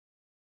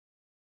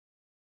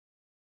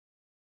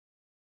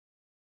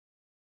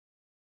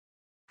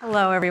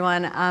Hello,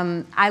 everyone.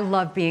 I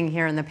love being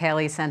here in the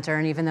Paley Center,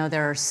 and even though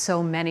there are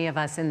so many of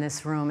us in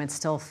this room, it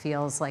still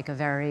feels like a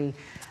very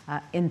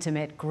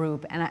intimate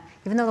group. And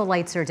even though the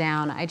lights are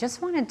down, I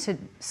just wanted to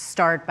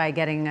start by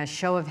getting a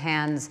show of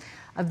hands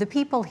of the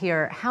people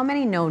here. How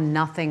many know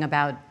nothing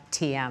about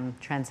TM,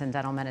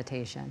 Transcendental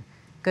Meditation?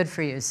 Good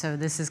for you. So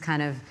this is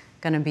kind of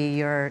going to be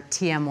your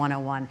TM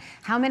 101.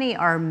 How many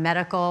are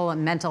medical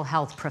and mental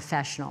health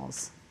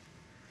professionals?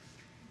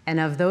 And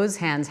of those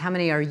hands, how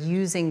many are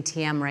using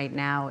TM right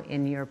now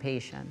in your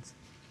patients?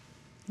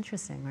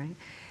 Interesting, right?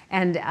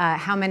 And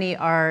how many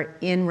are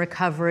in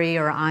recovery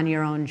or on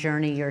your own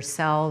journey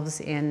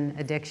yourselves in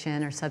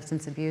addiction or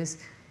substance abuse?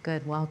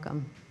 Good,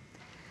 welcome.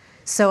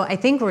 So I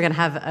think we're going to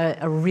have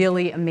a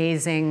really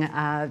amazing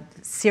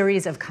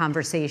series of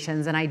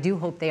conversations, and I do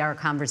hope they are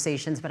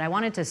conversations, but I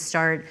wanted to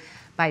start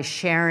by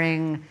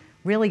sharing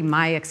really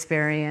my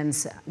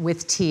experience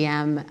with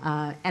TM,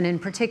 and in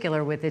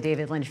particular with the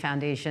David Lynch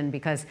Foundation,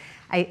 because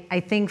I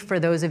think for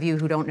those of you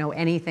who don't know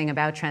anything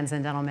about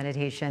Transcendental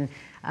Meditation,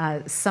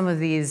 some of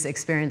these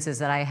experiences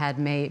that I had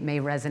may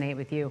resonate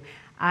with you.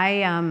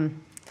 I,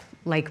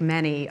 like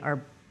many,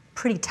 are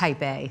pretty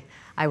type A,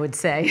 I would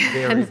say.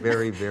 Very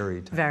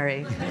type.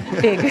 Very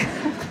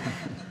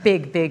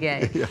big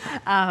A.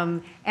 Yeah.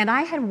 And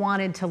I had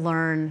wanted to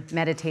learn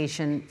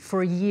meditation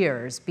for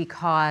years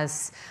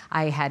because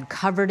I had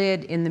covered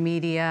it in the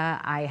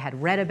media. I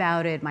had read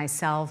about it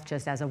myself,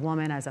 just as a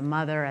woman, as a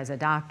mother, as a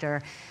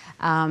doctor.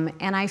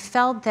 And I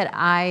felt that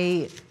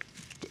I,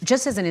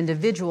 just as an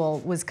individual,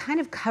 was kind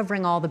of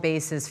covering all the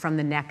bases from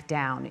the neck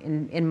down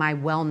in my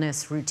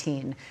wellness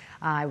routine.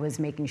 I was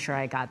making sure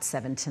I got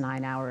 7 to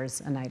 9 hours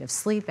a night of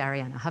sleep.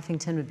 Arianna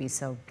Huffington would be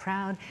so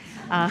proud.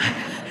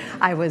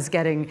 I was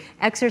getting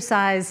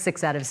exercise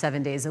 6 out of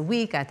 7 days a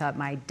week. I thought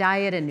my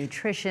diet and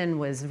nutrition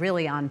was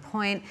really on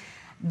point.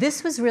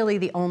 This was really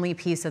the only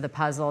piece of the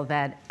puzzle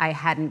that I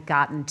hadn't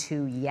gotten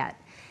to yet.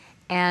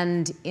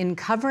 And in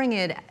covering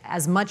it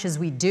as much as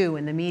we do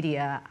in the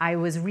media, I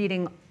was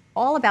reading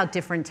all about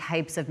different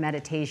types of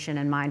meditation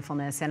and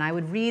mindfulness, and I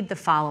would read the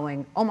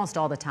following almost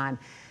all the time.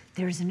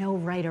 There's no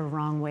right or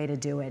wrong way to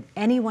do it.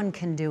 Anyone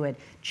can do it.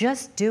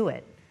 Just do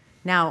it.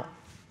 Now,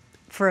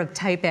 for a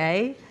type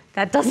A,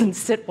 that doesn't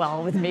sit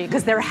well with me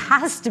because there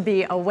has to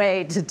be a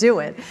way to do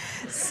it.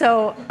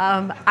 So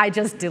I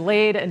just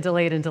delayed and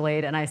delayed and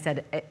delayed, and I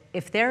said,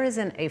 if there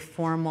isn't a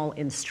formal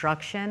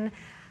instruction,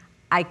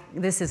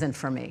 this isn't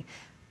for me.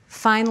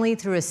 Finally,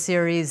 through a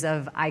series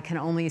of, I can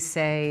only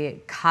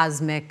say,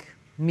 cosmic,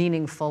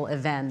 meaningful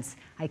events,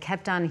 I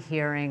kept on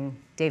hearing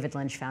David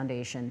Lynch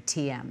Foundation,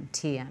 TM,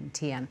 TM,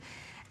 TM.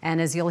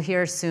 And as you'll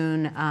hear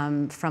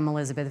soon from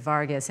Elizabeth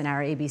Vargas in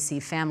our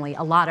ABC family,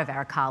 a lot of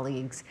our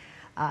colleagues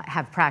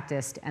have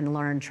practiced and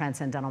learned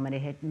Transcendental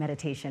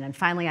Meditation. And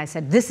finally I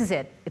said, this is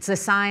it. It's a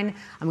sign.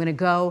 I'm going to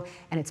go.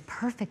 And it's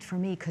perfect for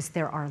me because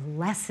there are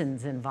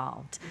lessons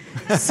involved.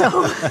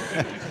 So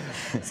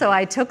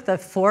I took the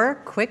 4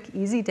 quick,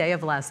 easy day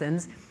of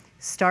lessons,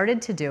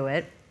 started to do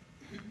it.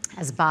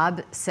 As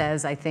Bob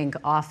says, I think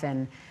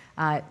often,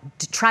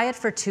 try it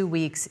for 2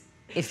 weeks.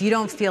 If you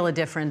don't feel a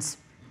difference,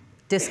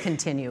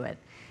 discontinue it.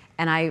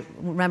 And I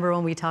remember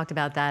when we talked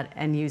about that,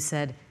 and you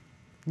said,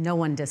 no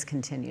one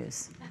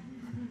discontinues.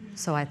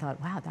 So I thought,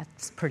 wow,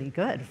 that's pretty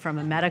good. From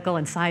a medical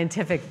and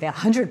scientific,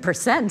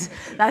 100%,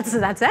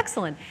 that's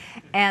excellent.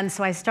 And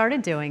so I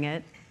started doing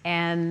it,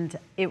 and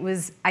it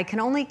was, I can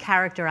only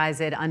characterize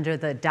it under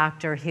the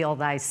Dr. Heal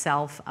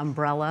Thyself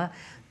umbrella,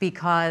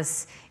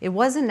 because it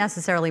wasn't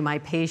necessarily my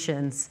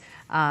patients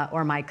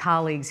or my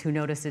colleagues who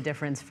noticed a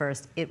difference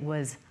first. It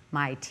was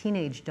my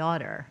teenage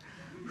daughter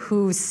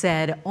who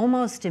said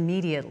almost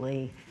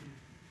immediately,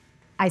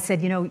 I said,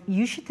 you know,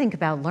 you should think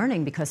about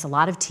learning because a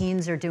lot of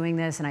teens are doing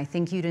this and I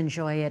think you'd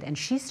enjoy it. And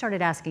she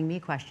started asking me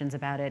questions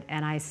about it.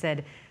 And I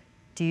said,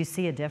 do you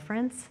see a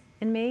difference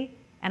in me?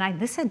 And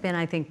this had been,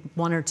 I think,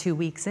 1 or 2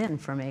 weeks in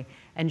for me.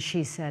 And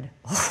she said,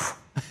 oh.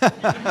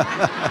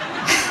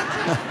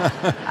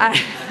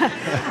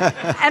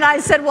 And I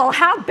said, well,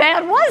 how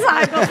bad was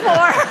I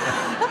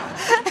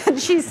before?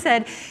 And she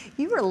said,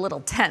 you were a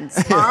little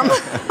tense, Mom,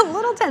 a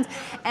little tense.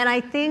 And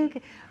I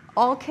think,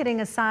 all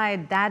kidding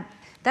aside,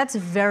 that's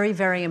very,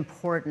 very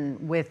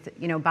important with,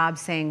 you know, Bob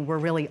saying we're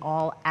really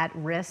all at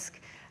risk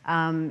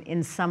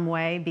in some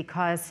way,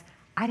 because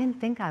I didn't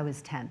think I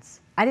was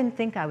tense. I didn't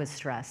think I was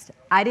stressed.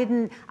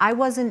 I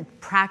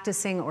wasn't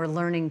practicing or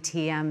learning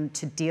TM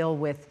to deal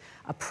with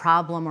a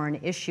problem or an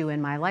issue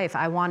in my life.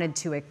 I wanted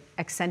to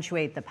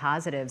accentuate the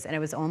positives. And it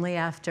was only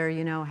after,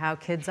 you know, how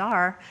kids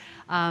are,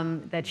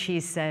 that she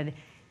said,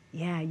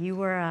 yeah, you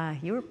were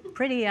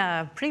pretty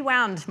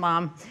wound,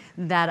 Mom,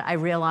 that I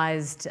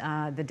realized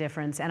the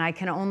difference. And I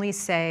can only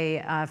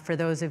say, for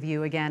those of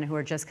you, again, who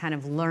are just kind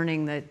of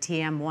learning the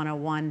TM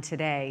 101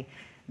 today,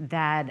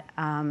 that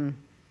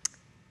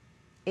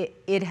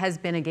it has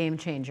been a game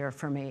changer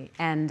for me.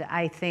 And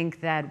I think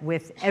that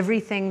with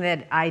everything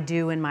that I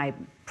do in my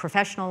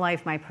professional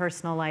life, my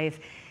personal life,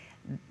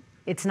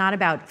 it's not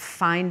about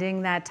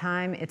finding that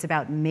time, it's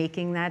about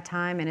making that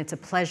time, and it's a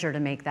pleasure to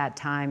make that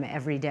time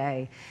every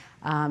day.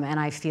 and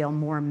I feel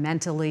more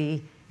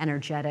mentally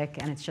energetic,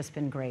 and it's just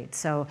been great.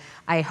 So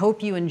I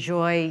hope you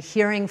enjoy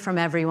hearing from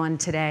everyone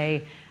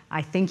today.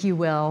 I think you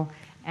will,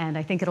 and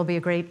I think it'll be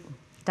a great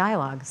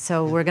dialogue.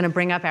 So we're going to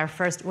bring up our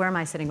first, where am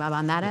I sitting, Bob,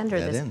 on that end or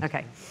that this? end.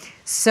 Okay.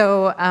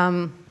 So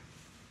I'm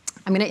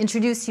going to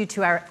introduce you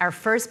to our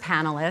first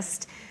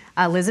panelist,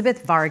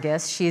 Elizabeth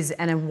Vargas. She's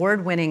an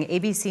award-winning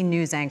ABC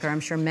News anchor. I'm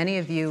sure many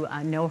of you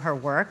know her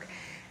work.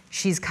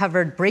 She's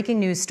covered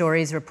breaking news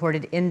stories,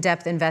 reported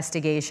in-depth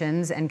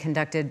investigations, and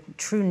conducted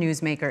true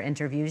newsmaker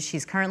interviews.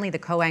 She's currently the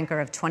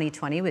co-anchor of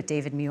 2020 with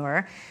David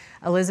Muir.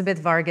 Elizabeth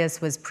Vargas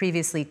was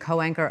previously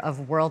co-anchor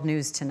of World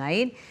News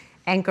Tonight,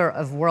 anchor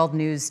of World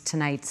News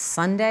Tonight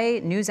Sunday,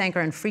 news anchor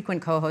and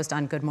frequent co-host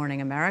on Good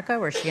Morning America,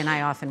 where she and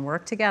I often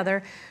work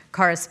together,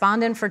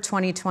 correspondent for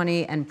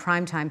 2020 and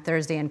Primetime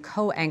Thursday, and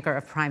co-anchor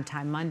of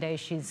Primetime Monday.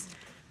 She's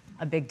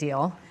a big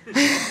deal.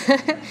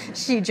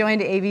 She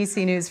joined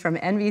ABC News from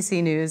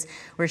NBC News,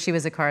 where she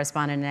was a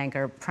correspondent and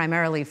anchor,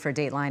 primarily for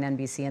Dateline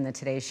NBC and The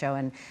Today Show.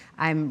 And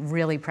I'm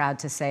really proud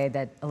to say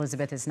that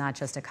Elizabeth is not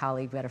just a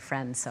colleague, but a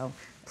friend. So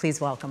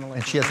please welcome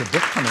Elizabeth. And she has a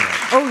book coming out.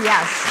 Oh,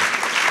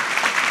 yes.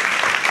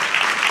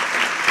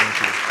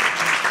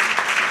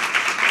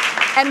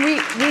 And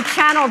we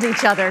channeled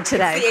each other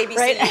today. It's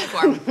the ABC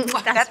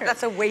uniform.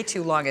 That's a way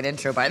too long an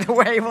intro, by the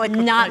way. Like,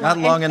 Not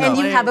long enough. And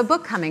you have a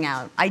book coming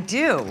out. I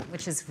do.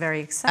 Which is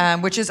very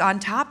exciting. Which is on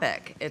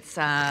topic. It's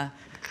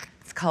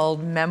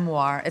called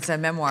Memoir. It's a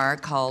memoir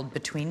called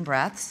Between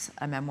Breaths,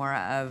 a memoir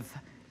of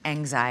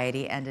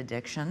anxiety and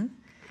addiction.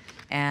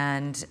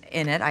 And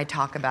in it, I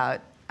talk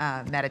about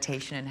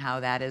meditation and how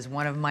that is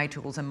one of my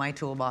tools in my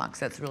toolbox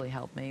that's really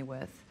helped me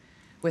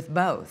with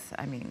both.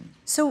 I mean.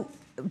 So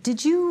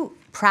did you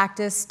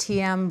practice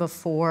TM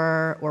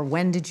before, or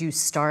when did you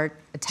start?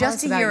 Tell Just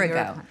us a about year your-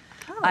 ago.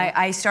 Oh.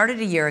 I started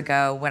a year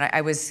ago when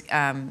I was,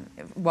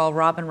 while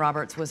Robin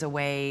Roberts was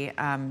away,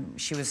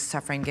 she was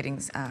suffering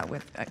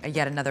with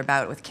yet another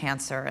bout with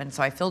cancer. And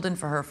so I filled in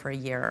for her for a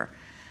year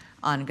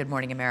on Good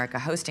Morning America,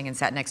 hosting, and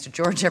sat next to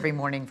George every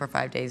morning for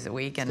 5 days a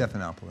week. And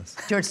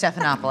Stephanopoulos. George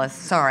Stephanopoulos.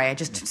 Sorry, I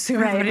just assume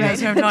Right, everybody right.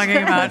 knows who I'm talking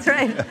about. That's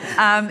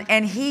right.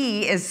 And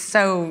he is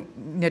so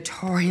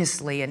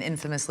notoriously and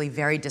infamously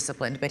very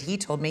disciplined, but he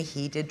told me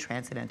he did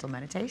transcendental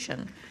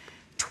meditation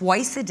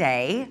twice a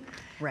day,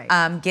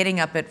 Right. getting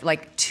up at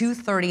like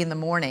 2:30 in the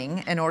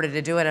morning in order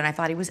to do it, and I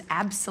thought he was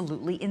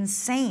absolutely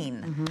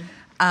insane. Mm-hmm.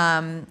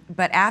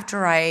 But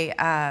after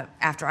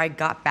I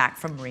got back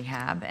from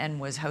rehab and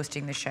was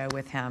hosting the show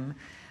with him,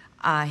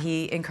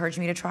 he encouraged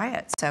me to try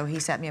it. So he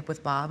set me up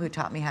with Bob, who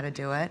taught me how to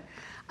do it.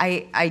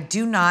 I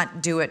do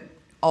not do it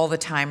all the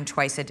time,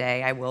 twice a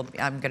day.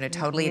 I'm going to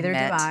totally Neither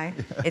admit. do I.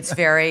 It's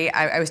very.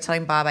 I was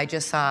telling Bob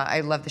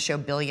I love the show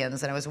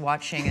Billions, and I was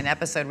watching an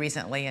episode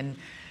recently,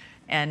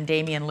 and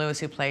Damian Lewis,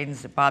 who played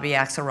Bobby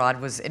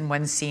Axelrod, was in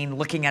one scene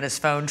looking at his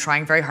phone,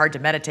 trying very hard to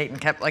meditate, and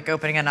kept like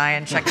opening an eye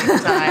and checking the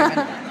time.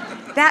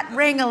 And that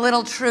rang a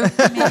little true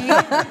for me.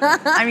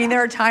 I mean,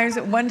 there are times.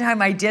 One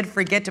time I did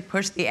forget to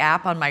push the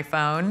app on my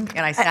phone, and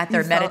I sat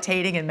there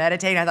meditating.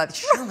 I thought,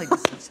 surely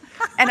this is.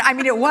 And I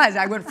mean, it was.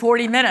 I went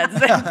 40 minutes.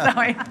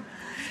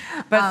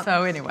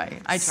 So anyway,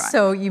 I tried.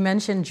 So you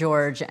mentioned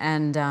George,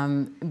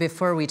 and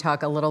before we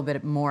talk a little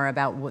bit more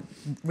about what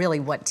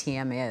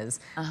TM is,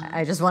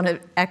 I just want to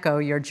echo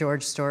your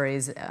George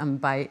stories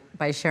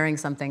by sharing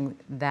something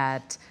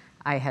that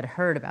I had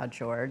heard about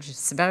George.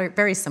 It's very,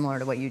 very similar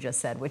to what you just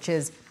said, which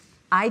is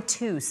I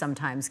too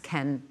sometimes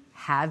can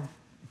have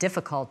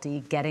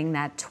difficulty getting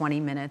that 20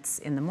 minutes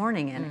in the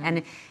morning in.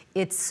 And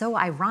it's so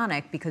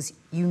ironic because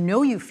you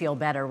know you feel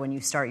better when you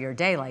start your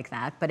day like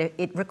that, but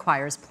it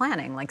requires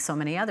planning like so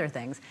many other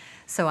things.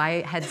 So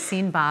I had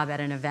seen Bob at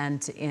an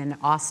event in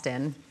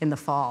Austin in the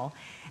fall,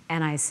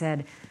 and I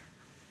said,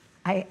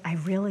 I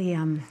really,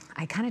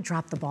 I kind of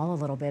dropped the ball a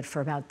little bit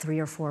for about 3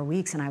 or 4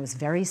 weeks, and I was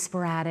very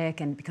sporadic,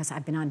 and because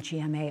I've been on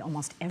GMA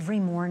almost every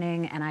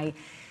morning, and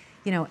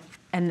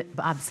and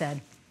Bob said,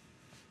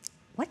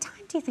 what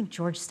time do you think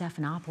George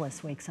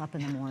Stephanopoulos wakes up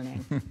in the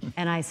morning?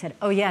 And I said,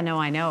 oh yeah, no,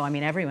 I know. I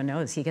mean, everyone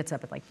knows he gets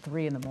up at like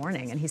 3 in the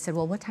morning. And he said,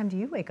 well, what time do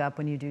you wake up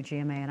when you do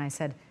GMA? And I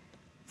said,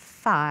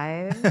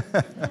 5.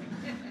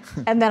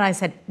 And then I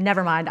said,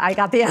 never mind, I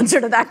got the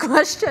answer to that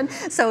question.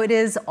 So it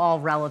is all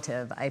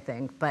relative, I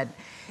think. But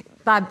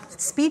Bob,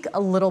 speak a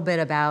little bit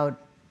about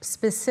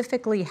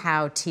specifically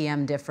how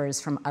TM differs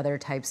from other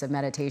types of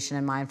meditation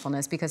and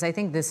mindfulness, because I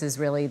think this is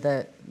really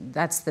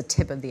that's the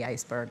tip of the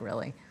iceberg,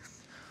 really.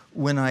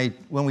 When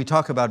we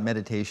talk about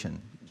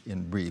meditation,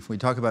 in brief, when we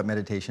talk about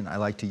meditation, I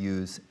like to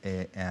use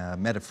a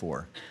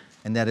metaphor,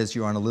 and that is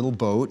you're on a little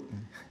boat,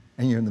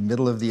 and you're in the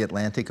middle of the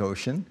Atlantic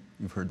Ocean.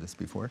 You've heard this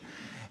before.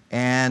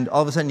 And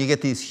all of a sudden you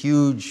get these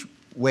huge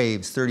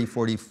waves, 30,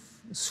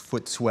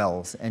 40-foot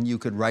swells, and you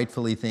could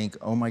rightfully think,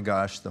 oh my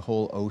gosh, the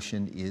whole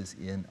ocean is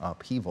in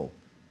upheaval.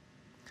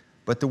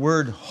 But the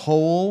word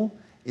whole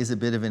is a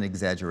bit of an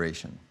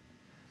exaggeration,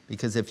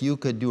 because if you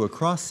could do a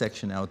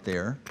cross-section out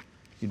there,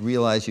 you'd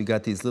realize you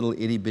got these little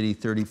itty-bitty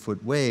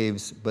 30-foot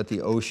waves, but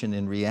the ocean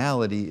in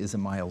reality is a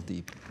mile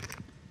deep.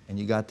 and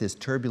you got this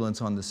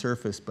turbulence on the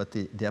surface, but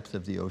the depth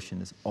of the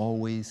ocean is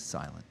always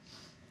silent,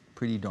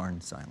 pretty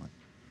darn silent.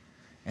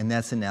 And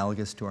that's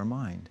analogous to our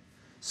mind.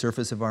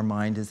 Surface of our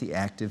mind is the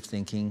active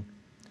thinking,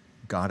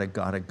 gotta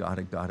mind.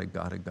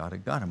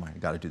 I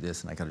gotta do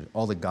this, and I gotta do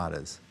all the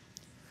gottas.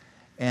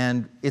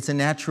 And it's a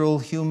natural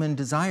human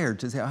desire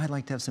to say, oh, I'd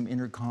like to have some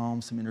inner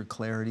calm, some inner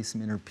clarity,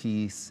 some inner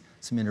peace,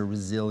 some inner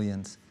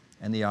resilience.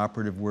 And the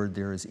operative word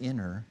there is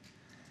inner.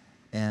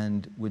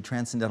 And with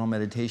transcendental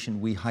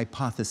meditation, we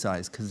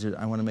hypothesize, because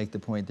I want to make the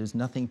point, there's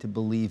nothing to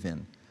believe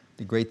in.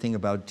 The great thing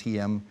about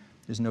TM,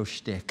 there's no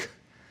shtick,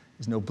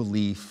 there's no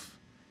belief.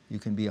 You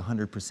can be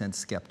 100%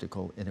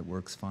 skeptical and it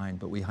works fine.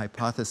 But we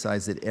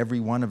hypothesize that every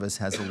one of us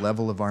has a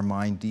level of our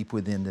mind deep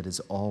within that is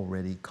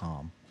already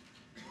calm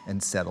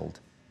and settled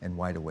and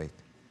wide awake.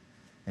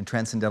 And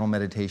transcendental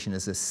meditation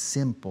is a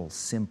simple,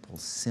 simple,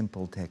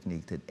 simple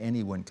technique that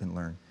anyone can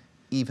learn,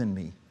 even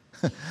me,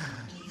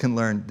 can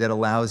learn, that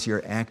allows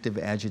your active,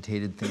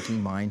 agitated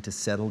thinking mind to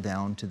settle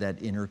down to that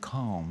inner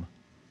calm,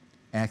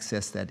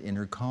 access that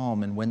inner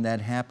calm. And when that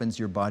happens,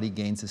 your body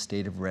gains a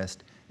state of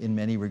rest in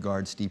many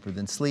regards deeper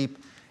than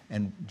sleep.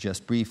 And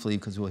just briefly,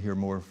 because we'll hear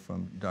more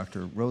from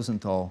Dr.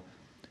 Rosenthal,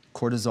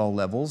 cortisol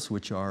levels,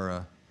 which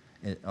are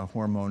a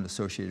hormone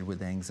associated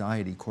with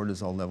anxiety,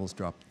 cortisol levels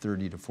drop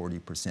 30 to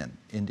 40%,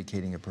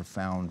 indicating a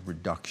profound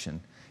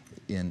reduction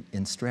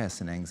in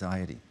stress and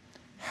anxiety.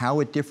 How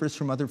it differs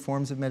from other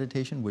forms of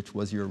meditation, which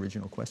was your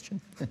original question.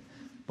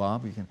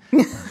 Bob, you can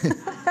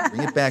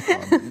bring it back,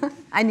 Bob.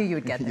 I knew you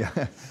would get there.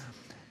 Yeah.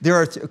 There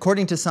are,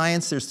 according to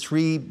science, there's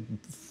 3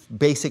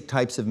 basic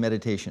types of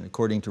meditation,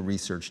 according to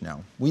research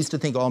now. We used to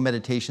think all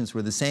meditations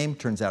were the same.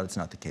 Turns out it's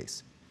not the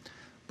case.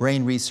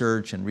 Brain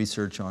research and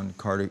research on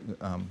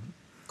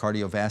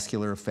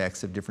cardiovascular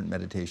effects of different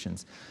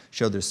meditations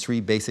show there's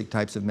 3 basic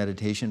types of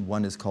meditation.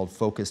 One is called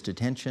focused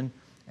attention,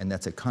 and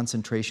that's a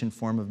concentration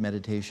form of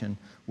meditation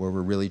where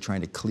we're really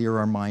trying to clear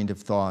our mind of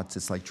thoughts.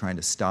 It's like trying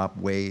to stop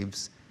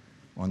waves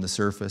on the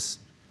surface.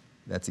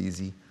 That's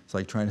easy. It's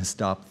like trying to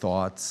stop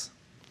thoughts.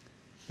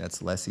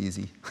 That's less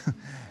easy.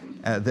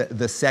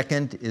 The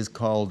second is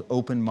called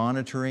open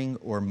monitoring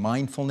or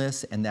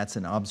mindfulness, and that's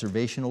an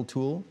observational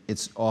tool.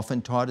 It's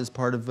often taught as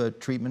part of a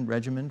treatment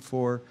regimen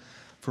for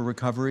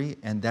recovery,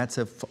 and that's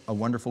a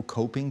wonderful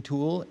coping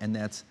tool, and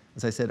that's,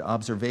 as I said,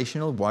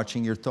 observational,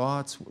 watching your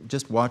thoughts,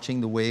 just watching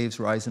the waves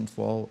rise and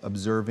fall,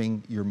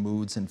 observing your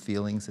moods and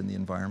feelings in the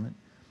environment.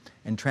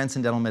 And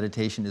transcendental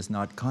meditation is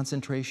not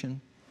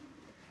concentration,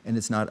 and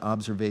it's not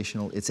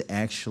observational, it's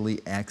actually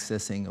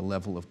accessing a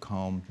level of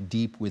calm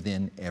deep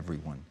within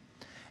everyone.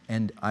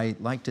 And I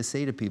like to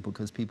say to people,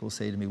 because people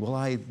say to me, well,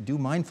 I do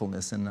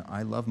mindfulness and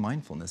I love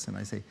mindfulness, and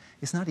I say,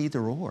 it's not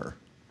either or.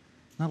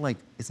 Not like,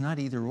 it's not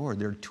either or.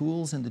 There are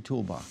tools in the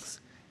toolbox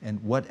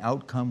and what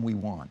outcome we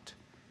want.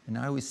 And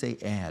I always say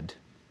add,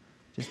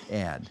 just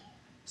add.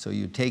 So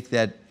you take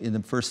that in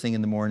the first thing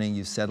in the morning,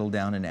 you settle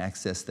down and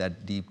access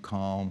that deep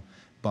calm,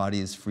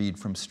 body is freed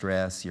from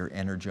stress, you're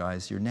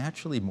energized, you're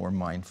naturally more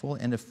mindful,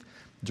 and if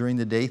during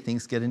the day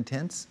things get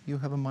intense, you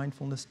have a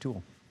mindfulness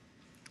tool.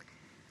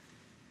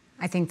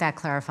 I think that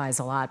clarifies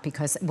a lot,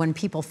 because when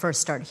people first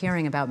start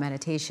hearing about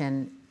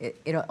meditation,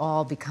 it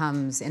all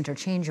becomes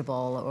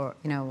interchangeable,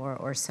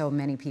 or so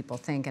many people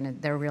think, and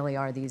there really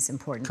are these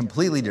important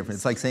completely different.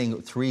 It's like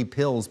saying 3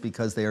 pills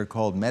because they are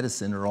called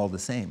medicine are all the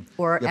same.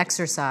 Or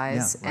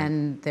exercise, yeah, right.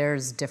 And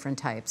there's different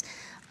types.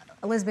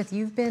 Elizabeth,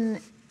 you've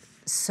been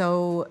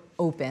so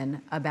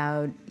open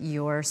about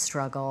your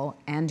struggle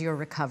and your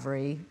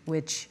recovery,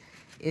 which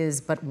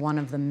is but one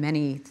of the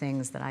many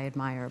things that I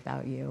admire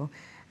about you.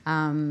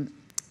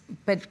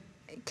 But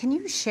can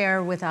you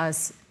share with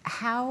us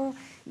how,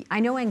 I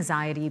know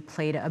anxiety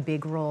played a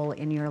big role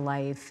in your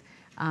life,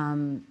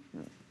 in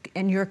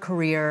your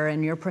career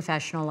and your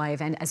professional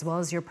life, and as well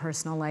as your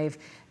personal life,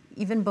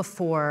 even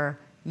before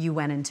you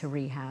went into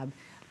rehab.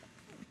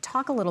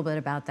 Talk a little bit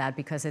about that,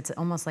 because it's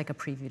almost like a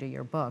preview to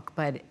your book,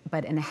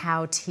 but in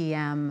how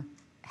TM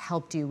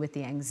helped you with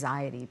the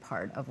anxiety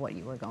part of what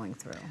you were going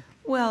through.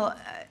 Well,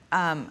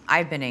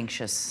 I've been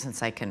anxious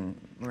since I can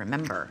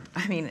remember.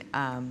 I mean,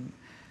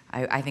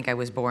 I think I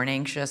was born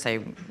anxious.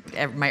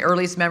 My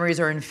earliest memories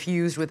are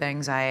infused with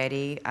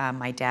anxiety.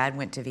 My dad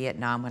went to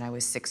Vietnam when I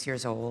was 6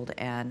 years old,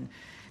 and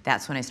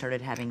that's when I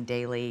started having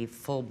daily,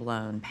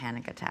 full-blown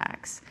panic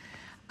attacks.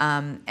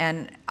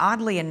 And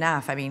oddly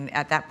enough, I mean,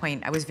 at that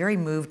point, I was very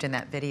moved in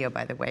that video,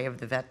 by the way, of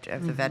the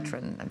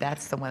veteran.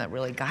 That's the one that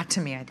really got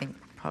to me, I think,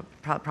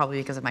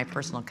 probably because of my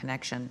personal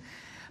connection.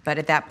 But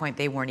at that point,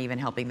 they weren't even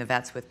helping the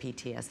vets with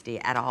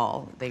PTSD at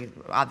all. They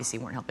obviously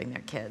weren't helping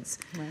their kids.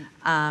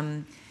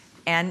 Right.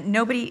 And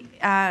nobody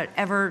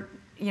ever,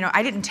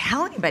 I didn't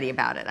tell anybody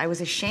about it. I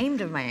was ashamed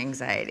of my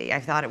anxiety.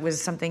 I thought it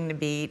was something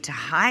to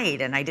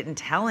hide, and I didn't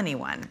tell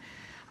anyone.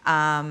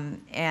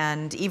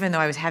 And even though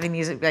I was having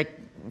these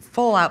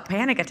full-out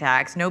panic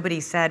attacks, nobody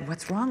said,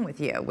 "What's wrong with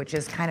you?" Which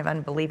is kind of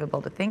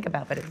unbelievable to think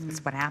about, but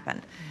it's what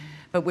happened.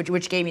 But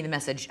which gave me the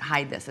message,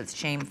 hide this, it's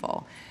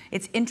shameful.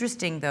 It's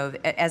interesting, though,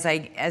 as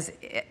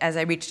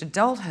I reached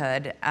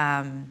adulthood,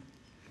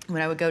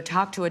 when I would go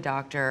talk to a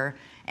doctor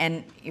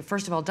And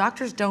first of all,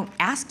 doctors don't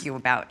ask you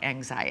about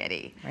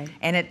anxiety. Right.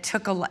 And it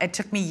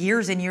took me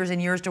years and years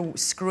and years to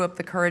screw up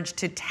the courage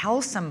to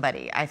tell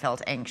somebody I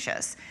felt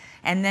anxious.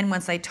 And then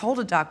once I told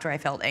a doctor I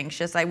felt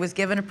anxious, I was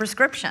given a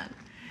prescription.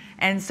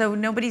 And so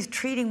nobody's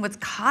treating what's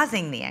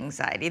causing the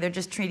anxiety. They're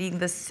just treating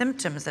the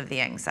symptoms of the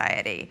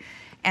anxiety.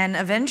 And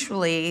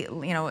eventually,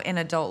 you know, in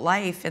adult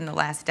life, in the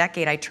last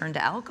decade, I turned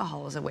to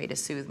alcohol as a way to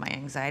soothe my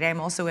anxiety. I'm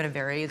also in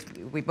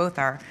we both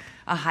are,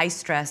 a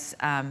high-stress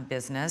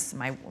business.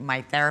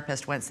 My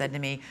therapist once said to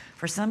me,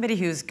 for somebody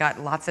who's got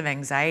lots of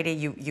anxiety,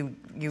 you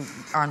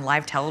are on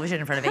live television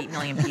in front of 8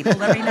 million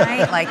people every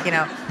night. Like, you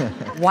know,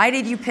 why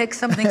did you pick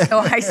something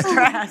so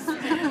high-stress?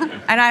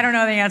 And I don't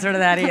know the answer to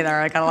that either.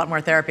 I got a lot more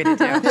therapy to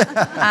do.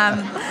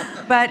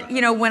 But,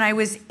 you know, when I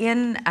was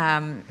in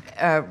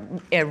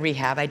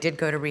rehab, I did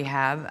go to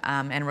rehab,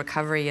 and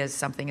recovery is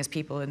something, as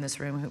people in this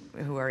room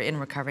who are in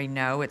recovery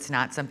know, it's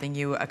not something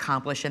you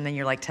accomplish and then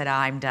you're like, ta-da,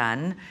 I'm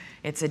done.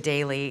 It's a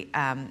daily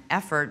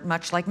effort,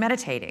 much like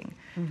meditating.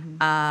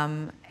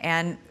 Mm-hmm.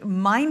 And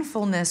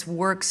mindfulness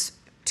works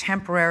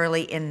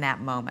temporarily in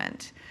that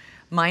moment.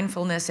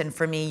 Mindfulness, and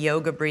for me,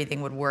 yoga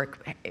breathing would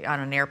work on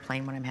an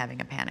airplane when I'm having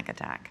a panic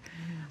attack.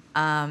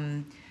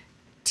 Mm-hmm.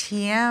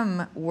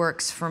 TM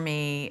works for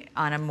me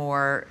on a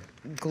more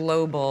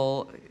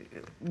global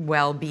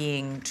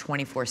well-being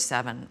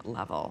 24/7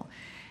 level.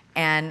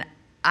 And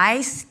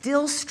I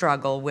still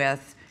struggle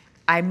with,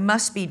 I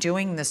must be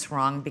doing this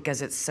wrong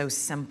because it's so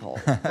simple.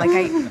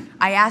 Like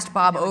I asked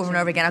Bob over and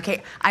over again,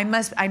 okay,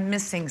 I'm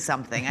missing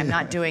something. I'm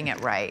not doing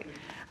it right.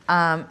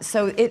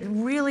 So it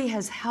really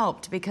has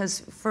helped,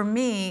 because for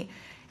me,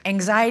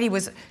 anxiety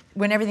was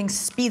when everything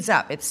speeds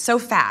up. It's so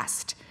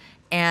fast.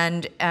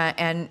 And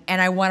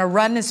I want to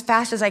run as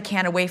fast as I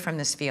can away from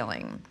this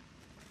feeling.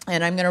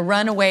 And I'm going to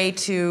run away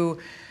to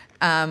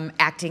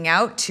acting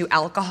out, to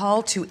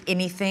alcohol, to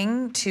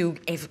anything, to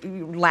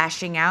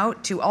lashing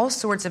out, to all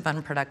sorts of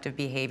unproductive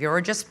behavior,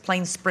 or just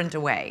plain sprint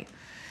away.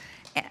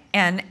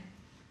 And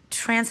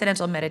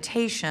transcendental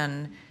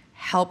meditation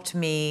helped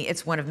me,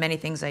 it's one of many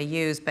things I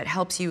use, but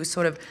helps you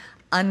sort of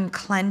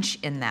unclench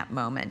in that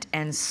moment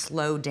and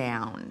slow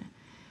down.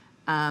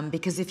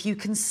 Because if you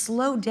can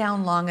slow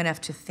down long enough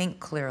to think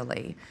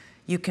clearly,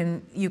 you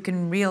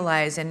can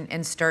realize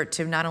and start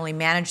to not only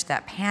manage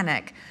that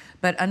panic,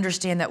 but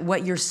understand that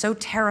what you're so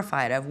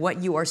terrified of,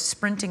 what you are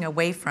sprinting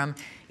away from,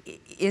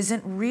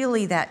 isn't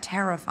really that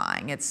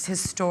terrifying. It's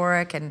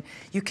historic, and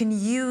you can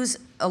use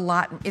a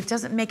lot. It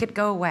doesn't make it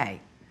go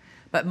away.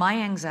 But my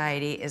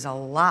anxiety is a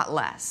lot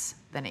less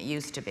than it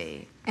used to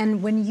be.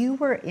 And when you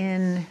were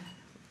in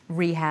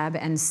rehab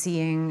and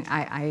seeing,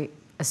 I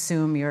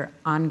assume you're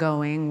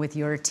ongoing with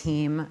your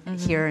team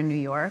here in New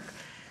York,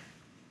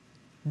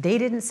 they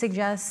didn't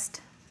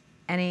suggest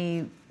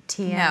any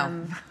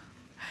TM?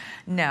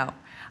 No.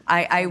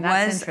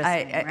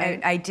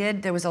 I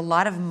did, there was a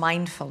lot of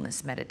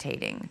mindfulness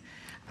meditating.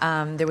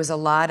 There was a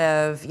lot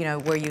of, you know,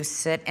 where you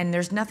sit, and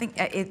there's nothing,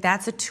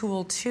 that's a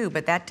tool too,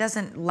 but that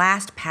doesn't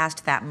last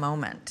past that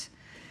moment.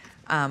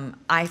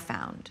 I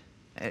found,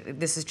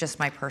 this is just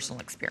my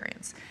personal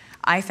experience,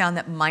 I found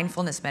that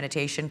mindfulness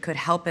meditation could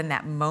help in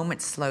that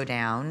moment slow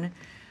down,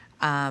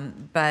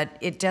 but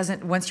it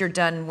doesn't, once you're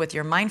done with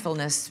your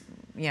mindfulness,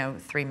 you know,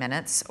 3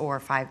 minutes or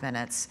 5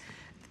 minutes,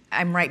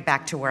 I'm right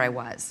back to where I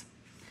was.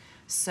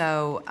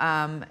 So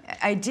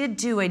I did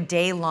do a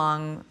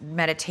day-long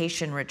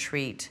meditation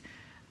retreat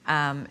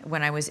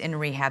when I was in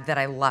rehab that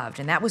I loved,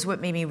 and that was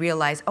what made me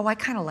realize, oh, I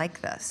kind of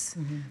like this.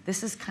 Mm-hmm.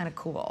 This is kind of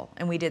cool.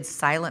 And we did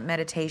silent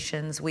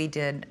meditations. We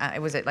did,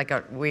 it was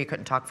like we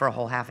couldn't talk for a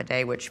whole half a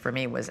day, which for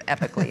me was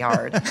epically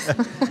hard.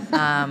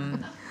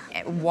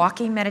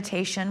 Walking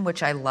meditation,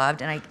 which I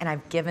loved, and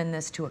I've given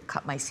this to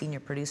my senior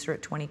producer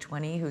at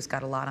 2020, who's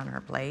got a lot on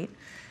her plate,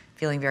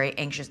 feeling very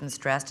anxious and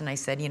stressed, and I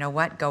said, you know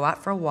what, go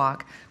out for a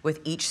walk.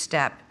 With each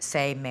step,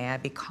 say, may I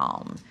be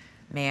calm,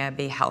 may I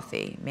be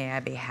healthy, may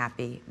I be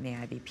happy, may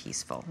I be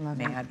peaceful,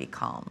 may I be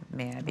calm,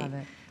 may I be,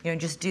 you know,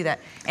 just do that.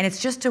 And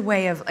it's just a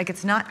way of, like,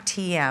 it's not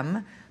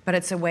TM, but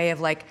it's a way of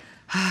like,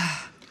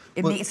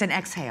 it's an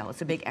exhale,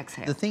 it's a big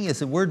exhale. The thing is,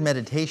 the word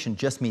meditation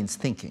just means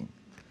thinking.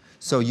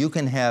 So you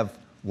can have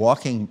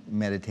walking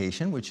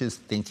meditation, which is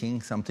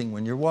thinking something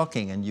when you're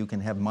walking, and you can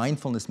have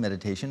mindfulness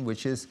meditation,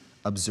 which is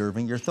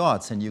observing your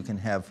thoughts, and you can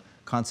have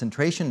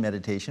concentration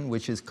meditation,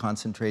 which is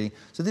concentrating.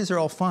 So these are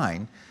all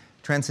fine.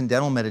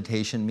 Transcendental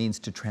meditation means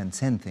to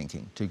transcend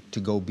thinking, to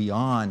go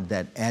beyond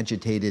that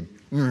agitated,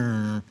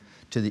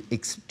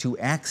 to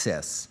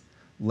access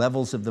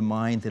levels of the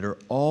mind that are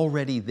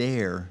already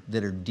there,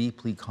 that are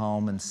deeply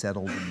calm and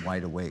settled and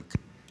wide awake.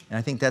 And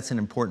I think that's an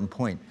important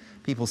point.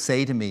 People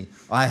say to me,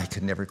 I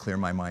could never clear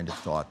my mind of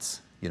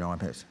thoughts. You know,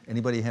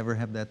 anybody ever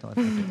have that thought?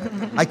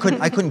 I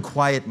couldn't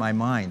quiet my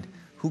mind.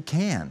 Who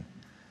can?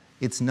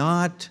 It's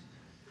not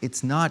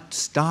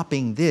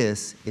stopping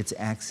this, it's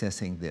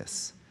accessing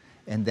this.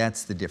 And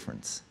that's the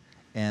difference.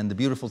 And the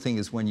beautiful thing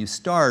is when you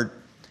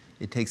start,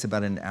 it takes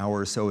about an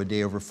hour or so a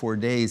day over 4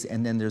 days,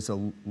 and then there's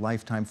a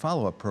lifetime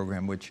follow-up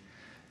program, which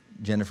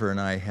Jennifer and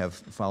I have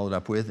followed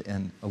up with,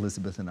 and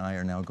Elizabeth and I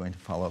are now going to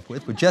follow up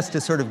with, but just to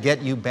sort of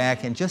get you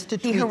back and just to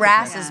He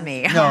harasses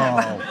me.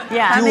 No.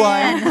 Yeah. Do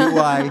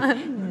I?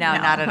 No,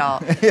 not at all.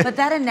 But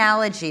that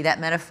analogy, that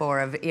metaphor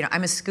of,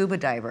 I'm a scuba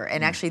diver,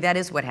 and actually that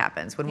is what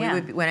happens. When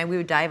we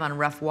would dive on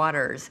rough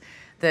waters,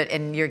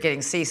 and you're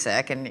getting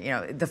seasick, and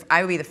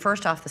I would be the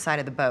first off the side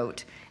of the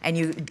boat, and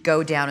you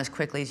go down as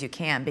quickly as you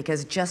can,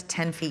 because just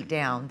 10 feet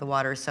down, the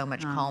water is so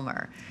much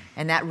calmer.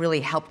 And that really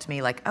helped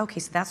me, like, okay,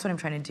 so that's what I'm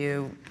trying to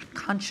do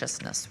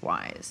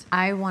consciousness-wise.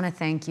 I want to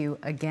thank you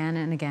again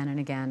and again and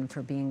again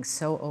for being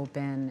so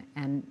open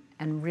and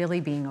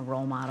really being a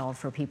role model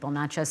for people,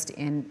 not just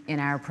in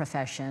our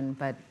profession,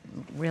 but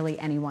really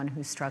anyone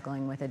who's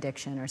struggling with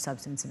addiction or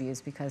substance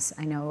abuse, because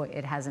I know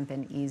it hasn't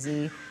been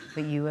easy,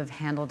 but you have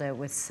handled it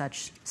with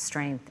such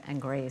strength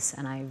and grace,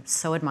 and I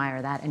so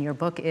admire that. And your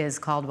book is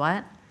called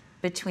what?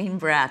 Between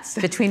breaths.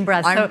 Between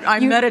breaths.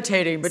 I'm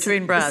meditating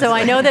between breaths. So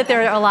I know that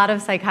there are a lot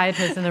of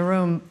psychiatrists in the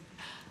room,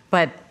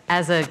 but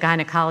as a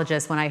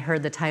gynecologist, when I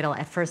heard the title,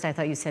 at first I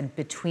thought you said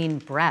between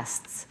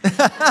breasts. And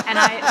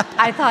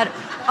I thought,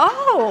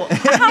 oh,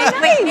 how nice.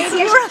 Maybe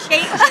I should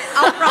change it.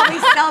 I'll probably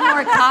sell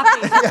more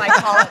copies if I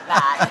call it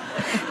that.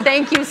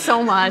 Thank you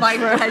so much. My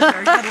pleasure.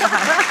 Good luck.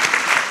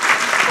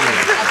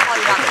 I'll call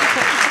you back.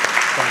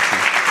 Thank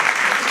you.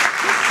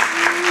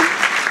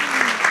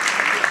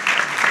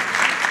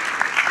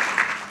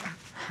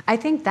 I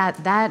think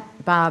that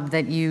Bob,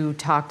 that you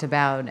talked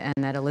about and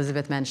that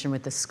Elizabeth mentioned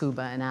with the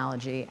scuba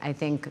analogy, I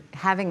think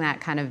having that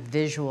kind of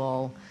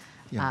visual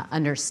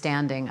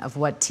understanding of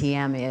what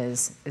TM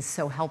is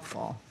so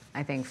helpful,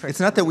 I think. It's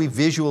not that we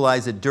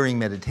visualize it during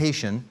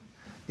meditation,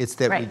 it's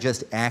that we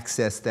just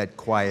access that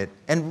quiet.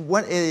 And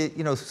one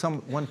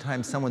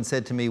time someone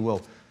said to me,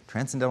 well,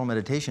 transcendental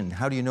meditation,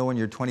 how do you know when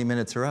your 20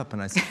 minutes are up?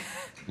 And I said,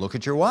 look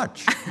at your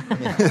watch. I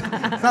mean,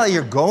 it's not that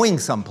you're going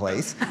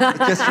someplace, it's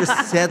just you're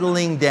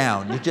settling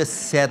down. You're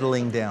just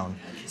settling down.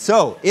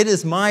 So it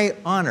is my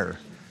honor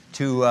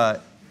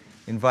to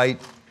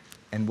invite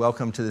and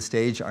welcome to the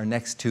stage our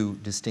next two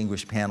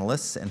distinguished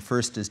panelists. And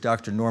first is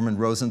Dr. Norman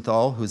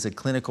Rosenthal, who's a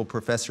clinical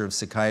professor of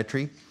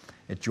psychiatry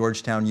at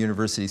Georgetown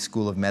University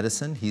School of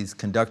Medicine. He's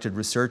conducted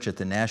research at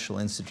the National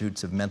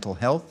Institutes of Mental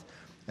Health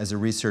as a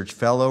research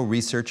fellow,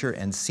 researcher,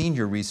 and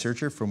senior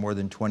researcher for more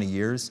than 20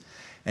 years.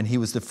 And he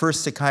was the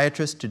first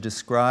psychiatrist to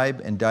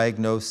describe and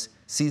diagnose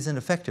season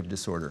affective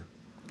disorder,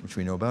 which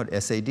we know about,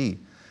 SAD.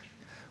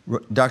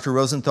 Dr.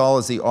 Rosenthal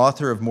is the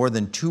author of more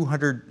than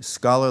 200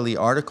 scholarly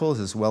articles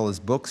as well as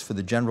books for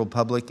the general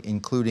public,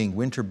 including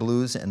Winter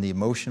Blues and the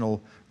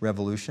Emotional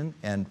Revolution.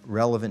 And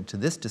relevant to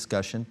this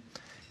discussion,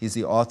 he's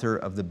the author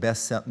of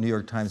the New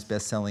York Times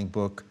best-selling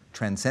book,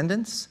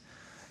 Transcendence,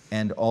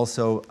 and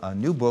also a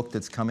new book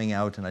that's coming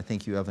out, and I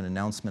think you have an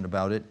announcement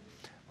about it,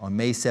 on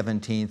May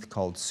 17th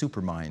called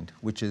Supermind,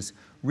 which is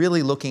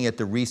really looking at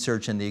the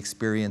research and the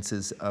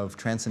experiences of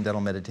transcendental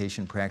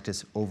meditation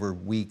practice over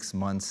weeks,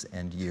 months,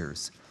 and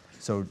years.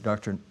 So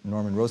Dr.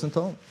 Norman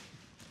Rosenthal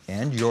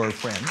and your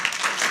friend.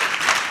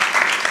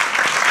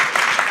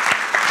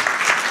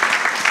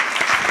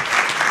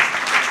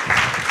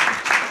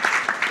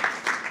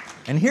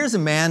 And here's a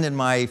man in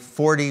my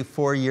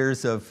 44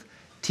 years of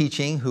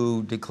teaching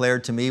who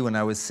declared to me when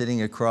I was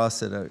sitting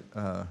across at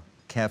a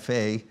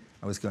cafe,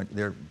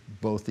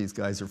 both these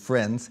guys are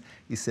friends.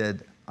 He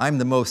said, I'm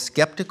the most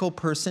skeptical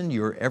person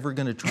you're ever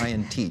going to try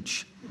and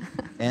teach.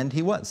 And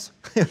he was.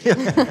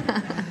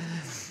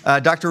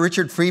 Dr.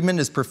 Richard Friedman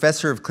is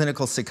professor of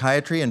clinical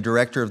psychiatry and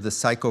director of the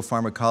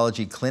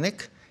Psychopharmacology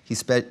Clinic.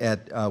 He's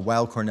at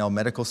Weill Cornell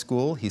Medical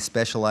School. He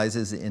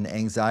specializes in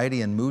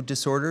anxiety and mood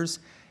disorders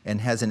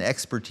and has an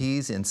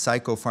expertise in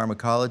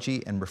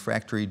psychopharmacology and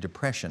refractory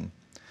depression.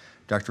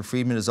 Dr.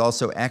 Friedman is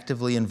also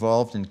actively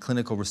involved in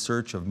clinical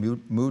research of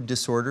mood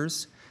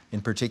disorders. In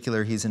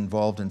particular, he's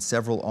involved in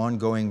several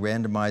ongoing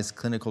randomized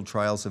clinical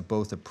trials of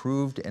both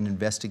approved and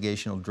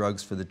investigational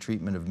drugs for the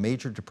treatment of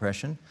major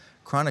depression,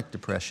 chronic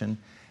depression,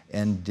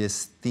 and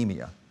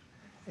dysthymia.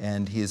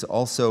 And he is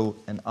also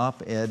an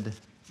op-ed,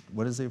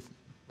 what is it?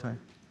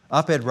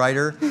 Op-ed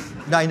writer.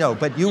 No, I know,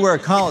 but you were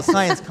a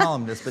science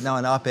columnist, but now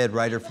an op-ed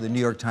writer for the New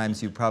York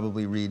Times. You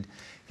probably read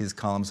his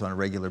columns on a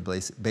regular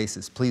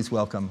basis. Please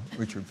welcome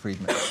Richard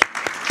Friedman.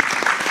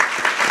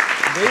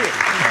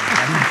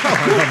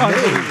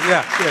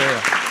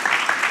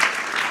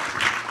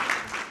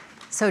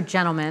 So,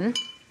 gentlemen,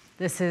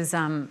 this is,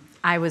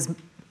 I was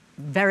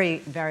very,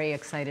 very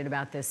excited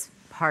about this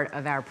part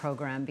of our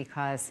program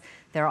because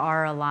there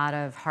are a lot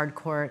of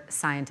hardcore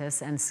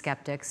scientists and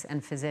skeptics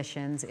and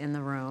physicians in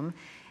the room,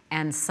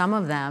 and some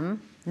of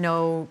them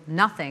know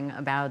nothing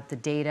about the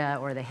data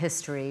or the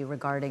history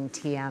regarding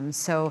TM.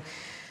 So,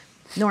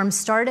 Norm,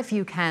 start if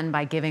you can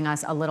by giving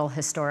us a little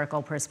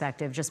historical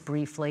perspective, just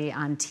briefly,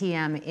 on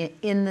TM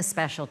in the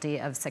specialty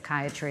of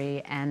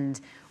psychiatry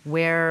and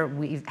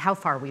how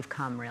far we've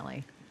come,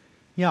 really.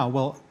 Yeah,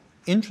 well,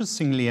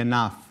 interestingly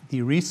enough,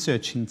 the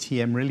research in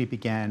TM really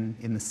began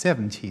in the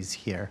 70s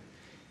here.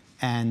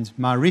 And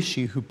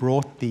Maharishi, who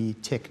brought the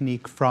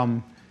technique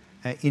from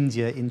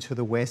India into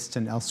the West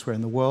and elsewhere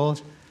in the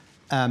world,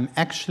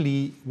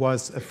 actually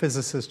was a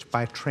physicist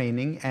by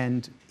training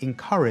and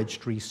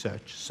encouraged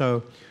research.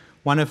 So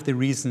one of the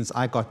reasons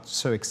I got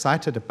so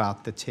excited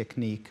about the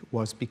technique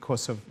was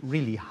because of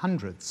really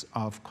hundreds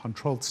of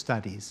controlled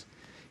studies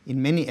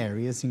in many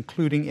areas,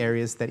 including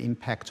areas that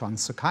impact on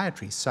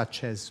psychiatry,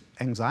 such as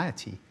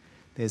anxiety.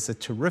 There's a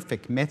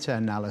terrific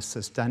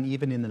meta-analysis done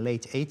even in the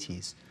late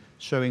 80s,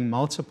 showing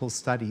multiple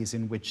studies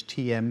in which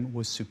TM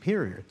was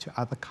superior to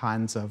other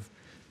kinds of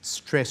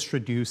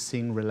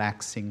stress-reducing,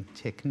 relaxing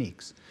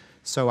techniques.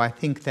 So I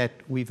think that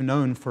we've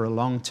known for a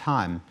long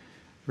time,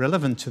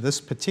 relevant to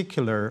this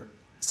particular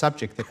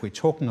subject that we're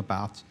talking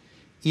about,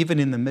 even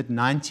in the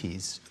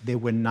mid-90s, there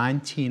were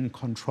 19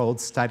 controlled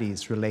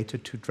studies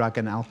related to drug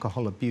and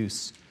alcohol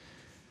abuse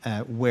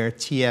where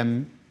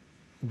TM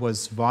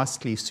was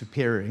vastly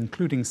superior,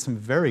 including some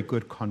very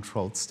good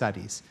controlled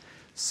studies.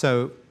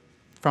 So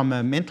from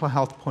a mental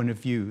health point of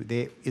view,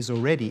 there is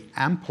already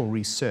ample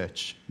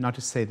research, not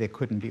to say there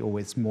couldn't be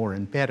always more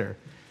and better,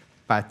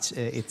 but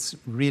it's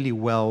really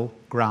well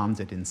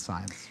grounded in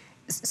science.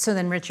 So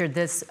then, Richard,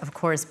 this, of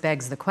course,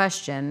 begs the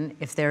question,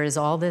 if there is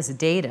all this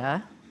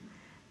data,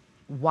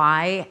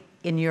 why,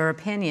 in your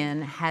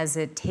opinion, has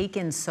it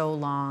taken so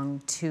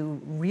long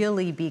to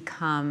really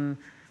become,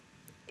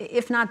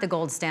 if not the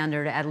gold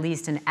standard, at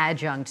least an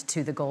adjunct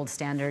to the gold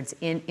standards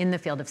in the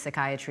field of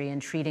psychiatry in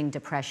treating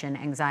depression,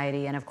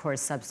 anxiety, and of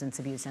course, substance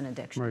abuse and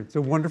addiction? Right, it's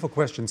a wonderful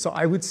question. So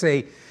I would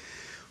say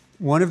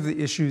one of the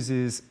issues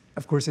is,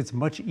 of course, it's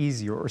much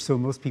easier, or so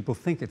most people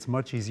think, it's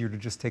much easier to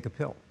just take a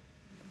pill.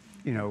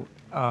 You know,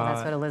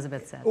 that's what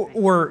Elizabeth said.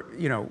 Or,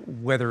 you know,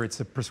 whether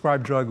it's a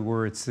prescribed drug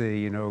or it's a,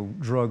 you know,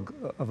 drug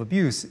of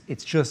abuse,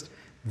 it's just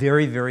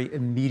very, very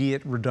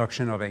immediate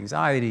reduction of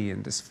anxiety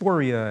and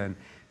dysphoria and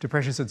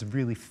depression, so it's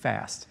really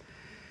fast.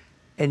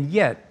 And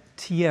yet,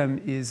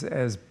 TM is,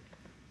 as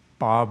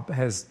Bob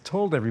has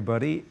told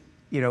everybody,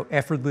 you know,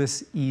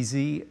 effortless,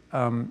 easy,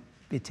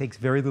 it takes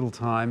very little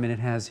time, and it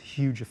has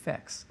huge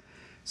effects.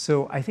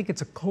 So I think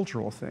it's a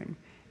cultural thing,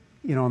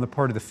 you know, on the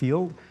part of the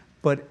field,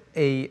 but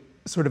a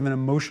sort of an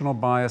emotional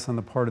bias on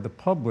the part of the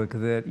public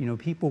that, you know,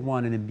 people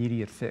want an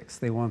immediate fix.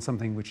 They want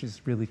something which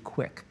is really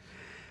quick.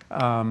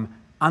 On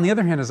the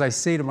other hand, as I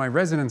say to my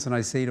residents and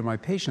I say to my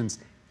patients,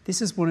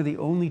 this is one of the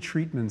only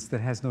treatments that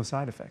has no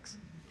side effects.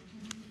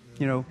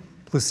 You know,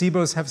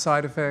 placebos have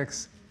side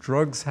effects,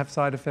 drugs have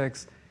side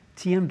effects.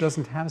 TM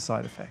doesn't have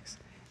side effects,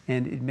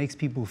 and it makes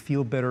people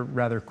feel better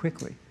rather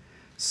quickly.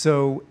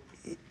 So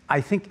I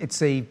think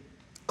it's a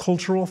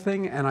cultural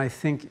thing, and I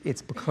think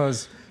it's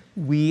because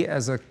we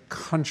as a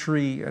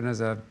country and as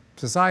a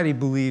society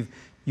believe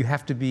you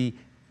have to be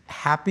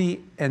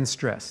happy and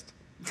stressed.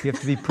 You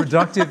have to be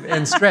productive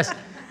and stressed.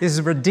 This is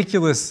a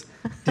ridiculous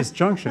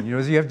disjunction. You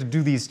know, you have to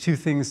do these two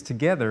things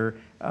together.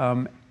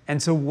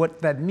 And so what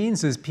that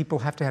means is people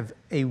have to have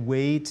a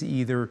way to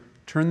either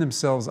turn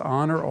themselves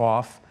on or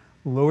off,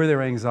 lower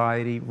their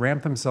anxiety,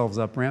 ramp themselves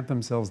up, ramp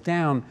themselves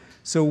down.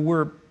 So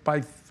we're,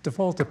 by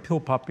default, a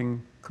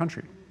pill-popping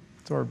country.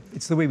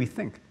 It's the way we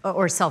think.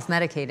 Or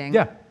self-medicating.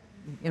 Yeah.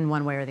 In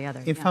one way or the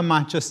other. If I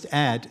might just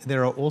add,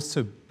 there are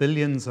also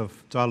billions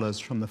of dollars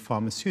from the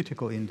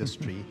pharmaceutical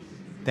industry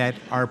that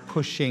are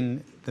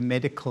pushing the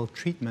medical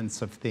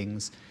treatments of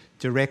things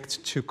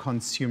direct to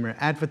consumer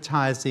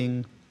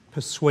advertising,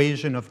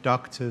 persuasion of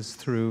doctors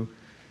through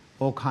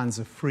all kinds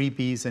of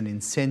freebies and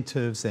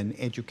incentives and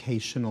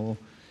educational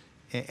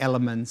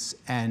elements.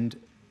 And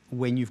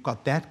when you've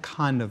got that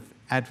kind of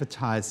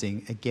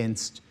advertising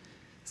against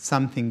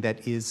something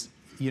that is,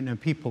 you know,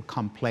 people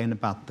complain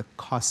about the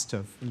cost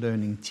of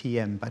learning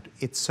TM, but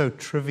it's so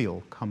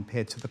trivial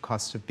compared to the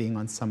cost of being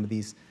on some of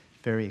these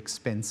very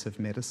expensive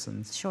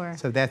medicines. Sure.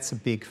 So that's a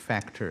big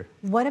factor.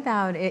 What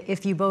about,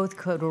 if you both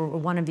could, or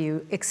one of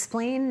you,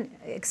 explain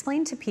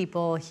to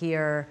people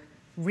here,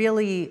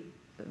 really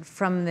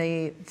from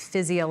the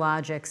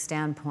physiologic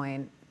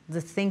standpoint,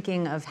 the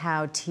thinking of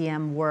how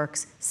TM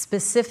works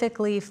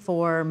specifically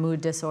for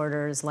mood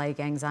disorders like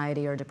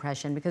anxiety or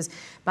depression, because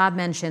Bob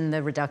mentioned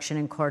the reduction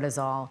in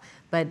cortisol,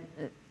 but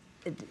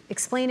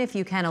explain, if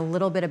you can, a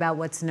little bit about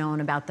what's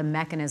known about the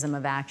mechanism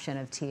of action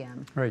of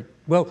TM. Right.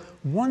 Well,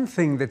 one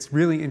thing that's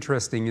really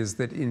interesting is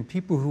that in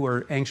people who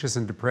are anxious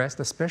and depressed,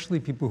 especially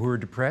people who are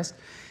depressed,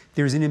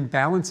 there's an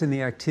imbalance in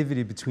the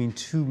activity between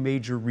two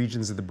major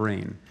regions of the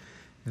brain.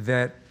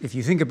 That if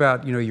you think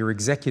about, you know, your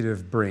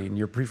executive brain,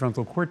 your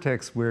prefrontal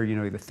cortex, where, you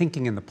know, the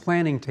thinking and the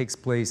planning takes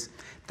place,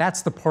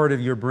 that's the part of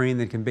your brain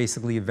that can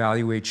basically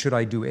evaluate, should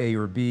I do A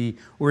or B,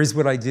 or is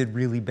what I did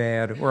really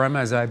bad, or am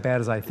I as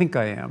bad as I think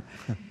I am?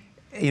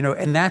 You know,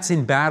 and that's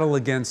in battle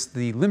against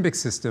the limbic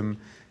system,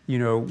 you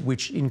know,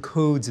 which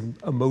encodes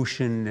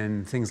emotion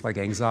and things like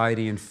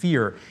anxiety and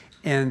fear.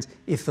 And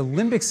if the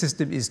limbic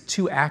system is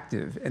too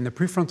active and the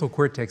prefrontal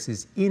cortex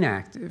is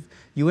inactive,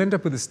 you end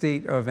up with a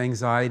state of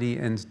anxiety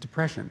and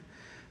depression.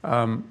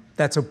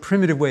 That's a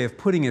primitive way of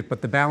putting it,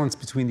 but the balance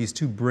between these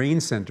two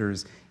brain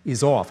centers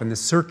is off, and the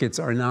circuits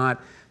are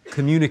not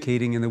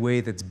communicating in the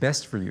way that's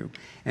best for you.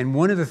 And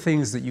one of the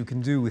things that you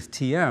can do with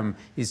TM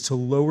is to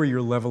lower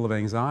your level of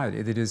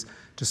anxiety. That is,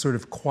 to sort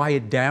of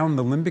quiet down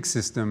the limbic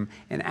system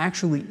and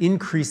actually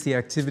increase the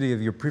activity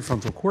of your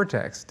prefrontal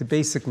cortex to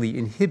basically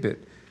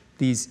inhibit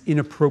these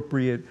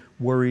inappropriate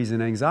worries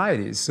and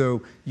anxieties.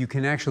 So you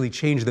can actually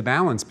change the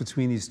balance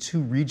between these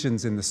two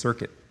regions in the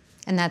circuit.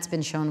 And that's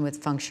been shown with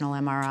functional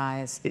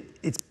MRIs.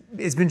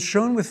 It's been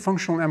shown with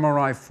functional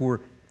MRI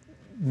for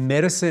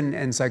medicine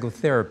and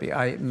psychotherapy.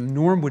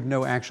 Norm would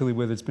know actually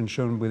whether it's been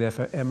shown with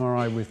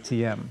MRI with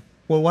TM.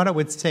 Well, what I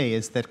would say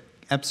is that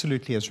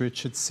absolutely, as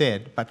Richard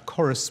said, but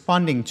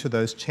corresponding to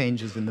those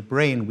changes in the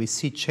brain, we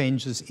see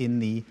changes in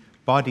the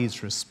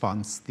body's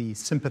response, the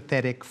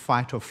sympathetic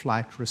fight or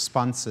flight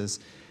responses.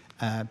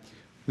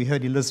 We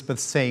heard Elizabeth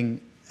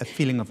saying a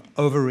feeling of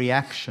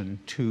overreaction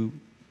to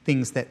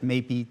things that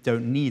maybe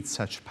don't need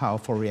such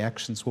powerful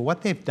reactions. Well,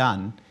 what they've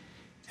done,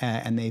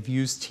 and they've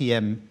used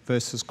TM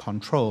versus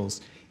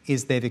controls,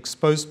 is they've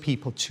exposed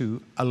people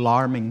to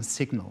alarming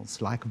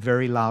signals like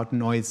very loud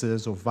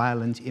noises or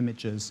violent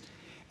images.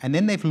 And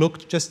then they've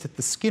looked just at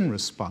the skin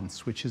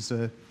response, which is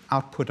an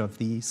output of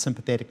the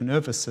sympathetic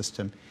nervous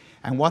system.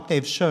 And what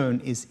they've shown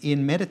is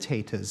in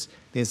meditators,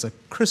 there's a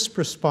crisp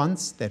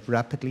response that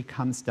rapidly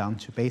comes down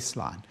to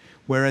baseline.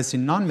 Whereas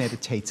in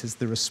non-meditators,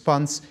 the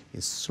response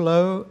is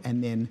slow,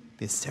 and then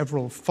there's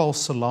several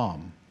false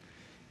alarm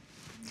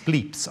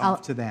bleeps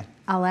after that.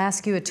 I'll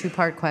ask you a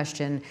two-part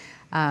question.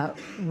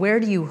 Where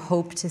do you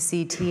hope to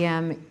see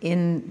TM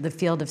in the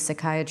field of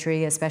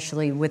psychiatry,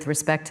 especially with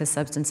respect to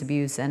substance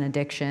abuse and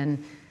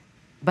addiction,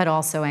 but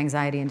also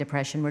anxiety and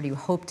depression? Where do you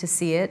hope to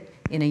see it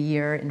in a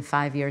year, in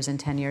 5 years, in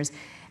 10 years?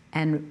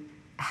 And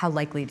how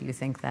likely do you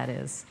think that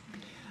is?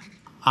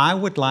 I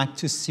would like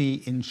to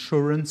see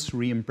insurance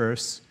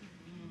reimburse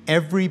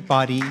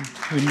everybody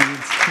who needs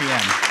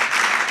TM.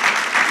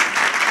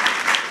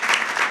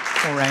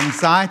 For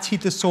anxiety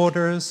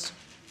disorders,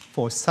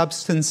 for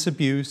substance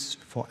abuse,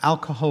 for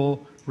alcohol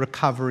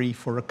recovery,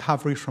 for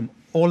recovery from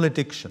all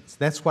addictions.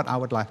 That's what I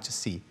would like to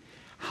see.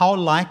 How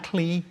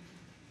likely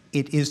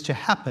it is to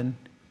happen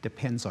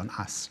depends on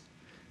us.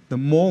 The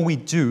more we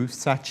do,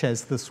 such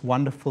as this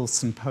wonderful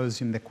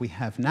symposium that we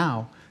have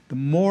now, the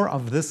more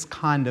of this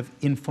kind of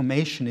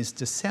information is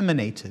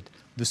disseminated,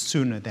 the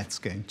sooner that's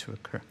going to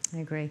occur. I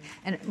agree.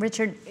 And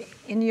Richard,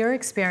 in your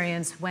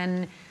experience,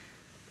 when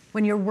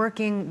you're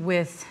working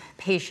with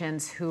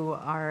patients who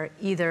are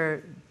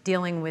either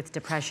dealing with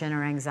depression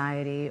or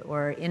anxiety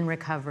or in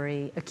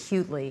recovery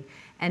acutely,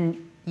 and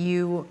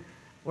you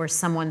or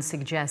someone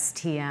suggests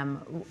TM,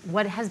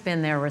 what has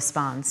been their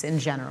response in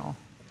general?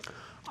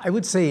 I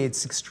would say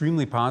it's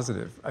extremely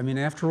positive. I mean,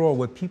 after all,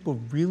 what people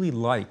really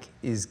like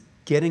is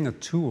getting a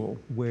tool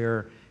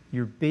where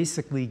you're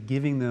basically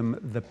giving them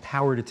the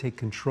power to take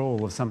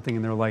control of something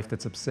in their life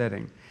that's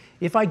upsetting.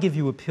 If I give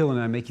you a pill and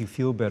I make you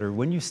feel better,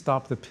 when you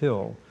stop the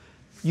pill,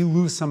 you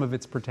lose some of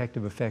its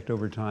protective effect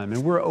over time.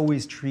 And we're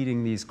always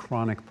treating these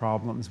chronic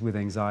problems with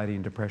anxiety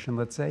and depression,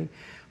 let's say.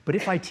 But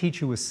if I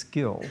teach you a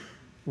skill,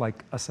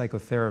 like a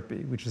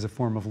psychotherapy, which is a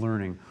form of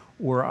learning,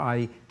 or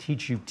I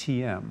teach you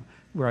TM,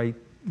 where I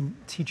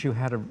teach you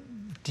how to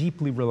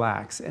deeply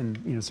relax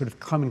and sort of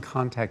come in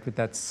contact with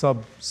that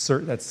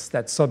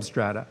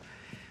substrata,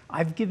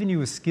 I've given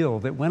you a skill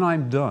that when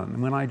I'm done,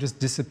 when I just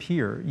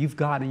disappear, you've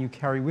got and you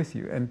carry with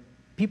you. And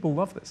people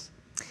love this.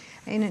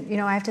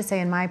 And, I have to say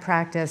in my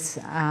practice,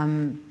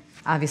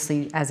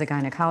 obviously as a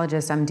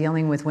gynecologist, I'm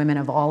dealing with women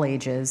of all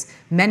ages,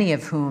 many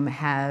of whom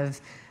have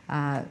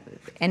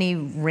any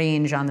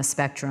range on the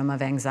spectrum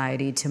of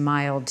anxiety to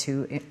mild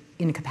to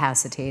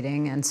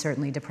incapacitating, and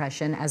certainly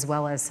depression, as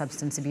well as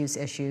substance abuse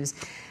issues.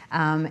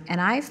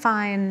 And I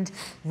find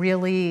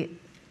really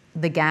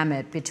the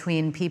gamut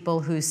between people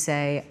who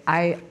say,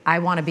 I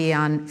want to be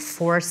on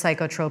 4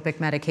 psychotropic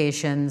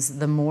medications,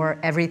 the more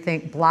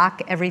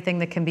block everything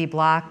that can be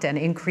blocked and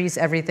increase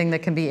everything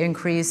that can be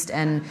increased,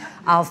 and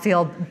I'll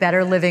feel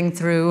better living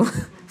through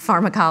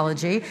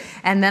pharmacology.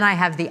 And then I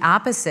have the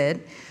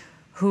opposite,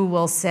 who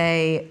will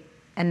say,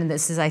 and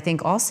this is, I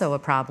think, also a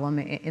problem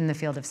in the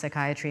field of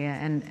psychiatry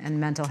and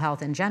mental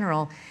health in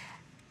general,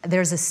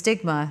 there's a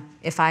stigma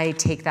if I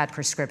take that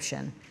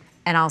prescription.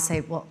 And I'll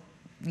say, well,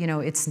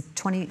 it's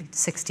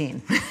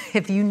 2016.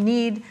 If you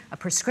need a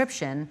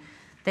prescription,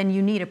 then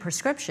you need a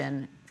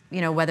prescription,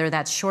 whether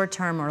that's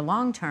short-term or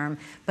long-term.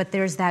 But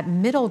there's that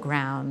middle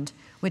ground,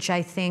 which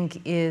I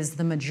think is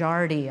the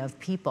majority of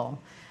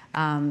people,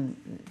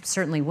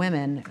 certainly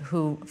women,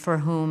 for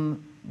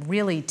whom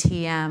really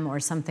TM or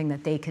something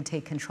that they could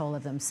take control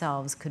of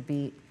themselves could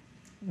be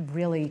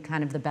really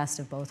kind of the best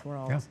of both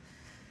worlds.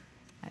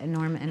 Yeah.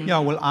 Norm, any? Yeah,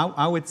 well,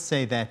 I would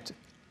say that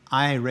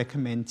I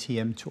recommend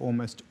TM to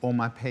almost all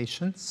my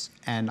patients,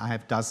 and I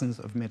have dozens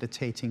of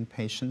meditating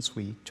patients.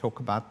 We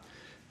talk about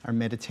our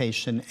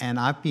meditation, and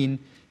I've been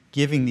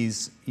giving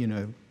these,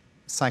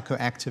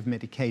 psychoactive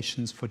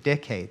medications for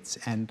decades,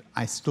 and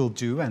I still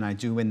do, and I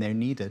do when they're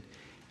needed.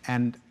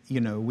 And,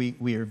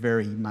 we are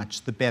very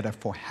much the better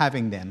for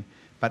having them.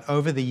 But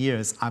over the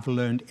years, I've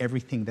learned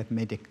everything that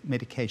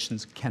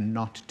medications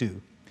cannot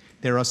do.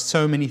 There are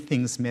so many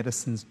things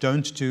medicines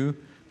don't do,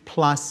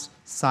 plus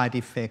side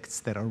effects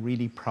that are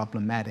really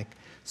problematic.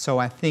 So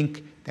I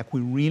think that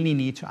we really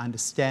need to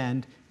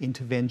understand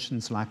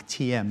interventions like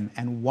TM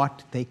and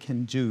what they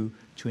can do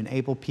to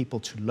enable people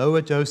to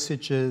lower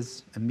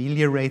dosages,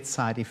 ameliorate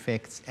side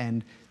effects,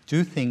 and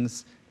do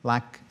things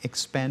like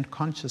expand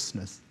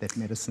consciousness that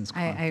medicines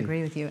can't do. I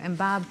agree with you. And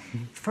Bob,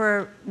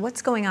 for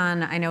what's going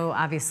on, I know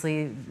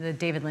obviously the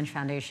David Lynch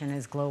Foundation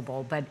is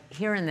global, but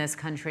here in this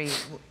country,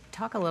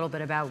 talk a little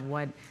bit about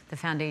what the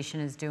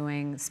foundation is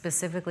doing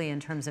specifically in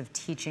terms of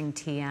teaching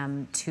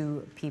TM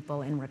to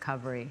people in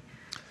recovery.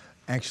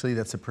 Actually,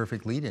 that's a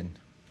perfect lead-in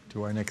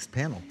to our next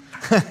panel.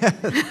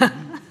 A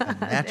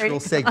natural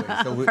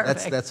segue.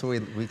 So that's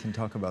what we can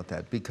talk about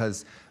that,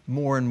 because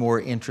more and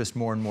more interest,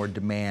 more and more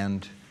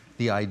demand,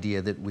 the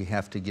idea that we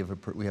have to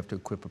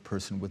equip a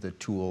person with a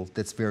tool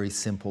that's very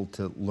simple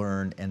to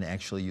learn and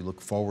actually you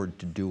look forward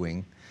to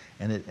doing.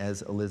 And it,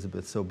 as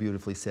Elizabeth so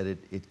beautifully said,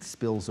 it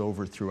spills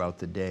over throughout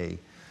the day.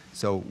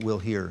 So we'll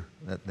hear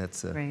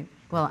that's Great.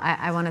 Well,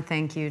 I want to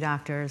thank you,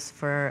 doctors,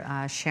 for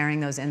sharing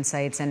those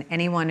insights. And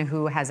anyone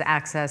who has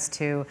access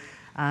to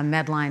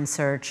Medline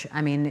Search,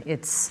 I mean,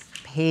 it's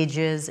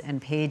pages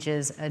and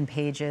pages and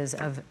pages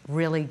of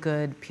really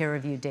good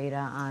peer-reviewed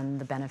data on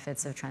the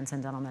benefits of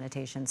transcendental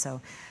meditation. So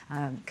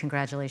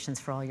congratulations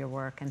for all your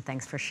work, and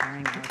thanks for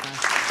sharing it with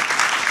us.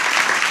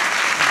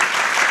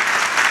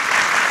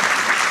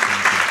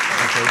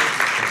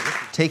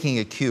 Taking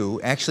a cue,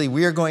 actually,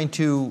 we are going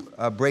to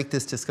break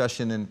this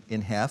discussion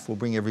in half. We'll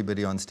bring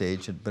everybody on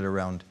stage, but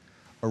around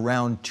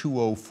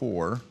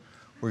 2:04,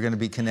 we're going to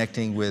be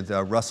connecting with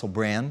Russell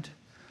Brand,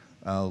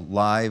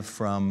 live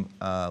from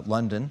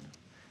London.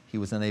 He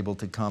was unable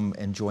to come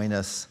and join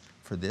us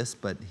for this,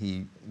 but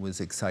he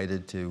was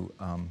excited to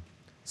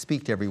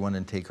speak to everyone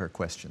and take our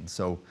questions.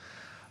 So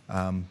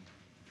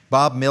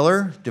Bob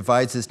Miller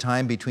divides his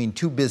time between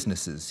two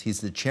businesses.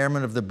 He's the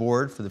chairman of the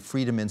board for the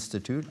Freedom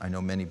Institute. I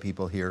know many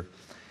people here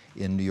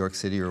in New York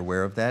City are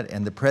aware of that,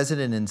 and the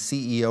president and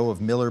CEO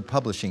of Miller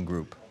Publishing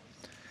Group.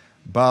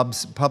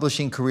 Bob's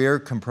publishing career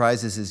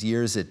comprises his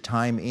years at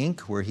Time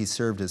Inc., where he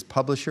served as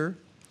publisher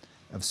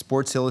of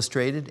Sports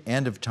Illustrated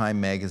and of Time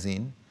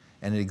Magazine,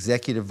 and an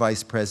executive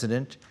vice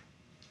president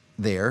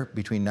there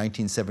between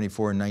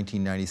 1974 and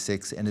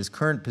 1996, and his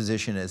current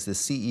position as the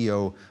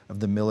CEO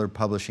of the Miller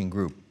Publishing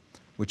Group,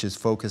 which is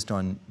focused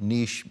on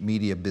niche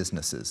media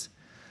businesses.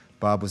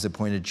 Bob was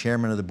appointed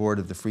chairman of the board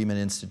of the Freedom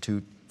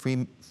Institute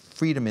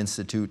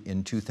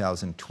in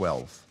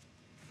 2012.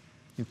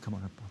 You come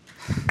on up, Bob.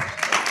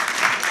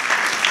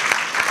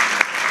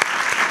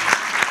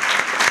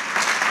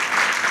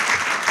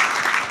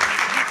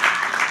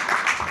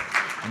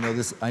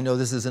 I know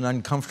this is an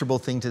uncomfortable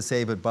thing to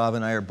say, but Bob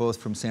and I are both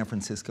from San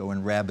Francisco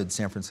and rabid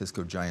San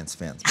Francisco Giants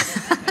fans.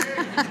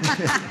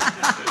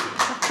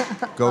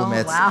 Go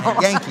Mets, wow.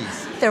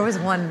 Yankees. There was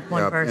one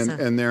person.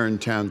 And they're in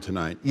town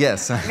tonight.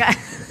 Yes.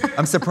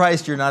 I'm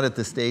surprised you're not at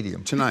the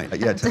stadium. Tonight.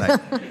 Yeah,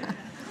 tonight.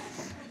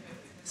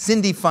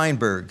 Cindy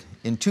Feinberg.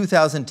 In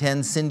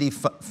 2010, Cindy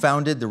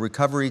founded the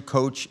Recovery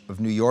Coach of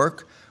New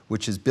York,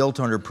 which is built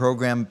on her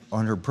program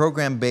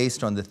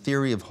based on the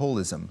theory of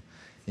holism.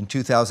 In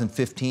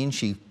 2015,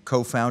 she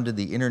co-founded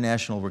the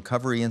International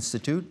Recovery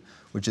Institute,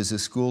 which is a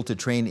school to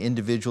train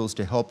individuals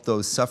to help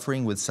those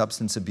suffering with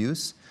substance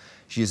abuse.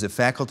 She is a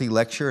faculty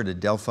lecturer at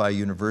Adelphi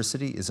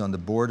University, is on the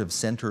board of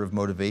Center of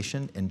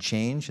Motivation and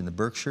Change in the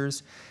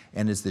Berkshires,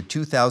 and is the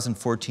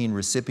 2014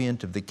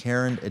 recipient of the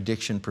Karen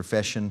Addiction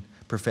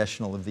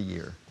Professional of the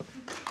Year.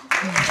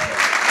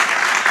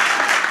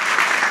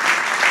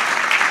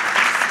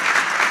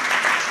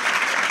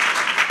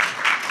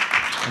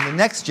 And the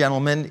next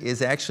gentleman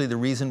is actually the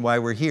reason why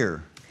we're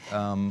here.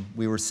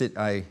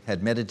 I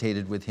had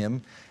meditated with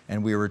him,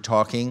 and we were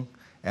talking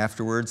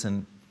afterwards,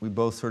 and we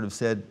both sort of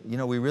said, you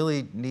know, we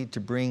really need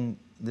to bring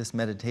this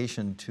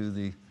meditation to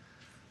the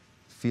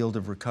field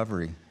of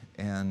recovery,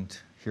 and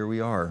here we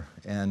are.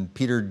 And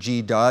Peter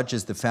G. Dodge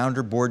is the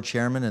founder, board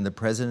chairman, and the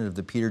president of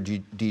the Peter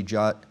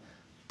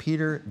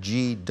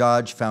G.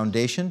 Dodge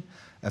Foundation,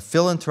 a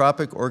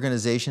philanthropic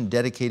organization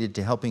dedicated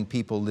to helping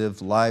people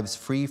live lives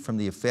free from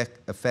the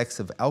effects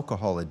of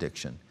alcohol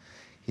addiction.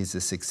 He's a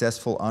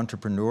successful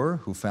entrepreneur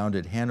who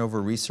founded Hanover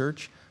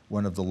Research,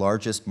 one of the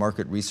largest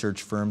market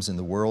research firms in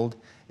the world,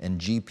 and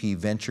GP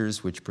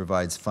Ventures, which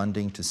provides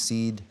funding to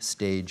seed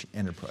stage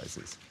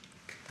enterprises.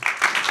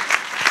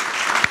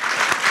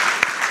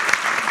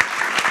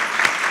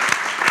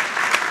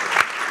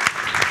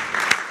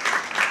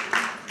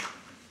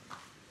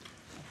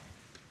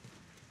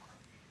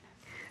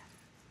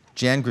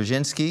 Dr.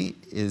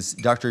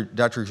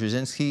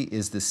 Gryczynski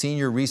is the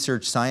senior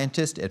research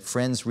scientist at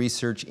Friends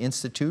Research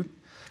Institute,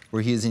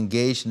 where he is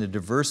engaged in a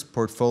diverse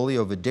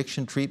portfolio of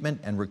addiction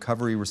treatment and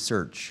recovery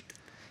research.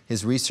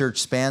 His research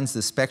spans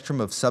the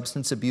spectrum of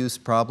substance use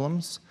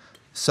problems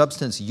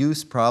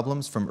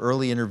from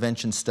early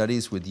intervention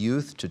studies with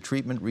youth to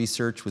treatment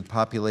research with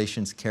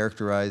populations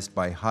characterized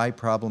by high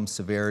problem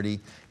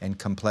severity and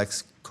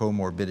complex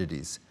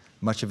comorbidities.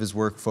 Much of his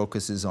work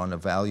focuses on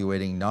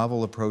evaluating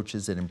novel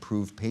approaches that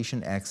improve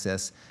patient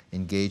access,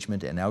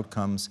 engagement, and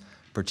outcomes,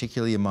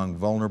 particularly among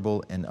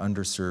vulnerable and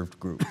underserved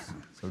groups.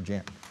 So,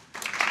 Jan.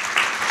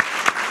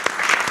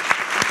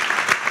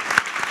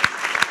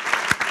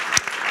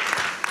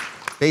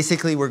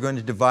 Basically, we're going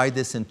to divide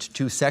this into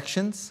two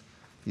sections.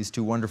 These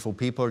two wonderful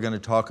people are going to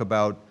talk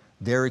about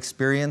their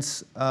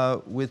experience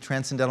with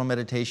transcendental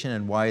meditation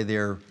and why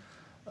they're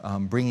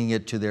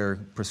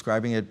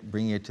prescribing it,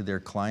 bringing it to their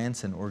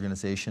clients and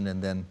organization, and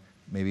then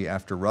maybe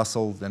after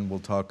Russell, then we'll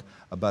talk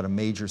about a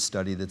major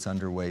study that's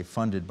underway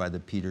funded by the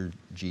Peter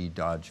G.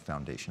 Dodge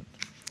Foundation.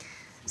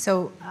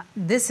 So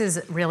this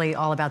is really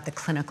all about the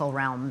clinical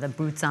realm, the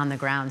boots on the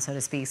ground, so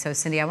to speak. So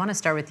Cindy, I want to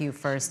start with you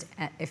first.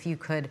 If you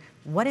could,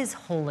 what is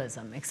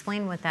holism?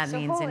 Explain what that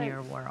means in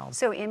your world.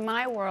 So in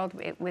my world,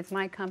 with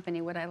my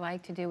company, what I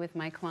like to do with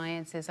my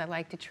clients is I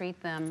like to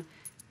treat them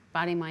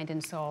body, mind,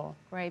 and soul,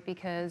 right?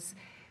 Because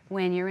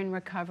when you're in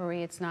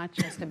recovery, it's not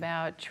just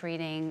about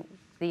treating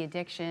the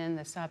addiction,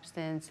 the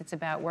substance. It's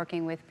about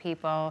working with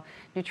people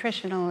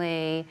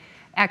nutritionally,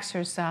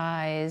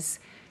 exercise,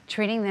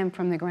 treating them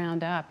from the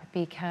ground up,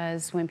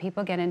 because when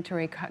people get into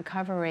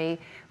recovery,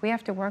 we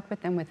have to work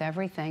with them with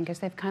everything because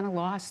they've kind of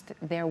lost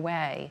their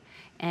way.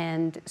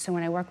 And so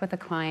when I work with a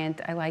client,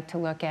 I like to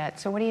look at,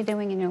 so what are you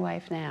doing in your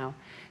life now?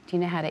 Do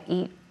you know how to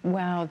eat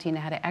well? Do you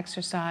know how to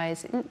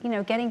exercise? You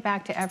know, getting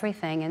back to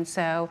everything. And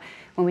so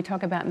when we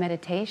talk about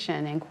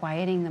meditation and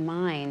quieting the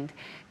mind,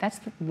 that's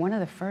one of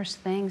the first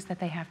things that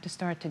they have to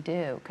start to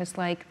do. Because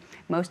like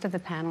most of the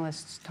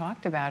panelists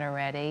talked about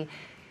already,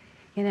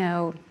 you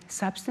know,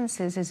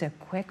 substances is a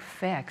quick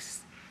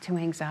fix to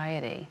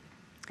anxiety.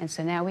 And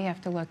so now we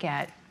have to look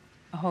at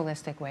a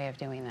holistic way of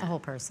doing that. The whole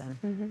person.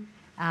 Mm-hmm.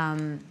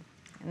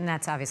 And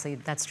that's obviously,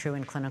 that's true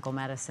in clinical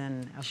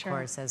medicine, of Sure.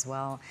 course, as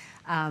well.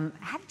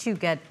 How did you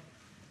get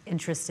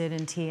interested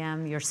in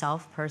TM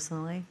yourself,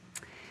 personally?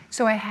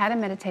 So I had a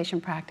meditation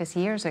practice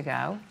years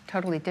ago,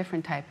 totally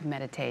different type of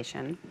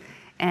meditation.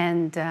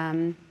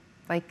 And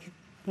like,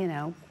 you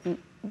know,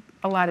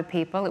 a lot of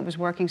people, it was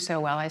working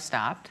so well, I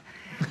stopped.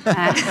 And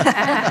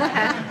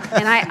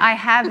I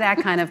have that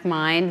kind of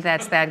mind,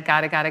 that's that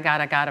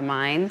gotta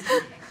mind.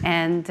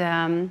 And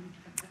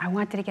I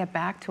wanted to get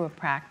back to a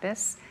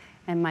practice,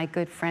 and my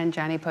good friend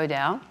Johnny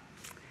Podell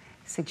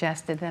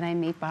suggested that I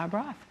meet Bob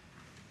Roth.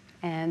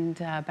 And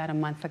about a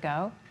month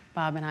ago,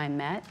 Bob and I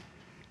met,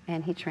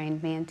 and he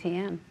trained me in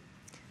TM.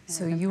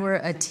 So you were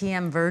a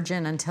TM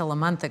virgin until a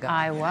month ago.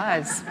 I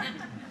was.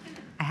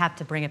 I have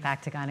to bring it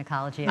back to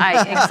gynecology.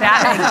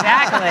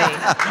 Exactly.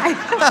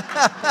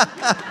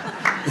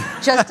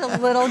 Just a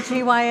little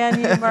GYN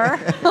humor.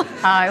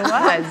 I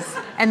was.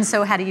 And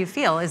so how do you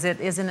feel?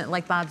 Isn't it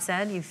like Bob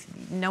said,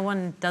 no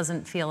one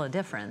doesn't feel a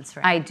difference,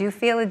 right? I do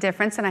feel a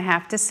difference, and I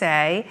have to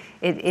say,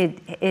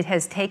 it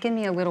has taken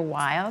me a little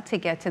while to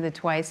get to the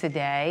twice a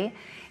day.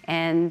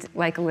 And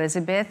like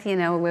Elizabeth, you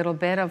know, a little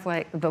bit of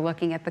like the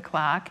looking at the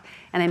clock.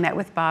 And I met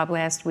with Bob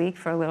last week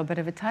for a little bit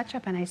of a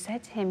touch-up, and I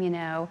said to him, you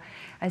know,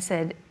 I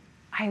said,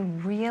 I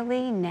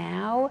really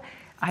now,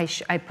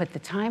 I put the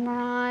timer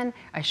on,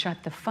 I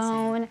shut the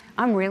phone,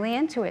 I'm really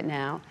into it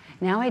now.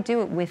 Now I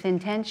do it with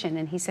intention.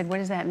 And he said, what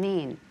does that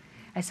mean?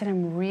 I said,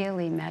 I'm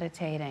really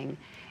meditating,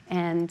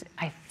 and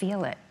I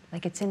feel it.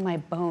 Like it's in my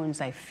bones,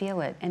 I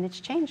feel it, and it's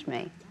changed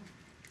me.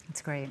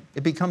 That's great.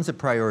 It becomes a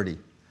priority.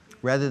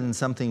 Rather than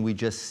something we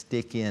just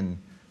stick in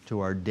to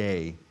our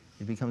day,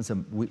 it becomes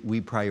we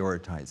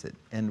prioritize it.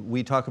 And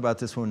we talk about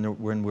this when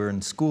we're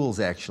in schools,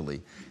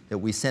 actually, that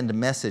we send a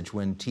message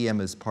when TM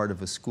is part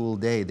of a school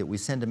day, that we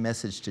send a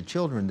message to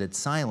children that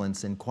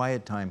silence and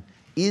quiet time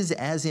is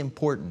as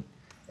important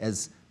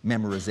as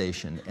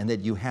memorization, and that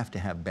you have to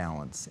have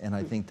balance. And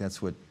I think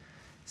that's what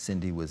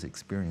Cindy was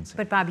experiencing.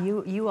 But Bob,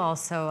 you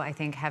also, I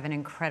think, have an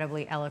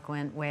incredibly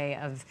eloquent way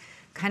of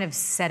kind of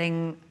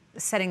setting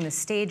the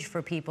stage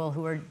for people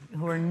who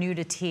are new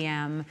to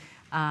TM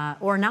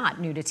or not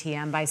new to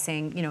TM by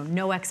saying, you know,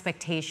 no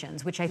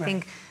expectations, which I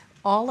think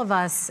all of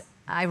us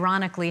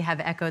ironically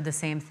have echoed the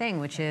same thing,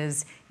 which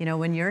is, you know,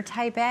 when you're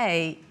type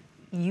A,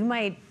 you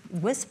might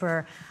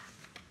whisper,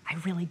 I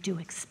really do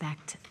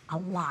expect a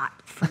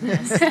lot from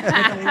this, like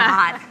a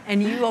lot.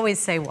 And you always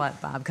say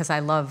what, Bob? Because I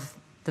love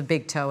the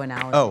big toe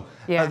analogy. Oh,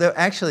 yeah.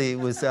 Actually, it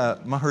was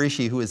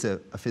Maharishi, who is a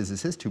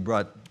physicist, who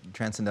brought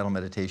transcendental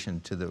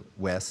meditation to the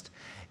West.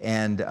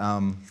 And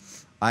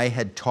I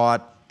had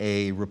taught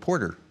a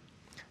reporter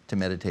to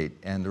meditate,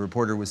 and the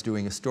reporter was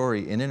doing a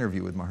story, an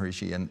interview with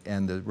Maharishi,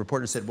 and the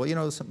reporter said, well, you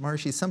know,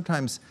 Maharishi,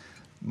 sometimes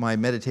my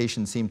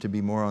meditation seemed to be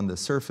more on the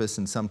surface,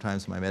 and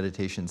sometimes my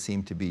meditation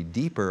seemed to be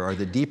deeper. Are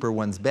the deeper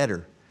ones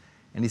better?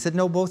 And he said,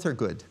 no, both are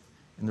good.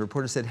 And the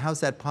reporter said, how's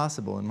that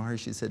possible? And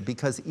Maharishi said,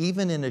 because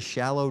even in a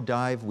shallow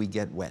dive, we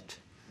get wet.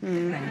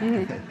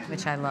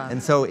 Which I love.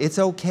 And so it's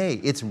okay.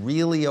 It's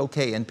really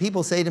okay. And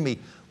people say to me,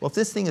 well, if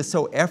this thing is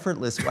so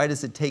effortless, why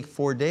does it take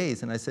 4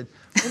 days? And I said,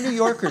 we're New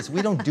Yorkers.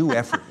 We don't do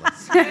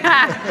effortless.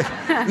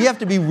 We have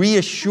to be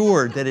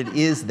reassured that it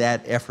is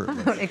that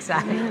effortless.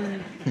 Exactly.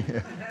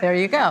 There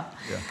you go.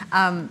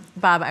 Yeah.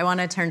 Bob, I want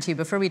to turn to you.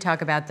 Before we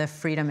talk about the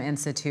Freedom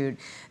Institute,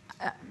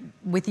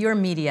 with your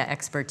media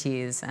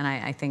expertise, and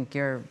I think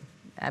you're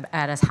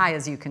at as high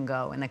as you can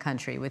go in the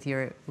country with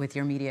your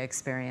media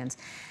experience,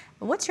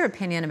 what's your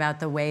opinion about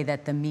the way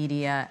that the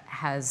media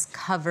has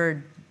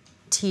covered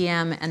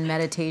TM and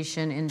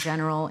meditation in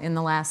general in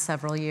the last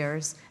several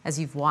years, as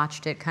you've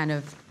watched it kind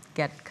of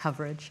get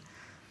coverage?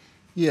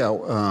 Yeah,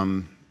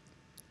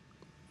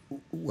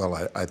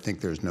 well, I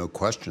think there's no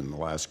question the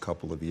last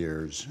couple of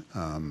years,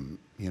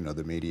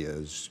 the media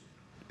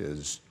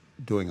is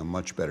doing a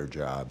much better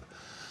job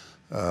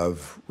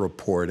of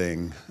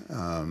reporting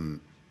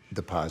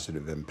the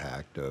positive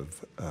impact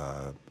of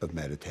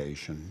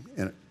meditation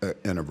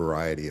in a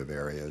variety of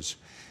areas,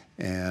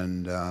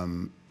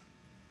 and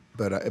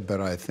but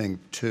I think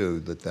too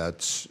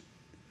that's,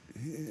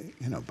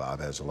 Bob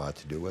has a lot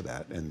to do with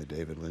that, and the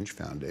David Lynch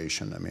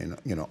Foundation. I mean,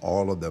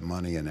 all of the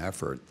money and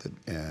effort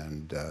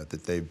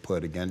that they've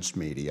put against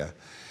media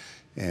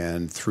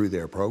and through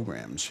their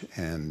programs,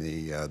 and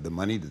the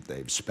money that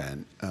they've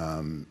spent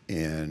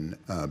in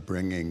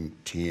bringing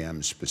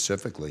TM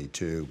specifically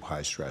to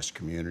high-stress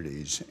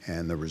communities,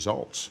 and the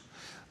results.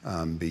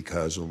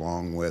 Because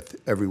along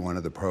with every one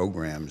of the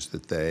programs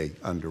that they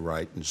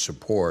underwrite and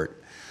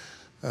support,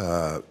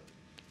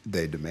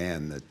 they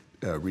demand that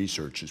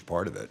research is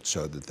part of it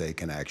so that they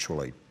can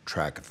actually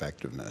track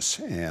effectiveness.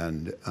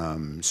 And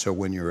so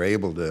when you're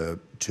able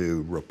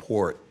to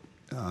report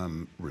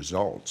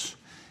results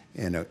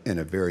in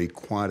a very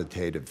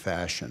quantitative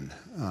fashion,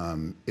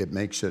 it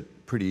makes it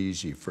pretty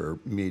easy for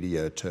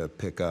media to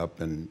pick up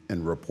and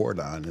report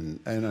on.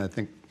 And I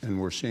think, and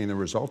we're seeing the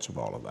results of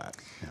all of that.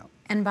 Yeah.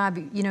 And Bob,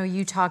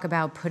 you talk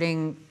about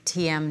putting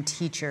TM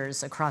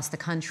teachers across the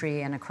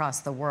country and across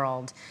the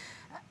world.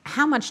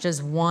 How much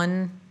does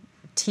one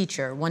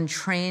teacher, one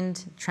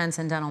trained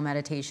transcendental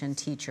meditation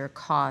teacher,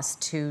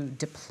 cost to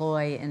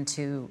deploy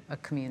into a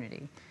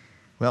community?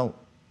 Well,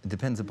 it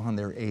depends upon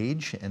their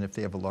age and if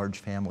they have a large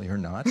family or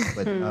not.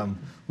 But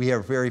we are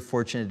very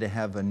fortunate to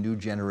have a new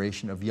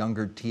generation of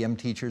younger TM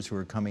teachers who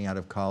are coming out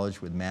of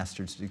college with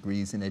master's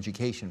degrees in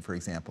education, for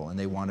example, and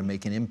they want to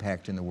make an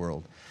impact in the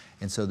world.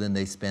 And so then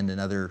they spend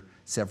another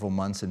several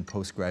months in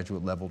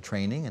postgraduate level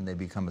training, and they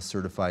become a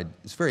certified,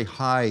 it's a very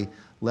high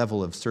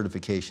level of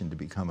certification to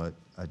become a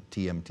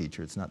TM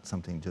teacher. It's not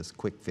something just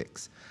quick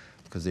fix,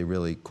 because they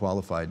really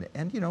qualified.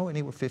 And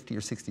anywhere $50,000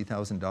 or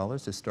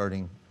 $60,000 is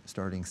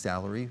starting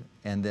salary,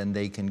 and then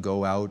they can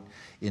go out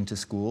into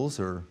schools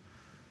or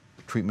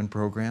treatment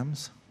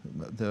programs.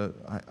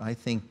 I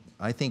think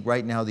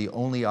right now the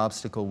only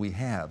obstacle we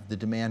have, the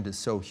demand is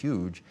so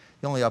huge,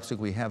 the only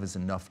obstacle we have is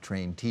enough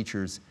trained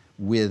teachers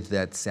with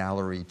that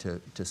salary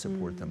to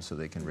support them so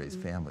they can raise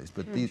families.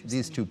 But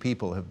these two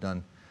people have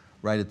done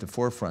right at the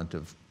forefront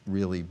of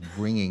really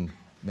bringing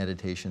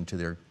meditation to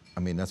their,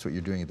 that's what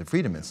you're doing at the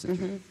Freedom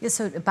Institute. Yeah,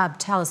 so Bob,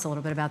 tell us a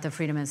little bit about the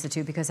Freedom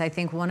Institute, because I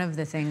think one of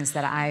the things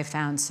that I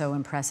found so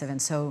impressive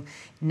and so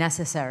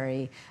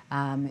necessary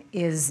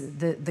is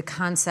the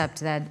concept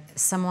that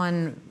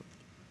someone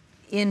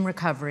in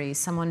recovery,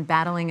 someone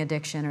battling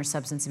addiction or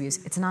substance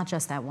abuse, it's not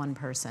just that one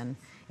person.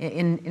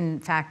 In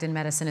fact, in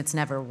medicine, it's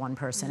never one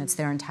person. It's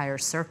their entire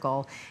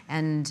circle.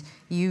 And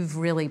you've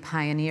really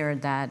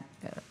pioneered that,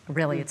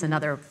 really, it's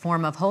another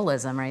form of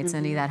holism, right,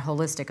 Cindy? That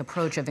holistic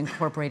approach of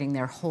incorporating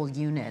their whole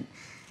unit.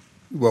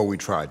 Well, we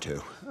try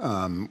to.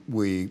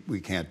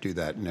 We can't do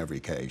that in every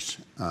case.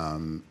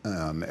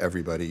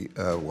 Everybody,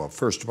 well,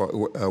 first of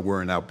all,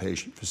 we're an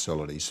outpatient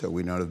facility, so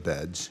we don't have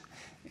beds.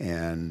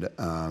 And,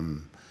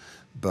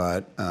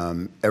 but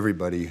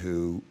everybody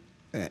who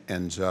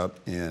ends up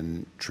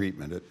in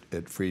treatment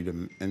at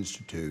Freedom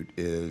Institute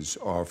is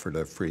offered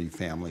a free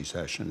family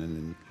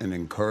session and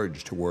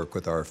encouraged to work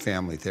with our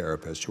family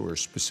therapists who are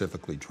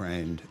specifically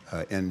trained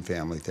in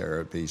family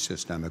therapy,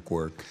 systemic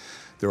work.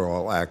 They're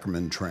all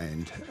Ackerman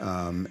trained,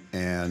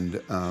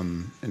 and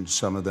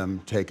some of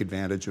them take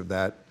advantage of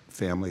that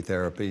family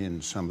therapy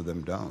and some of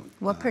them don't.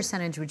 What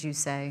percentage would you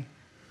say?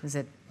 Is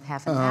it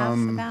half and half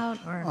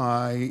about? Or?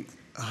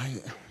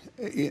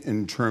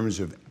 In terms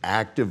of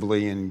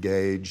actively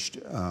engaged,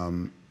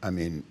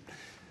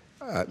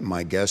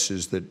 my guess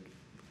is that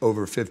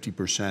over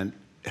 50%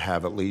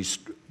 have at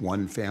least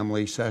one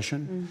family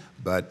session,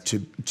 but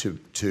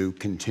to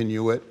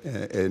continue it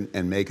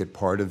and make it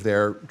part of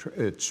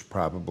it's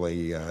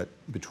probably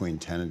between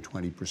 10 and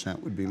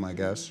 20% would be my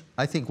guess.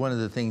 I think one of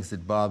the things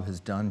that Bob has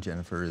done,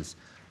 Jennifer, is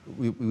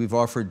we've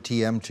offered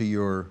TM to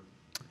your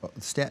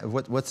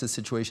what's the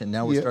situation?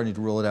 Now we're starting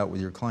to roll it out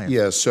with your clients.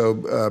 Yeah,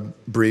 so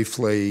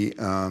briefly,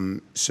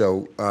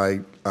 so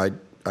I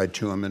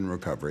too am in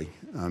recovery.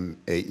 I'm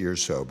 8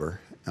 years sober.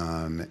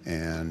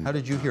 And how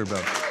did you hear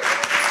about it?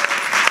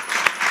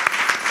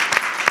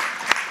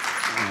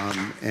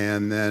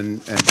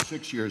 And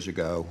 6 years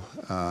ago,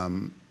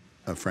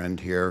 a friend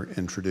here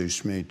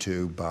introduced me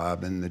to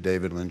Bob and the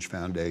David Lynch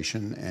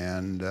Foundation,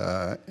 and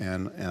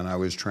I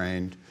was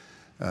trained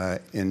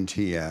in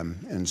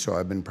TM, and so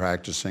I've been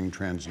practicing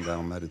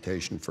transcendental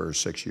meditation for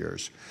 6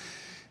 years.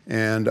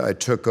 And I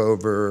took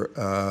over,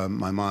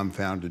 my mom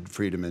founded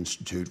Freedom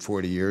Institute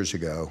 40 years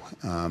ago,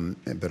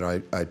 but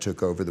I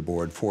took over the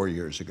board 4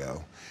 years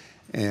ago.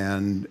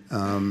 And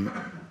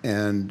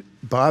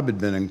Bob had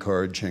been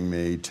encouraging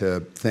me to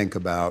think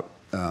about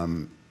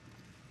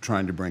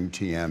trying to bring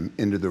TM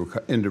into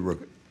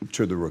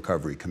the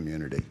recovery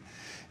community.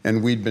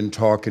 And we'd been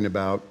talking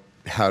about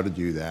how to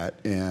do that.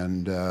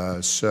 And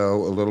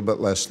so a little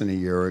bit less than a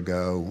year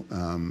ago,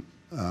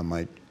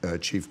 my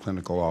chief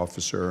clinical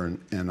officer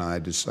and I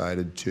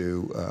decided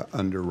to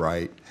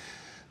underwrite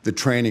the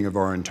training of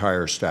our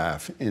entire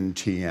staff in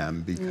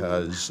TM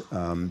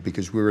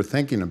because we were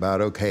thinking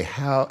about, okay,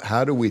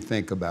 how do we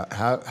think about,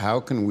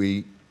 how can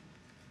we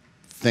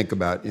think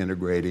about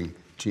integrating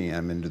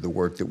TM into the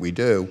work that we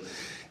do?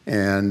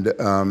 And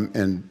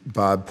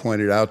Bob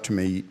pointed out to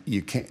me,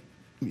 you can't,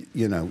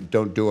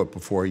 don't do it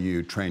before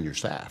you train your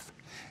staff.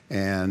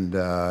 And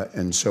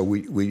so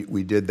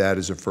we did that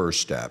as a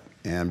first step.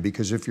 And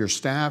because if your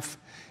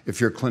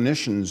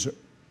clinicians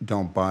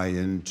don't buy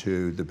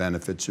into the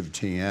benefits of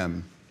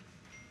TM,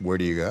 where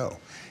do you go?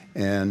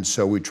 And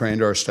so we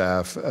trained our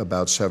staff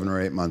about 7 or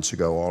 8 months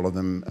ago. All of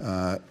them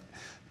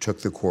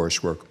took the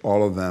coursework.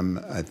 All of them,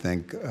 I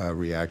think,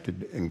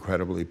 reacted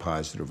incredibly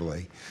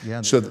positively.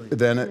 Yeah, so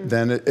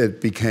then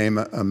it became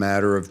a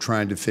matter of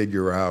trying to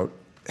figure out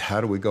how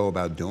do we go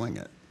about doing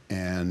it.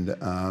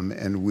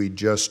 And we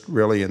just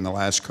really, in the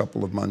last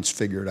couple of months,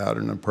 figured out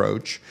an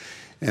approach.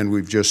 And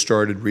we've just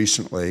started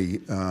recently,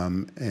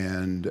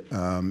 and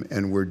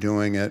we're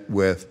doing it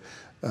with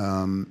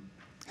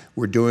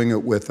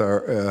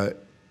our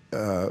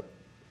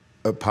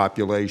a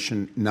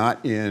population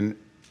not in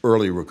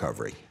early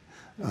recovery.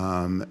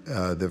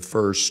 The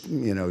first,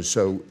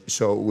 so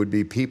it would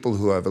be people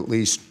who have at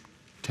least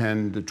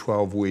 10 to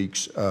 12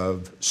 weeks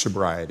of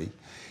sobriety.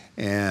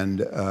 And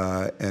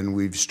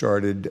we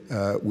started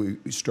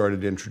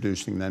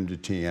introducing them to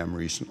TM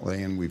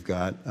recently, and we've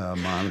got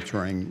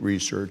monitoring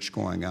research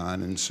going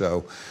on. And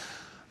so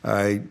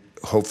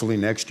hopefully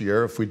next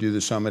year, if we do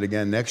the summit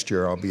again next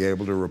year, I'll be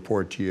able to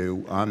report to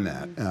you on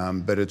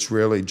that. But it's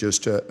really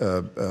just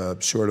a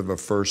sort of a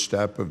first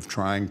step of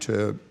trying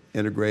to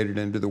integrate it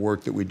into the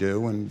work that we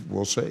do, and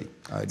we'll see.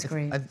 That's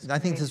great. I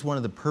think this is one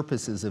of the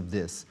purposes of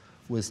this,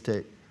 was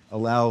to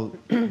allow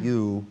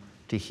you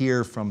to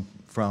hear from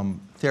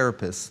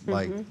therapists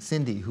like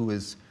Cindy, who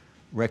is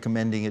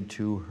recommending it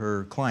to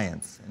her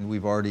clients. And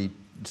we've already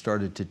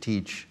started to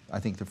teach, I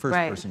think, the first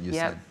person you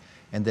said,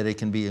 and that it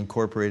can be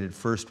incorporated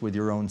first with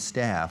your own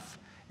staff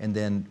and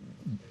then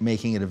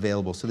making it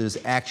available. So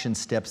there's action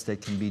steps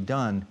that can be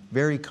done,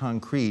 very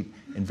concrete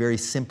and very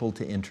simple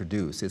to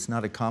introduce. It's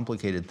not a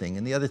complicated thing.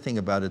 And the other thing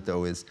about it,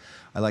 though, is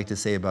I like to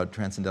say about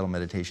transcendental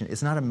meditation,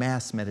 it's not a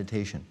mass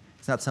meditation.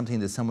 It's not something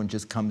that someone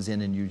just comes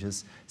in and you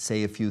just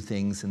say a few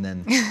things and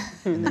then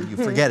you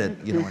forget it,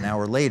 an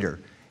hour later.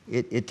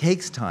 It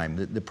takes time.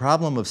 The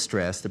problem of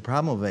stress, the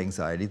problem of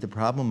anxiety, the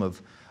problem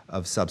of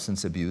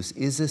substance abuse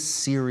is a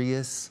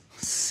serious,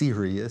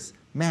 serious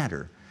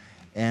matter.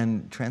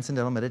 And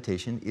transcendental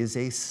meditation is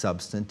a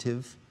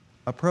substantive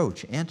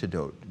approach,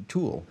 antidote,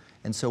 tool.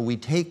 And so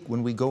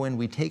when we go in,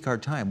 we take our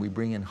time. We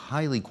bring in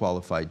highly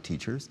qualified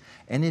teachers,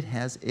 and it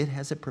has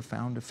a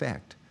profound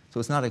effect. So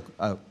it's not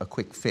a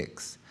quick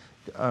fix.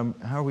 How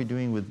are we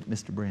doing with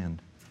Mr.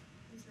 Brand?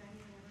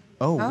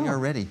 Oh, we are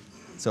ready.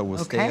 So we'll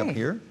stay up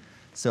here.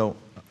 So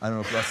I don't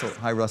know if Russell,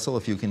 hi Russell,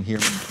 if you can hear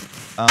me.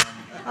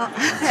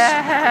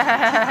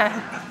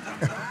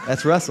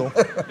 That's Russell.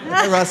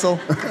 Hi Russell.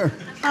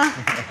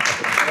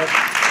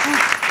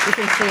 You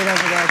can see it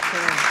over there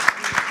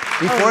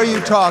too. Before you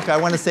talk, I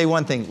want to say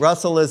one thing.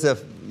 Russell is a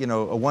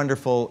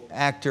wonderful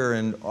actor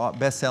and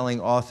best-selling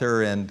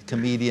author and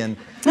comedian.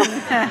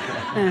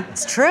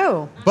 It's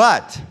true.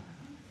 But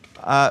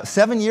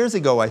 7 years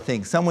ago, I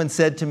think, someone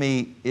said to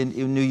me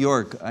in New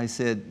York, they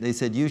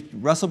said,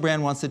 Russell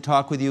Brand wants to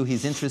talk with you.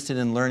 He's interested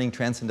in learning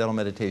transcendental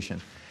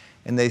meditation.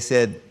 And they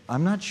said,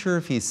 I'm not sure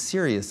if he's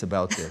serious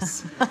about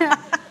this.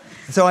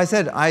 So I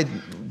said, I'm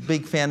a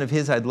big fan of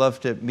his. I'd love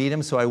to meet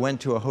him. So I went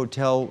to a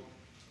hotel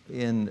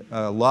in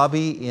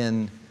lobby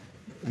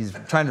he's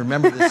trying to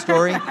remember this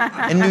story,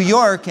 in New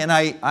York. And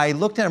I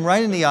looked at him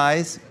right in the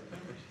eyes.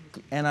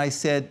 And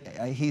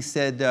he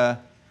said,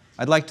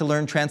 I'd like to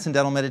learn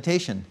transcendental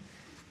meditation.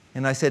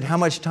 And I said, how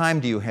much time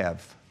do you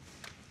have?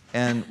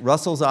 And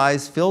Russell's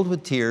eyes filled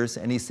with tears,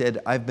 and he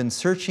said, I've been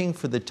searching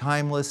for the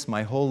timeless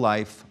my whole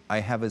life. I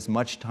have as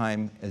much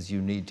time as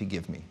you need to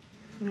give me.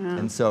 Yeah.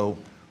 And so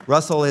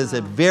Russell is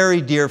a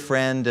very dear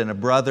friend and a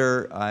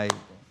brother. I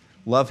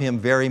love him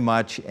very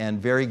much,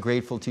 and very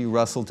grateful to you,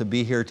 Russell, to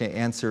be here to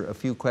answer a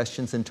few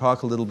questions and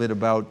talk a little bit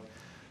about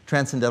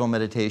transcendental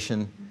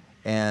meditation.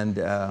 And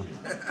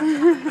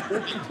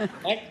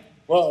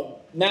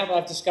well, now that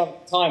I've discovered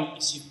the time,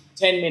 it's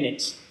 10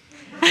 minutes.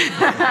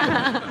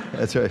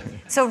 That's right.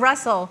 So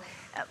Russell,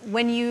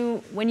 when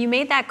you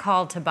made that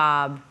call to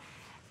Bob,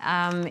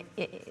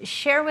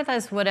 share with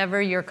us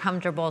whatever you're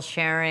comfortable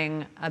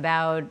sharing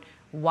about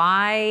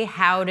why,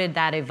 how did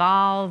that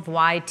evolve,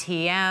 why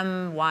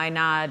TM, why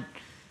not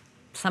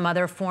some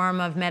other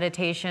form of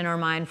meditation or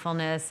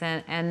mindfulness,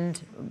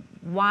 and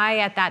why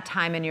at that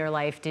time in your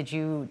life did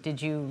you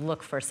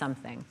look for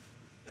something?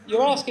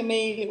 You're asking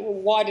me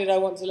why did I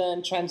want to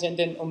learn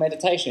transcendental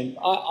meditation?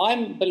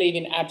 I believe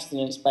in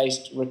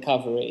abstinence-based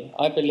recovery.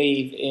 I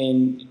believe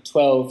in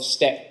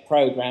 12-step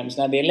programs.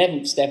 Now, the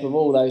 11th step of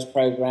all those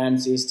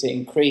programs is to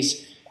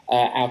increase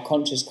our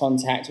conscious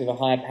contact with a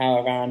higher power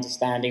of our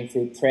understanding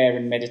through prayer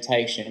and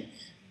meditation.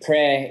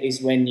 Prayer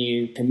is when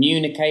you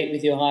communicate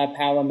with your higher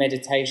power.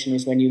 Meditation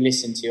is when you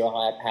listen to your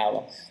higher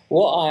power.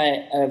 What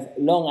I have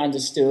long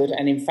understood,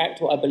 and in fact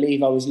what I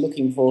believe I was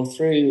looking for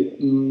through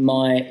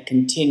my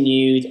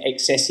continued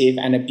excessive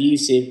and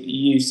abusive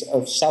use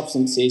of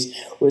substances,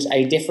 was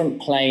a different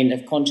plane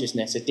of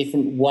consciousness, a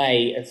different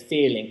way of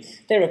feeling.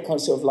 There are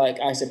sort of like,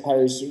 I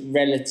suppose,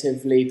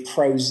 relatively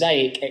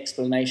prosaic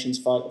explanations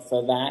for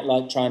that,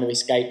 like trying to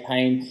escape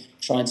pain,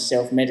 trying to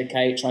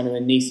self-medicate, trying to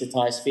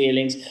anaesthetize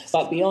feelings.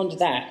 But beyond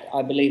that,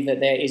 I believe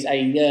that there is a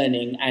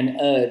yearning and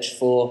urge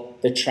for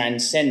the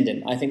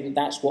transcendent. I think that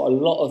that's what a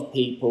lot of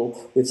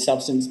people with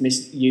substance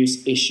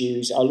misuse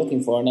issues are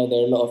looking for. I know there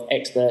are a lot of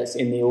experts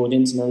in the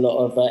audience and a lot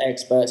of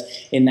experts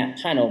in that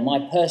panel. My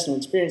personal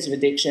experience of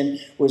addiction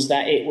was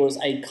that it was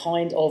a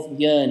kind of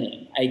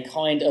yearning, a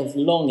kind of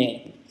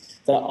longing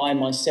that I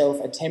myself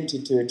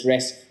attempted to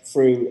address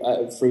through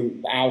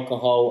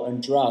alcohol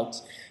and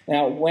drugs.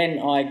 Now, when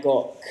I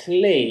got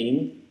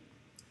clean,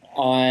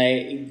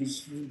 I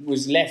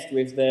was left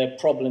with the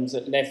problems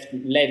that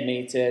led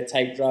me to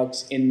take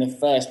drugs in the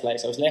first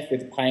place. I was left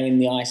with the pain,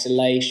 the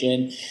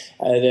isolation,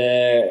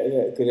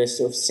 the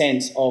sort of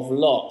sense of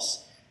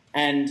loss.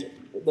 And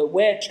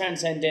where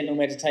transcendental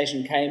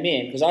meditation came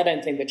in, because I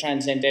don't think that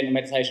transcendental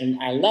meditation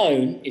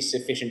alone is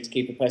sufficient to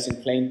keep a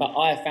person clean, but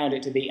I have found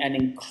it to be an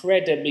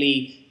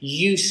incredibly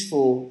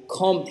useful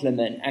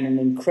complement and an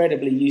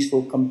incredibly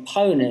useful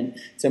component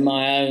to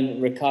my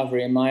own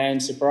recovery and my own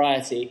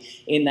sobriety,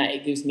 in that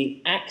it gives me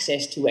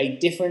access to a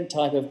different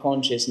type of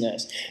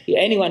consciousness.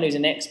 Anyone who's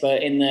an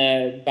expert in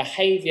the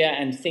behaviour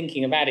and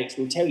thinking of addicts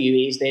will tell you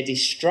it is their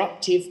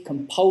destructive,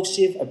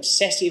 compulsive,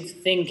 obsessive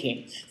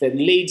thinking that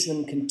leads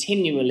them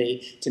continually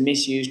to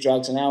misuse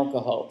drugs and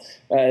alcohol.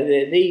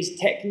 These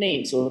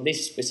techniques, or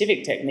this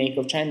specific technique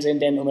of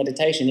transcendental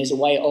meditation, is a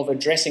way of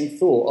addressing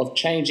thought, of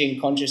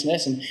changing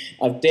consciousness. And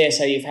I dare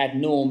say you've had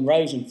Norm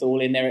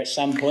Rosenthal in there at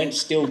some point,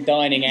 still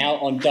dining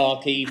out on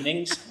dark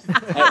evenings.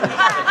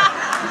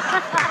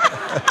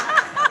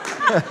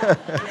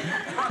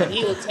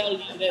 He will tell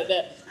you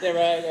that there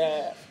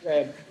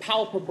are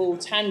palpable,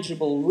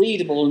 tangible,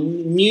 readable,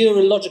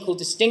 neurological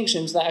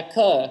distinctions that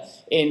occur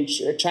in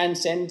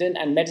transcendent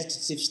and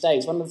meditative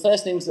states. One of the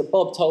first things that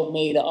Bob told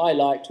me that I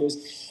liked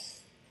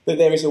was that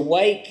there is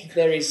awake,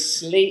 there is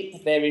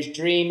sleep, there is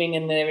dreaming,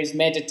 and there is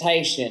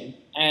meditation.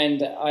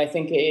 And I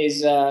think it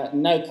is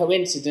no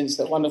coincidence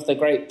that one of the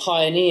great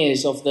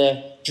pioneers of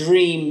the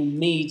dream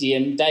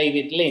medium,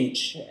 David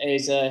Lynch,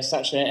 is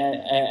such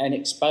an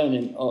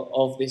exponent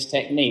of this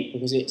technique,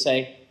 because it's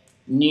a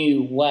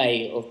new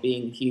way of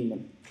being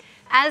human.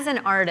 As an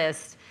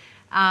artist,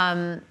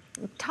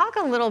 talk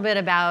a little bit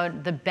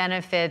about the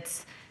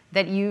benefits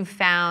that you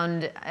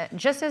found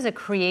just as a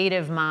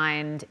creative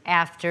mind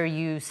after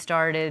you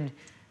started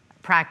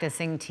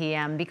practicing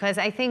TM, because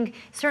I think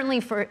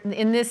certainly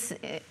in this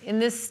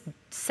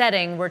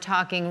setting we're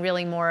talking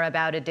really more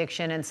about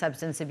addiction and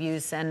substance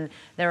abuse, and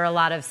there are a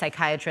lot of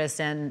psychiatrists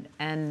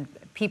and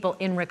people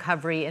in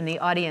recovery in the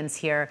audience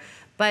here,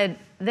 but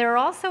there are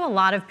also a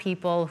lot of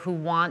people who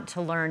want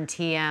to learn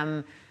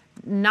TM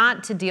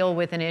not to deal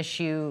with an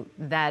issue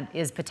that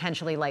is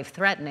potentially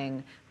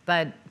life-threatening,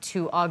 but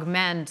to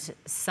augment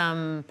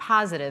some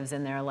positives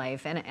in their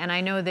life. And I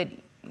know that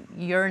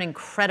you're an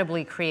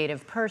incredibly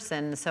creative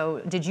person, so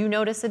did you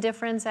notice a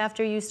difference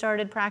after you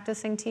started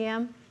practicing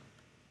TM?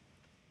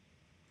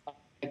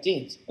 I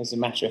did, as a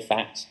matter of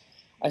fact.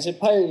 I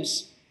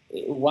suppose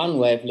one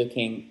way of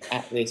looking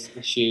at this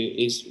issue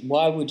is,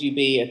 why would you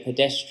be a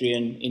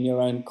pedestrian in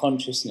your own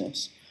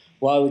consciousness?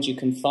 Why would you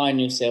confine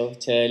yourself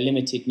to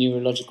limited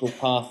neurological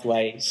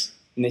pathways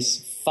in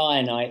this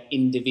finite,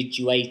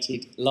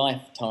 individuated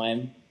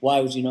lifetime? Why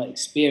would you not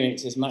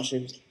experience as much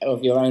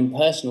of your own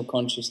personal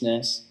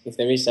consciousness, if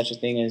there is such a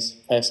thing as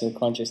personal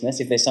consciousness,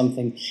 if there's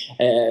something,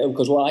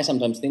 because what I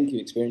sometimes think you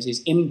experience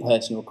is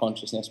impersonal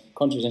consciousness,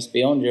 consciousness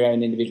beyond your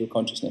own individual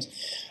consciousness.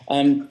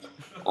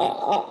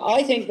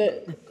 I think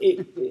that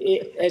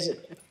it has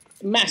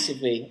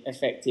massively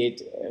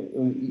affected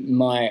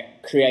my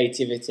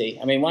creativity.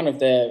 I mean, one of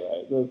the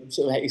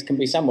sort of, it can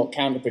be somewhat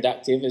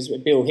counterproductive, as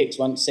Bill Hicks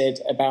once said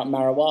about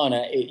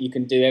marijuana: you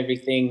can do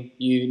everything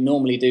you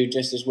normally do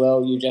just as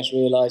well, you just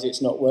realise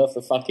it's not worth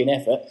the fucking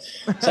effort.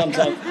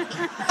 Sometimes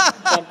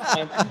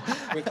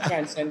with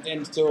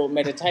transcendental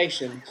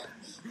meditation,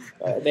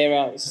 there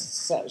are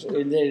such,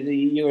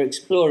 you're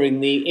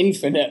exploring the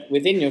infinite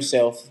within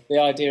yourself. The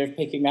idea of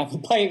picking up a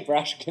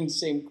paintbrush can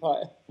seem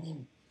quite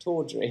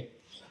tawdry.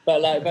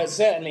 But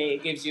certainly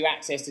it gives you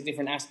access to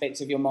different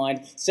aspects of your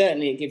mind.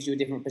 Certainly it gives you a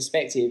different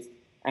perspective,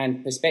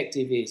 and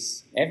perspective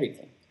is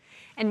everything.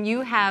 And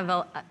you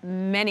have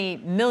many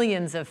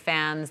millions of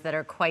fans that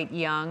are quite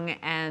young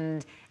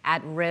and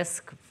at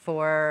risk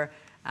for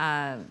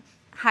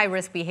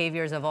high-risk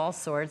behaviors of all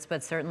sorts,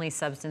 but certainly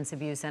substance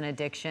abuse and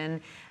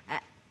addiction.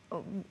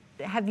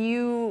 Have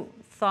you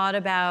thought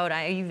about,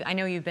 I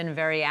know you've been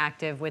very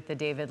active with the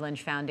David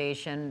Lynch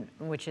Foundation,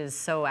 which is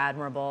so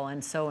admirable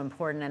and so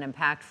important and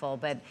impactful,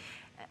 but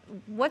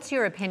what's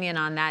your opinion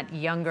on that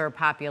younger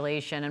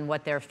population and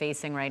what they're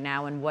facing right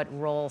now and what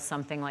role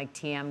something like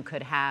TM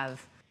could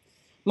have?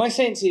 My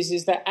sense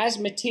is that as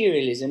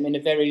materialism, in a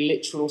very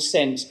literal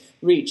sense,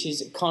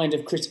 reaches a kind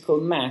of critical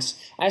mass,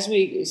 as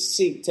we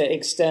seek to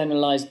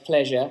externalize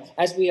pleasure,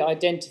 as we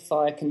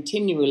identify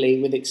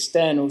continually with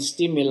external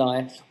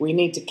stimuli, we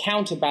need to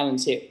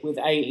counterbalance it with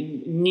a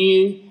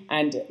new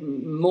and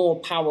more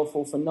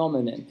powerful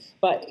phenomenon.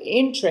 But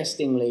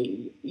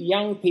interestingly,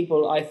 young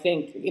people, I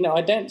think,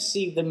 I don't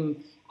see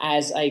them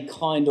as a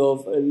kind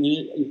of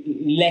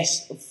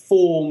less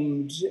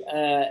formed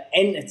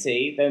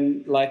entity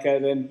than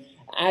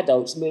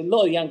adults. A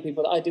lot of young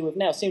people that I deal with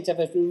now seem to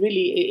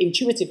really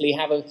intuitively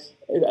have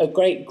a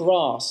great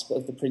grasp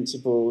of the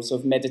principles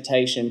of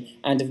meditation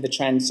and of the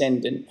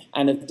transcendent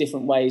and of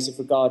different ways of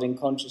regarding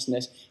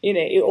consciousness.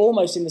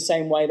 Almost in the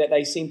same way that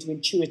they seem to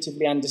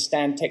intuitively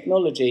understand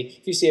technology.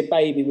 If you see a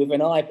baby with an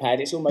iPad,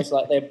 it's almost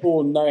like they're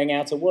born knowing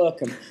how to work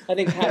them. I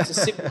think perhaps a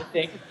similar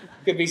thing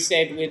could be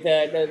said with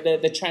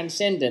the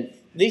transcendent.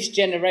 This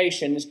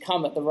generation has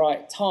come at the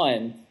right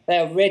time. They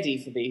are ready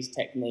for these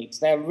techniques.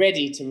 They are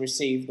ready to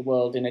receive the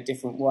world in a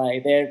different way.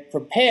 They're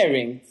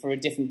preparing for a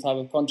different type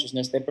of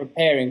consciousness. They're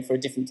preparing for a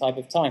different type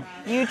of time.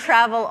 You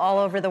travel all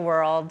over the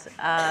world,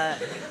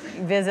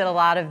 visit a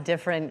lot of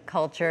different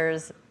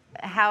cultures.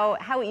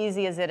 How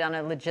easy is it on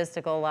a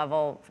logistical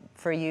level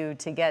for you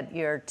to get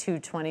your 2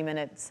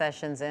 20-minute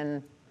sessions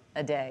in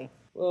a day?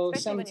 Well,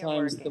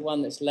 sometimes the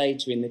one that's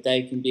later in the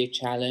day can be a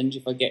challenge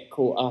if I get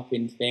caught up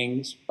in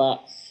things,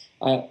 but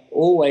I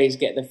always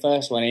get the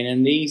first one in,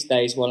 and these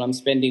days, while I'm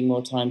spending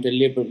more time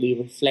deliberately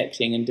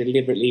reflecting and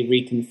deliberately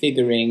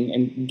reconfiguring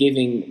and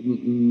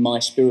giving my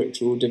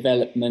spiritual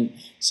development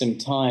some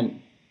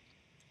time,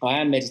 I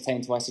am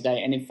meditating twice a day.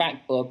 And in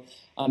fact, Bob,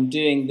 I'm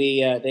doing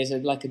there's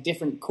a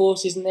different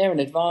course, isn't there? An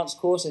advanced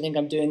course. I think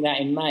I'm doing that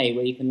in May,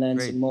 where you can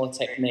learn some more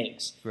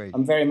techniques. Great.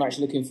 I'm very much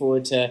looking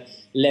forward to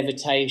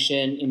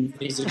levitation,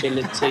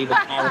 invisibility, the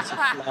power to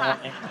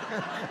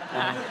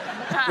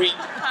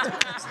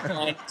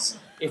fly,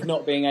 if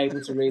not being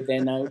able to read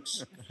their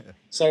notes.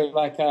 So,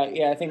 I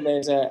think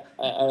there's a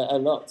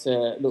lot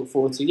to look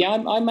forward to.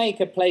 Yeah, I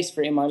make a place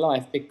for it in my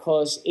life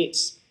because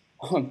it's,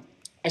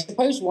 I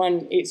suppose,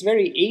 it's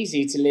very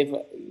easy to live.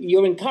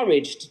 You're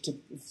encouraged to,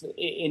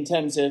 in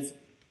terms of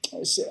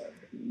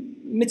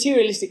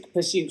materialistic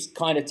pursuits,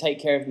 kind of take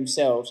care of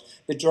themselves.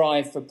 The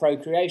drive for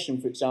procreation,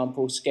 for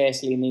example,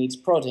 scarcely needs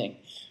prodding.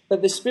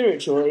 But the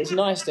spiritual, it's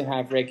nice to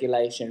have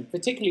regulation,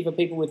 particularly for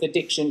people with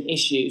addiction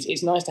issues.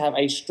 It's nice to have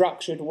a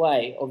structured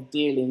way of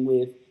dealing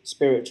with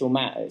spiritual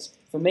matters.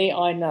 For me,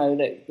 I know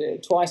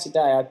that twice a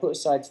day I put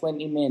aside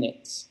 20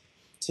 minutes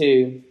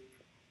to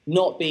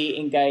not be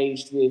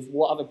engaged with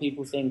what other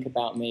people think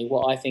about me,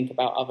 what I think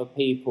about other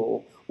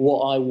people,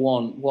 what I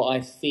want, what I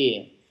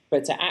fear,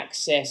 but to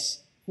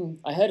access,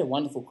 I heard a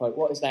wonderful quote,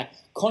 what is that?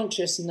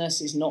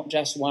 Consciousness is not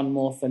just one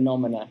more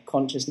phenomena.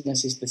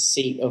 Consciousness is the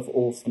seat of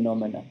all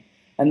phenomena.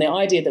 And the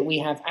idea that we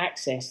have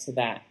access to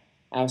that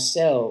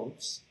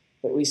ourselves,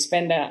 that we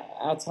spend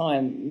our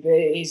time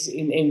is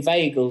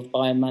inveigled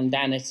by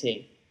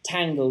mundanity,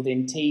 tangled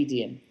in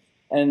tedium,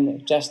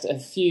 and just a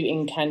few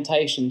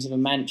incantations of a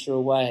mantra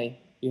away,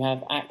 you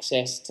have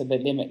access to the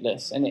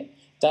limitless. And it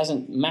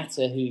doesn't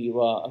matter who you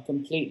are, a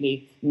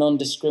completely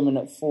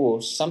non-discriminate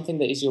force, something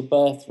that is your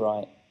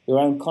birthright. Your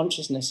own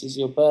consciousness is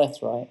your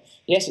birthright.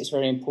 Yes, it's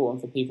very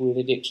important for people with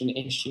addiction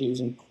issues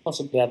and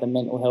possibly other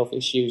mental health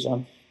issues.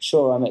 I'm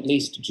sure I'm at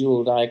least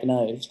dual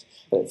diagnosed.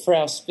 But for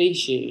our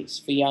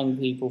species, for young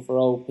people, for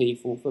old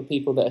people, for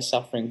people that are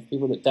suffering, for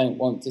people that don't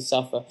want to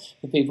suffer,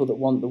 for people that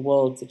want the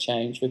world to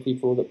change, for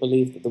people that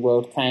believe that the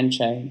world can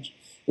change,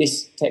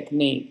 this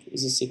technique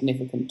is a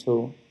significant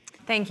tool.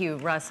 Thank you,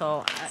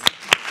 Russell.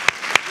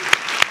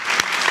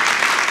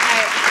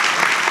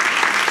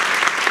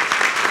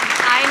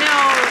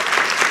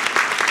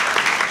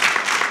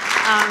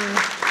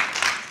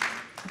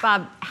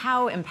 Bob,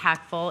 how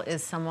impactful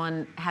is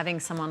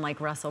having someone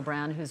like Russell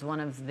Brand, who's one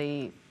of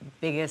the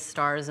biggest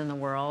stars in the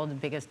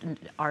world, biggest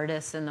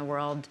artists in the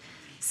world,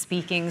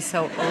 speaking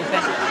so open?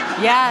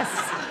 Yes.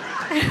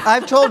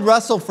 I've told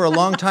Russell for a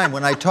long time.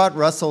 When I taught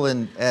Russell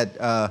at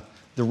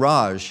the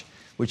Raj,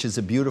 which is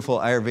a beautiful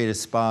Ayurveda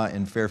spa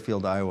in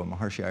Fairfield, Iowa,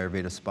 Maharshi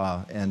Ayurveda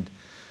Spa, and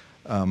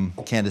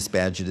Candace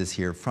Badgett is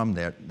here from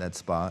that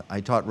spa.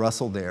 I taught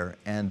Russell there,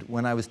 and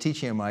when I was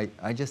teaching him,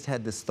 I just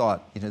had this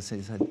thought, he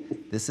said,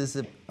 This is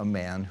a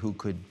man who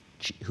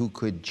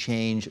could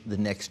change the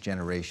next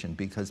generation,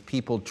 because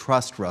people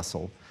trust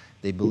Russell.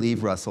 They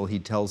believe Russell. He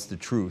tells the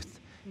truth.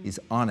 He's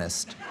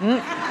honest.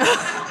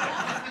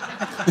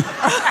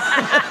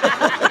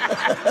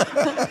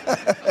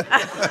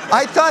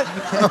 I thought...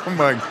 Oh,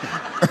 my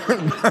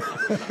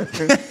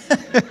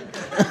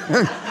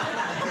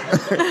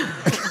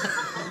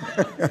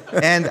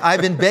God. And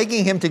I've been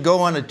begging him to go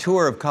on a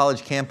tour of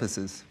college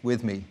campuses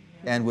with me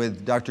and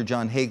with Dr.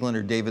 John Hagelin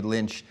or David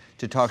Lynch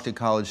to talk to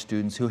college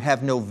students who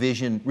have no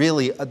vision.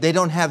 Really, they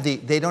don't have the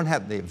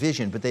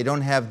vision, but they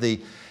don't have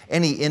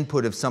any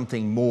input of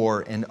something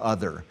more and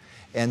other.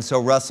 And so,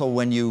 Russell,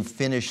 when you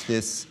finish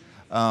this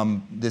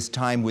this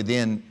time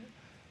within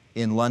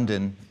in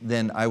London,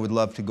 then I would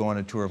love to go on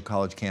a tour of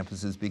college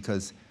campuses,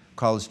 because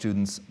college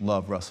students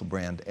love Russell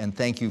Brand. And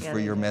thank you for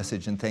your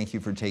message, and thank you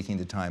for taking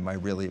the time. I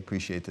really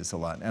appreciate this a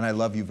lot. And I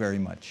love you very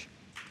much.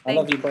 I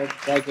love you both.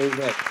 Take it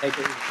easy. Take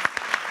it easy.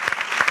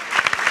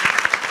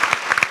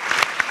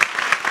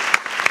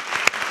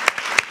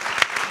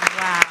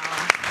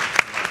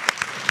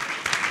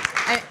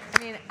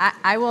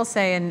 I will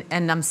say,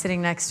 and I'm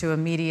sitting next to a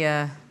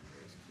media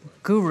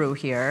guru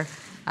here,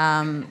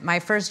 my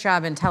first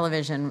job in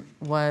television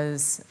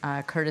was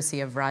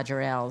courtesy of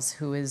Roger Ailes,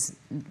 who is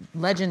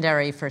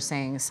legendary for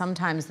saying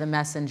sometimes the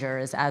messenger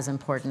is as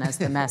important as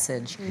the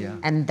message. Yeah.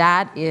 And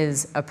that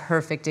is a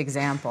perfect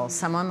example.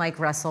 Someone like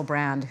Russell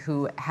Brand,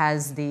 who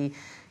has the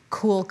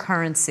cool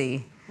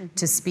currency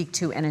to speak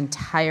to an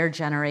entire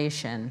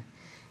generation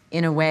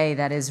in a way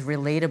that is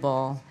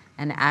relatable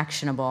and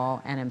actionable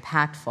and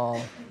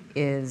impactful,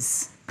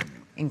 is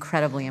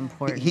incredibly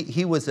important.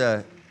 He was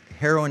a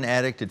heroin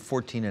addict at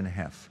 14 and a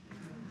half.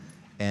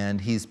 And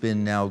he's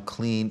been now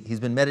clean. He's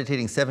been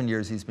meditating 7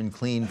 years. He's been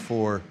clean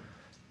for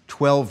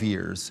 12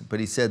 years. But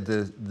he said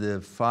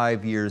the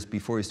 5 years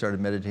before he started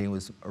meditating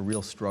was a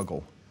real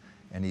struggle.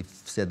 And he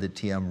said that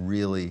TM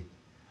really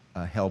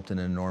helped in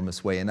an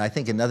enormous way. And I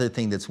think another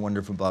thing that's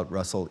wonderful about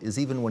Russell is,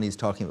 even when he's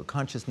talking about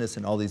consciousness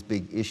and all these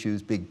big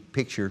issues, big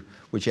picture,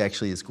 which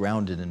actually is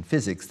grounded in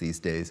physics these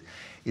days,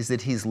 is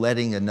that he's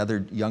letting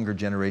another younger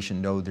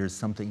generation know there's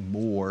something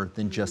more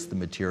than just the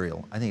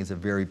material. I think it's a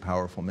very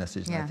powerful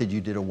message. And I think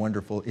you did a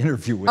wonderful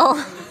interview with him.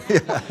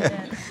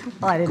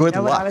 Well, I didn't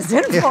know what I was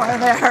in for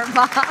there,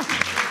 Bob.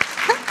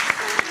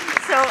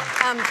 So,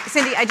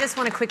 Cindy, I just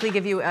want to quickly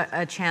give you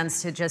a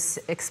chance to just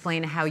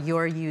explain how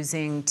you're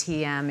using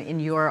TM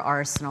in your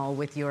arsenal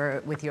with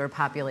your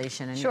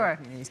population and your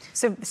communities.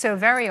 So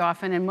very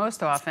often, and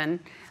most often,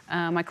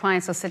 my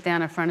clients will sit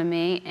down in front of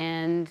me,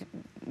 and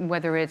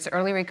whether it's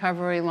early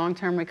recovery,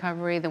 long-term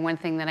recovery, the one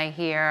thing that I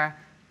hear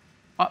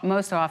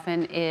most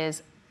often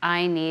is,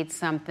 I need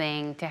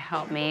something to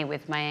help me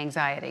with my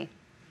anxiety,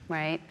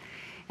 right?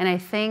 And I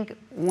think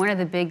one of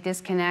the big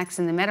disconnects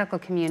in the medical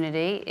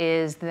community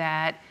is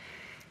that,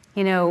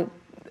 you know,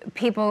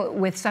 people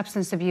with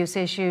substance abuse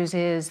issues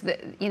is,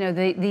 the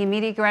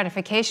immediate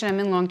gratification. I'm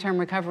in long-term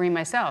recovery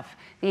myself.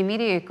 The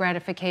immediate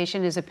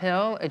gratification is a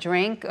pill, a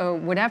drink, or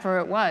whatever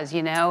it was,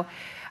 you know.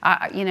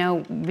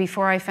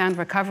 Before I found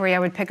recovery, I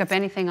would pick up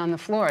anything on the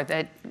floor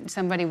that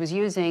somebody was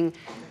using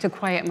to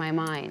quiet my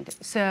mind.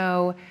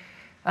 So,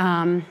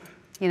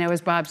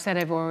 as Bob said,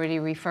 I've already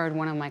referred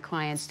one of my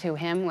clients to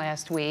him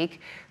last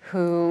week,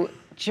 who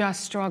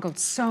just struggled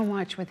so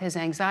much with his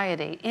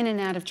anxiety, in and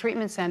out of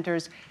treatment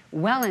centers,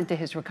 well into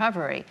his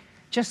recovery,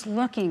 just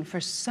looking for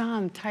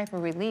some type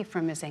of relief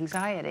from his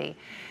anxiety.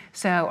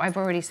 So I've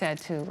already said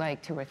to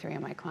like 2 or 3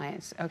 of my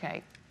clients,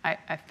 okay,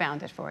 I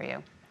found it for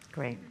you.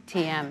 Great.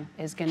 TM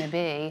is going to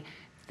be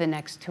the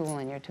next tool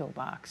in your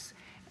toolbox.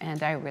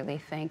 And I really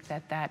think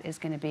that that is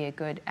going to be a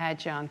good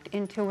adjunct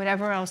into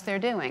whatever else they're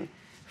doing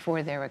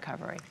for their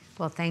recovery.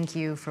 Well, thank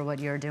you for what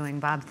you're doing.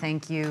 Bob,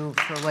 thank you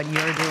for what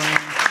you're doing.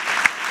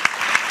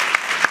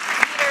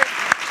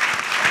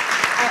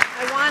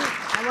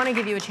 I want to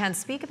give you a chance.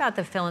 Speak about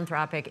the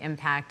philanthropic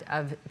impact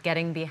of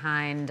getting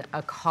behind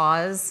a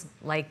cause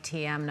like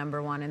TM,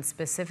 number one, and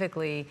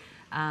specifically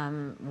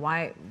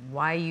why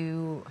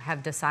you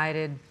have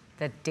decided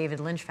that David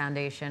Lynch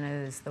Foundation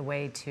is the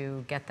way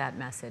to get that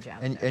message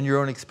out there. And your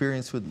own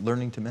experience with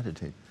learning to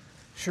meditate.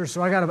 Sure.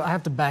 So I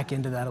have to back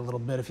into that a little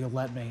bit, if you'll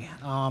let me.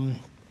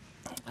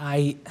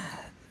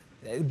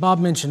 Bob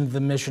mentioned the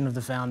mission of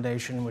the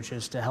foundation, which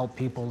is to help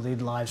people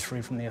lead lives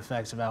free from the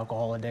effects of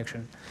alcohol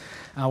addiction.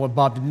 What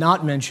Bob did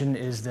not mention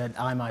is that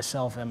I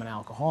myself am an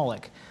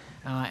alcoholic,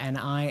 and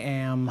I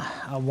am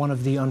one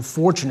of the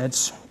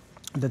unfortunates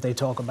that they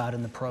talk about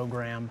in the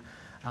program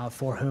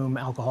for whom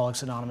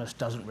Alcoholics Anonymous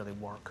doesn't really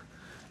work.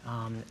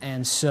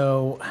 And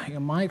so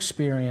my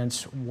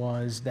experience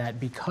was that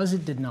because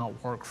it did not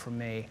work for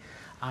me,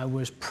 I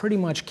was pretty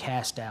much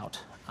cast out.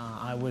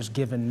 I was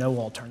given no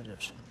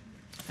alternatives.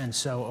 And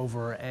so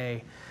over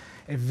a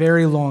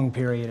very long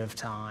period of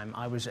time,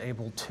 I was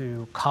able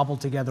to cobble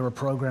together a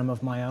program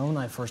of my own.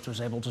 I first was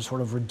able to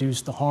sort of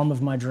reduce the harm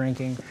of my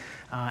drinking,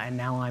 and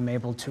now I'm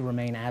able to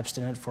remain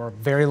abstinent for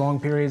very long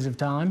periods of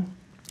time.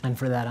 And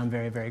for that, I'm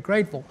very, very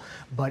grateful.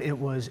 But it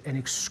was an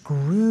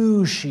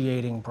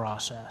excruciating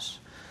process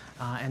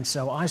And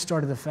so I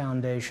started the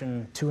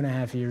foundation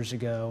 2.5 years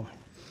ago,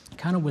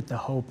 kind of with the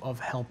hope of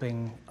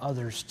helping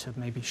others to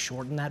maybe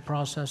shorten that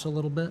process a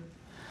little bit.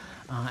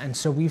 And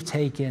so we've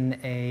taken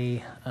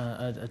a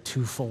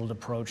twofold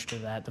approach to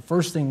that. The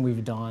first thing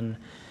we've done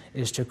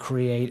is to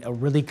create a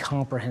really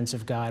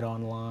comprehensive guide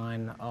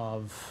online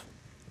of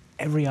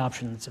every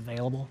option that's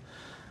available,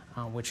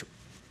 which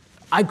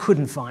I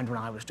couldn't find when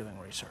I was doing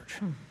research.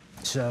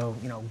 So,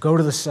 go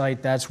to the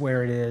site, that's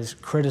where it is,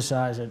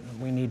 criticize it,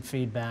 we need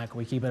feedback,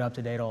 we keep it up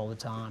to date all the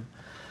time.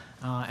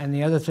 And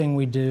the other thing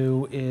we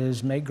do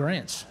is make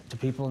grants to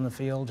people in the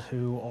field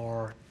who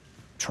are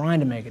trying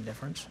to make a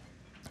difference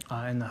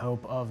in the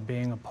hope of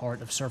being a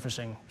part of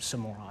surfacing some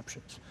more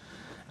options.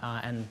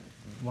 And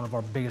one of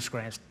our biggest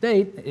grants to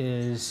date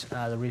is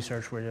the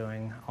research we're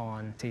doing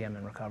on TM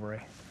in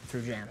recovery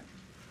through Jan.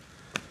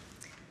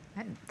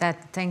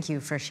 Thank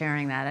you for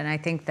sharing that. And I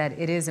think that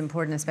it is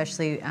important,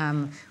 especially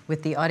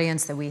with the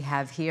audience that we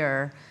have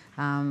here,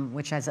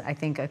 which has, I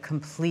think, a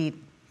complete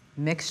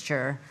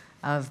mixture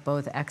of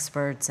both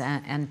experts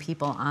and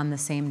people on the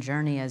same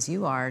journey as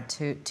you are,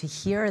 to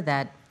hear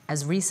that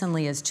as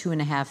recently as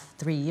 2.5,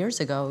 3 years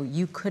ago,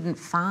 you couldn't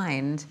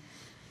find,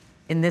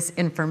 in this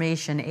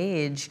information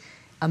age,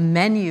 a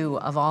menu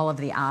of all of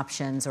the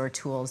options or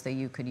tools that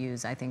you could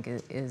use, I think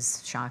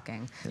is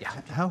shocking. Yeah.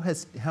 How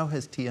has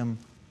TM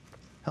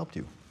helped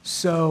you?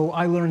 So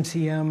I learned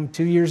TM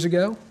 2 years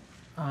ago,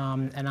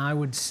 and I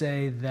would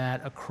say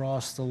that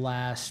across the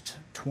last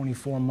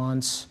 24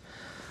 months,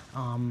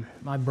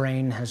 my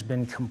brain has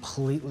been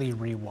completely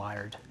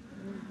rewired.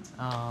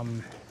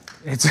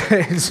 It's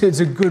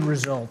a good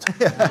result.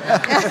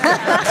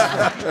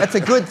 That's a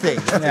good thing.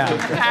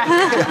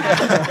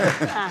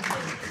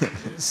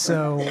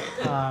 So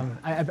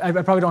I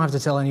probably don't have to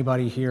tell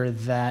anybody here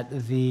that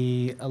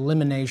the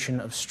elimination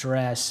of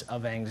stress,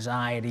 of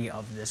anxiety,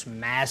 of this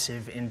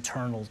massive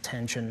internal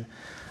tension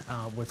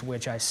with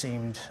which I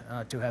seemed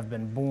to have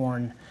been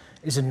born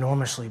is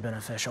enormously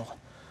beneficial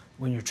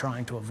when you're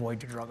trying to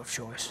avoid your drug of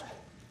choice.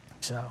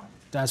 So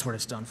that's what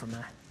it's done for me.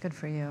 Good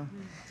for you.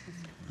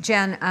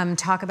 Jan,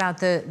 talk about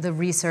the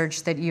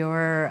research that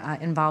you're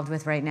involved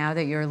with right now,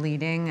 that you're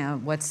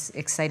leading. What's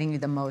exciting you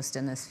the most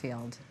in this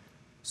field?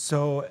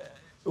 So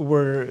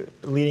we're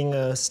leading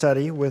a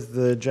study with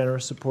the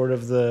generous support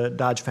of the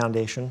Dodge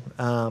Foundation.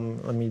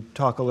 Let me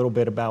talk a little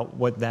bit about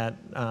what that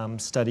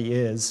study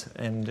is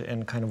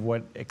and kind of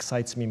what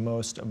excites me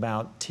most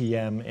about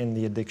TM in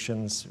the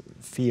addictions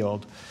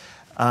field.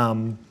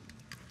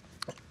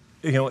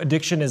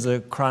 Addiction is a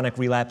chronic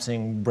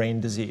relapsing brain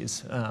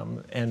disease,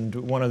 and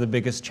one of the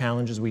biggest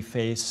challenges we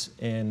face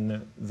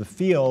in the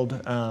field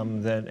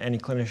that any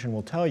clinician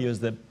will tell you is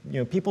that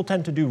people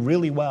tend to do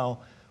really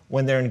well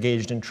when they're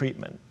engaged in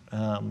treatment.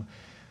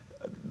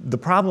 The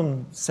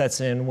problem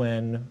sets in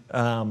when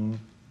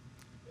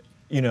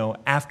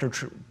after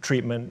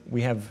treatment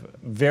we have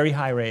very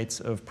high rates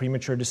of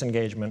premature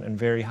disengagement and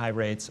very high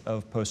rates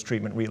of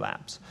post-treatment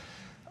relapse.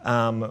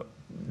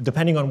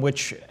 Depending on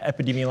which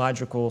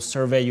epidemiological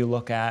survey you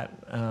look at,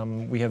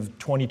 we have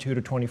 22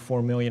 to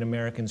 24 million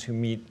Americans who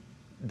meet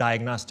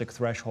diagnostic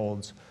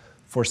thresholds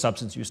for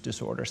substance use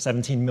disorder.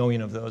 17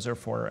 million of those are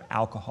for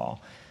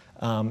alcohol.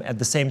 At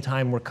the same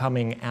time, we're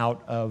coming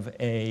out of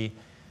a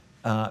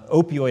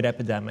opioid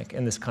epidemic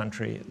in this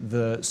country,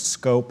 the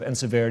scope and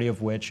severity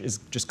of which is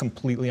just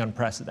completely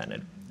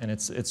unprecedented, and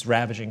it's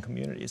ravaging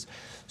communities.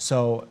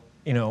 So,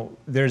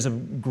 there's a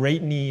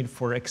great need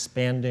for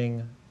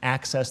expanding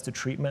access to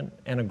treatment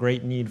and a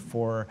great need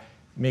for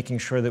making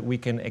sure that we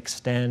can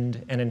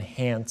extend and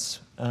enhance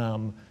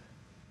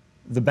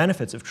the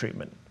benefits of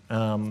treatment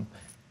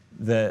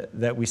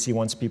that we see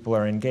once people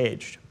are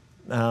engaged.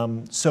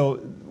 So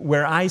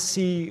where I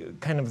see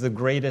kind of the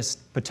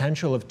greatest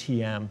potential of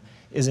TM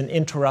is in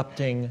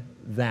interrupting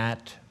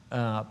that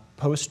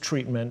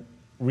post-treatment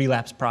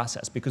relapse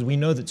process, because we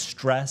know that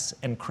stress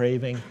and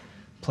craving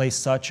play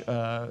such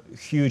a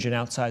huge and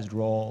outsized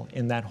role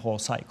in that whole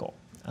cycle.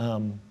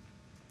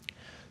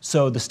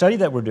 So the study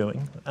that we're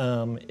doing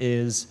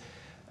is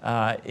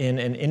in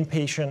an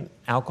inpatient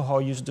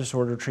alcohol use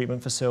disorder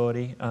treatment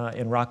facility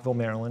in Rockville,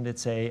 Maryland. It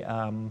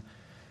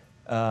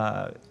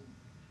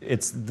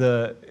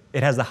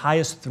has the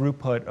highest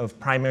throughput of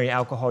primary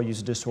alcohol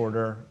use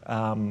disorder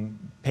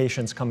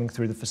patients coming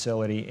through the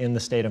facility in the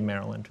state of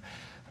Maryland.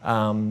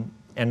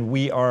 And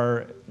we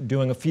are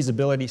doing a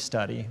feasibility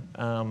study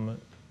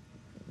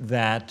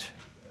that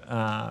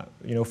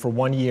for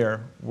 1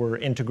 year, we're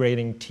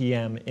integrating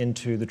TM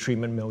into the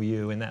treatment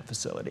milieu in that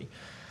facility.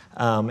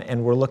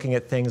 And we're looking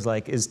at things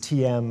like, is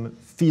TM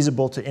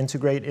feasible to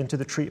integrate into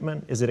the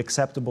treatment? Is it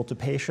acceptable to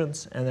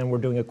patients? And then we're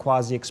doing a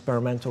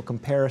quasi-experimental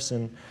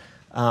comparison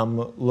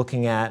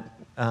looking at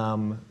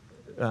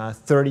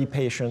 30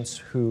 patients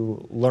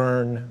who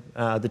learn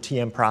the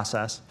TM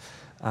process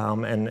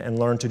and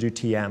learn to do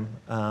TM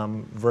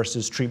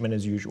versus treatment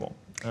as usual.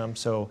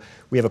 So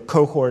we have a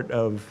cohort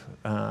of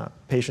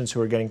patients who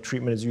are getting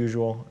treatment as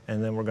usual,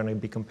 and then we're going to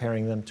be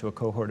comparing them to a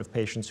cohort of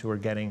patients who are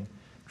getting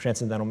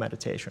transcendental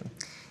meditation.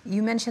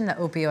 You mentioned the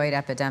opioid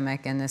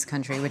epidemic in this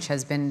country, which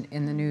has been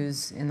in the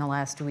news in the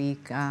last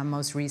week,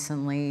 most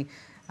recently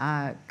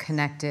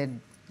connected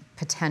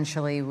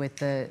potentially with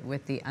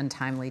the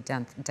untimely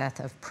death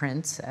of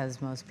Prince,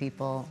 as most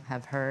people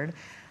have heard.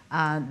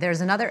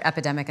 There's another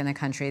epidemic in the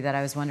country that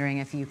I was wondering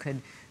if you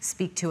could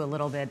speak to a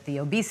little bit, the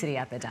obesity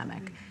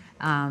epidemic.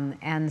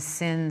 And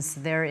since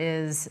there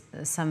is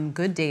some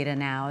good data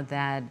now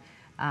that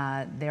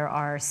there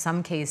are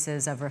some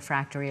cases of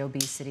refractory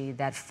obesity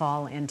that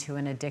fall into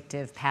an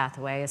addictive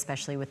pathway,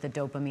 especially with the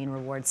dopamine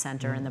reward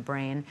center in the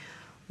brain,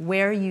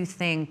 where you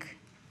think,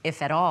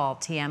 if at all,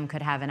 TM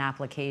could have an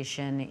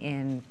application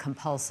in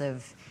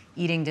compulsive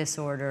eating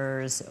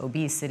disorders,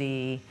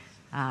 obesity,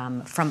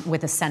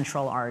 with a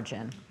central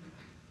origin.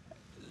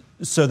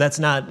 So that's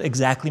not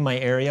exactly my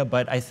area,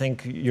 but I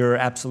think you're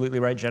absolutely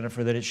right,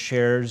 Jennifer, that it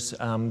shares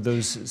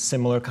those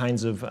similar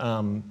kinds of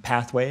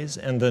pathways.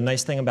 And the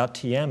nice thing about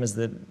TM is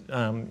that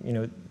you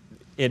know,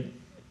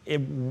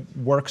 it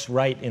works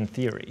right in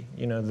theory.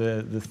 You know,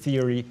 the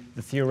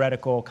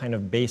theoretical kind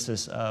of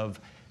basis of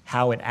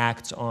how it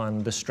acts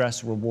on the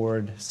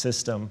stress-reward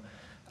system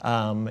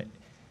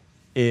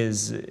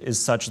is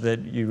such that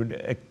you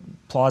would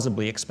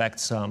plausibly expect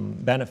some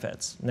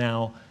benefits.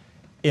 Now,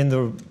 in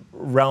the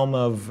realm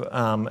of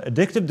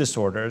addictive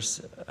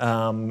disorders,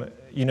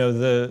 you know,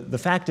 the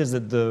fact is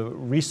that the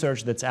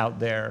research that's out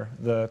there,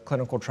 the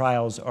clinical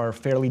trials are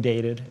fairly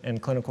dated,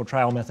 and clinical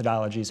trial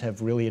methodologies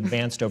have really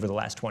advanced over the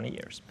last 20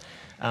 years.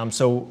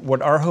 So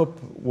what our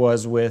hope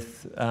was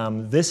with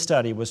this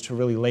study was to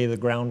really lay the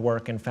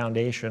groundwork and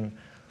foundation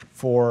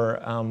for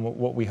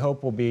what we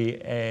hope will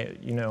be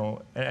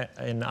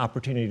an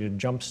opportunity to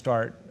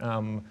jumpstart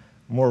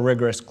more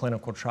rigorous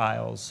clinical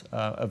trials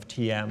of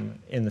TM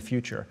in the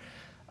future.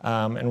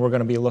 And we're going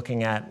to be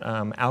looking at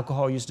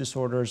alcohol use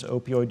disorders,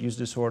 opioid use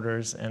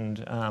disorders, and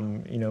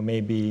you know,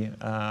 maybe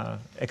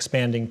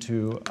expanding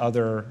to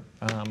other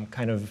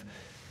kind of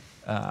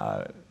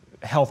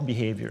health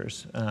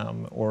behaviors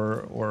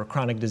or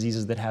chronic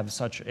diseases that have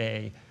such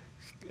a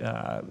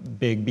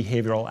big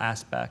behavioral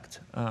aspect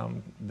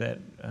that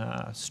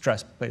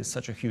stress plays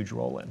such a huge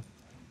role in,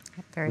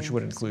 which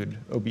would include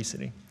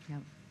obesity. Yep.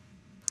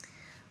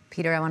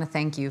 Peter, I want to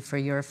thank you for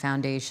your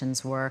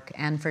foundation's work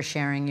and for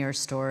sharing your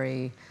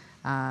story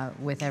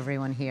with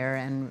everyone here,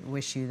 and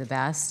wish you the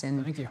best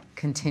in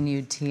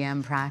continued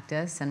TM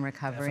practice and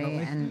recovery.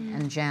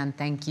 And Jan,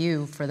 thank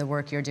you for the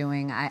work you're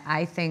doing.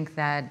 I think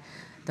that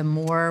the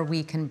more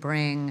we can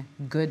bring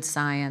good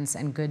science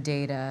and good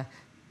data,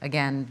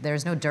 again,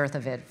 there's no dearth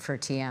of it for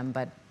TM,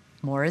 but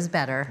more is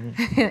better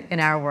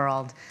in our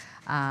world,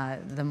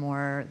 the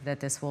more that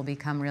this will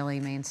become really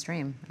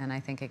mainstream. And I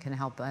think it can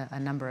help a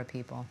number of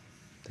people.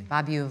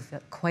 Bob, you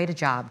have quite a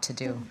job to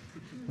do.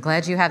 I'm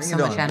glad you have so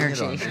much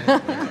energy. Thank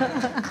you,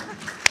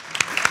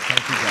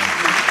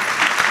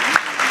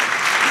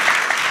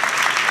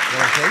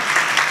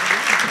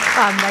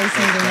 John. Nice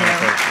meeting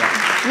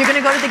you. You're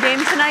going to go to the game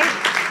tonight?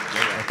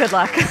 Good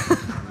luck.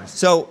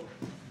 So,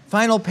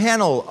 final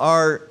panel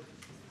are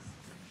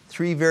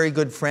three very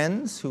good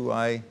friends who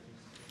I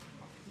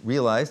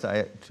realized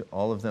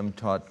all of them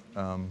taught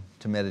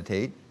to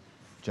meditate.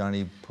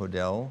 Johnny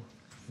Podell,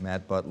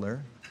 Matt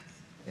Butler,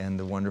 and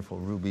the wonderful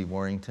Ruby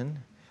Warrington.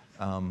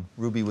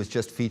 Ruby was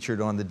just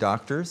featured on The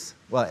Doctors.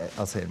 Well,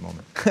 I'll say it in a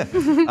moment.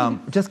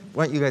 Just,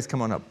 why don't you guys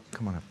come on up?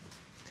 Come on up.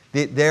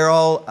 They're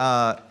all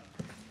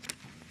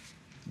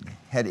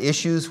had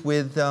issues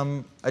with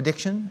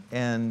addiction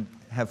and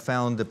have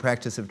found the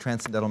practice of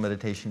transcendental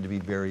meditation to be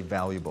very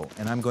valuable.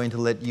 And I'm going to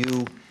let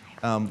you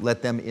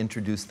let them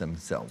introduce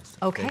themselves.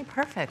 Okay,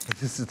 perfect.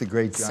 This is the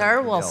great Johnny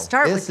Sir, Podell. we'll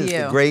start with you. This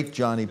is the great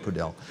Johnny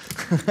Podell.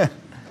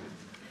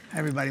 Hi,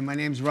 everybody. My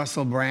name's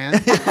Russell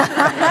Brand.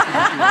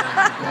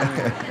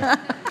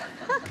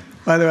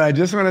 By the way, I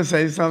just want to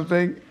say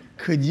something.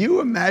 Could you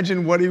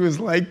imagine what he was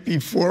like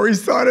before he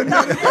started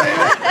meditating?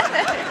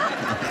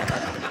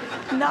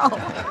 No.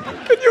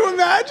 Can you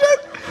imagine?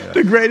 Yeah.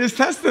 The greatest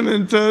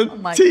testament to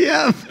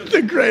TM.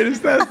 The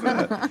greatest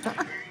testament.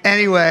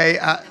 Anyway,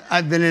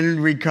 I've been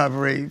in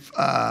recovery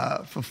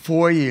for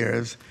 4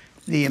 years.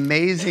 The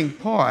amazing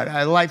part, I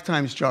had a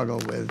lifetime struggle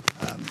with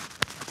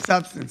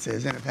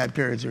substances, and I've had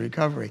periods of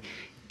recovery.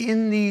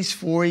 In these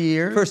 4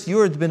 years... First, you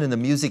had been in the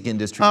music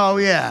industry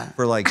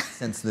for like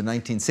since the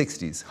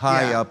 1960s,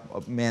 high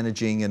up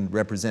managing and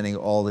representing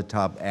all the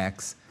top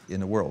acts in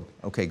the world.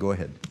 Okay, go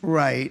ahead.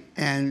 Right,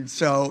 and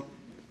so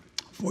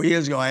 4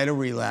 years ago I had a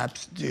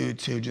relapse due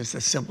to just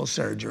a simple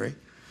surgery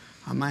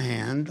on my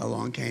hand.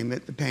 Along came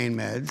it, the pain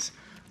meds.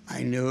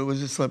 I knew it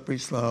was a slippery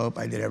slope.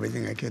 I did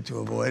everything I could to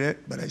avoid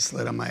it, but I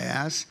slid on my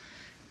ass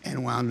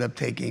and wound up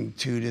taking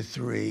 200 to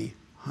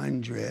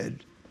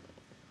 300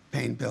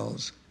 pain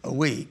pills a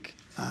week.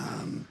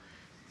 And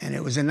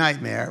it was a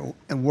nightmare,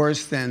 and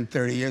worse than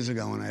 30 years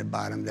ago when I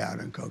bottomed out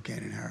on cocaine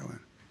and heroin,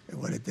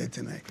 what it did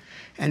to me.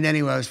 And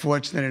anyway, I was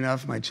fortunate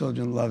enough, my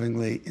children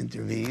lovingly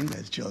intervened,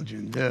 as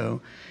children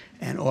do,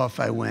 and off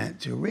I went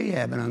to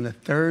rehab. And on the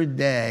third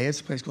day,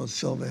 it's a place called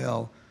Silver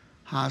Hill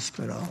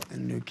Hospital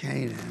in New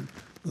Canaan,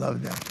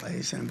 Loved that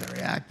place, and I'm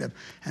very active.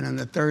 And on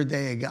the third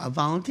day, a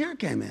volunteer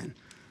came in.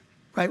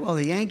 Right while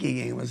the Yankee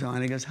game was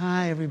on, he goes,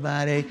 "Hi,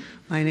 everybody.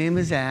 My name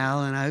is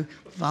Al, and I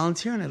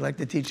volunteer, and I'd like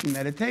to teach you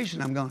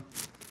meditation." I'm going,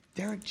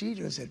 Derek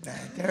Jeter's at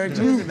bat. Derek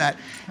Jeter's at bat.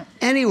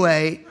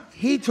 Anyway,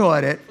 he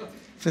taught it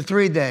for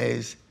 3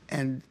 days,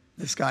 and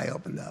the sky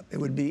opened up. It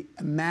would be,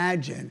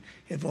 imagine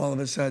if all of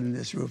a sudden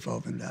this roof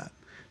opened up.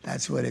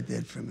 That's what it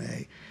did for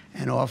me.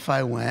 And off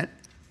I went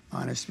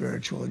on a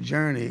spiritual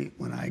journey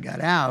when I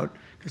got out,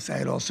 because I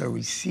had also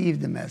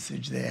received the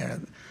message there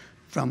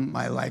from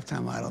my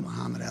lifetime idol,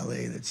 Muhammad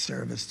Ali, that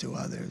service to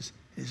others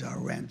is our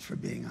rent for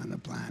being on the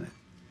planet.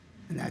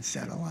 And that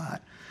said a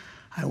lot.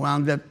 I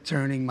wound up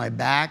turning my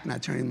back,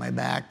 not turning my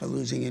back, but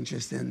losing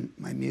interest in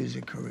my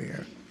music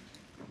career,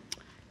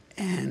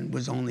 and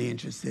was only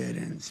interested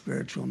in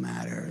spiritual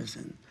matters.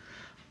 And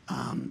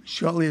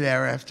shortly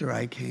thereafter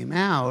I came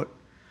out,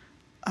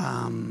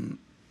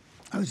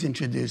 I was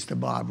introduced to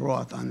Bob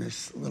Roth on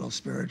this little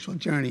spiritual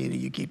journey. You know,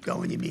 you keep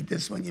going, you meet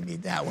this one, you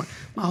meet that one.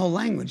 My whole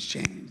language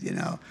changed, you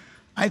know.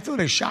 I thought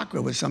a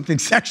chakra was something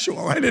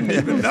sexual. I didn't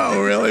even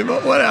know, really,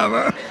 but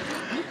whatever.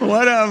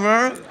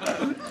 Whatever.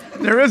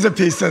 There is a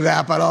piece of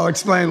that, but I'll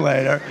explain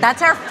later.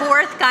 That's our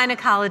 4th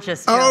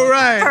gynecologist. Oh,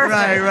 right,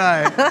 Perfect.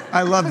 right.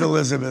 I loved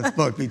Elizabeth's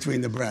book,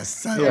 Between the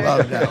Breasts. I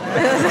love that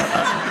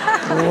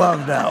one. I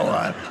love that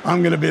one.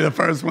 I'm going to be the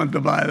first one to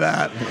buy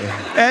that.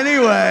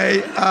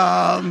 Anyway,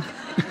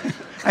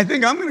 I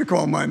think I'm going to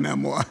call my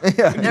memoir.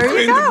 There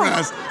you go. The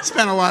Breasts.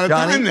 Spent a lot of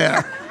time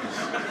there.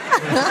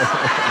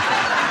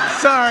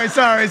 Sorry.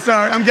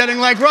 I'm getting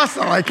like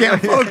Russell. I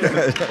can't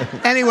focus.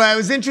 Anyway, I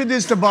was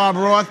introduced to Bob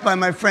Roth by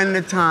my friend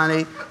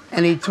Natani,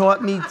 and he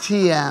taught me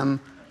TM.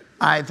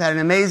 I've had an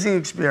amazing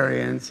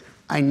experience.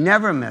 I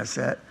never miss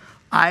it.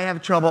 I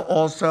have trouble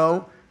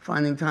also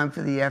finding time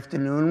for the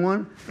afternoon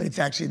one, but it's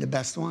actually the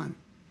best one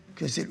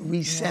because it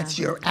resets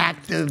your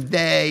active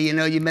day. You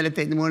know, you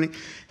meditate in the morning,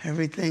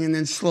 everything, and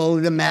then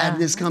slowly the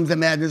madness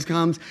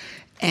comes.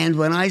 And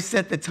when I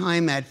set the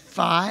time at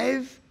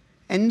 5,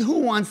 and who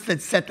wants to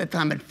set the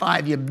time at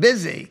 5? You're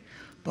busy.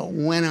 But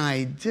when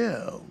I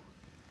do,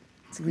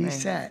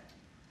 reset,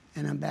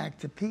 and I'm back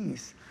to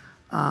peace.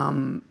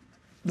 The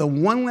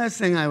one last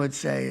thing I would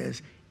say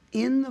is,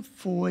 in the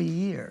 4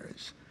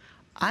 years,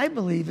 I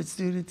believe it's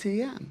due to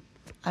TM.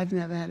 I've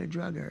never had a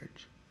drug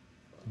urge.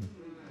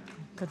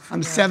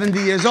 I'm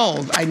 70 years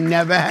old. I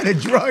never had a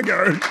drug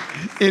urge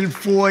in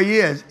 4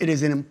 years. It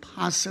is an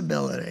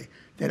impossibility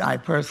that I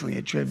personally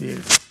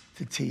attribute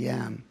to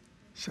TM.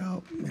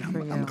 So, you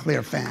know, I'm a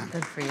clear fan.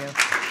 Good for you.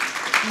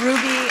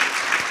 Ruby,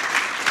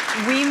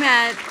 we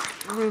met,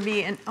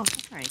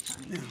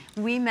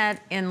 We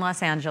met in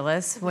Los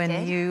Angeles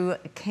when you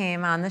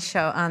came on the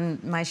show, on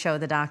my show,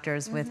 The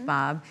Doctors, with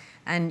Bob,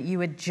 and you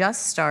had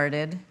just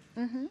started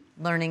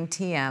learning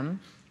TM.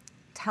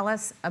 Tell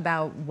us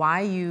about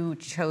why you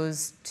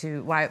chose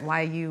to,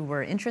 why you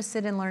were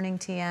interested in learning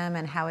TM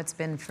and how it's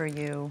been for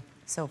you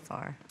so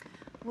far.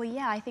 Well,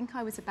 yeah, I think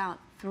I was about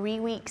 3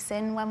 weeks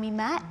in when we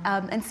met,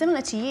 and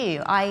similar to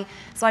you,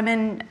 so I'm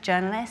a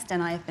journalist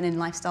and I've been in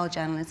lifestyle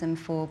journalism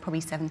for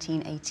probably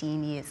 17,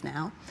 18 years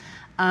now.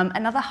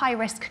 Another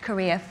high-risk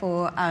career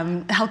for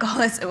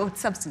alcoholism or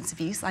substance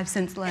abuse, I've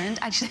since learned,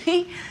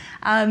 actually,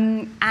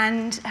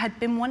 and had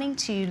been wanting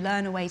to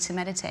learn a way to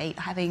meditate,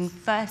 having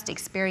first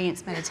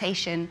experienced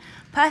meditation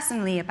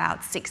personally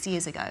about 6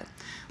 years ago,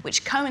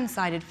 which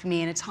coincided for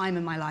me in a time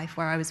in my life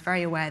where I was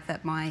very aware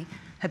that my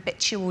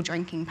habitual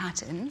drinking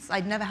patterns,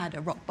 I'd never had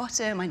a rock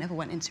bottom, I never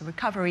went into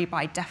recovery, but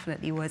I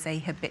definitely was a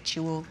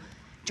habitual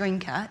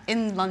drinker.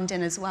 In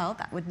London as well,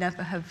 that would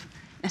never have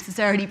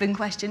necessarily been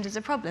questioned as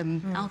a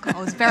problem.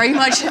 Alcohol is very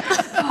much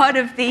part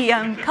of the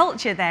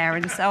culture there,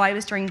 and so I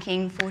was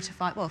drinking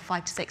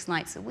 5 to 6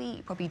 nights a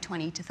week, probably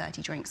 20 to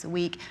 30 drinks a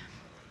week.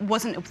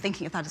 Wasn't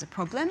thinking of that as a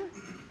problem.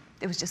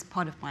 It was just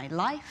part of my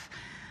life.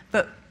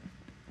 But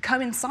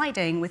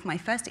coinciding with my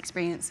first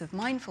experience of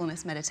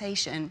mindfulness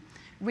meditation,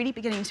 really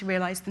beginning to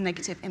realize the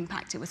negative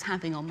impact it was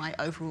having on my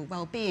overall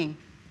well-being,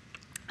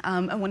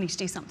 and wanting to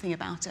do something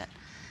about it.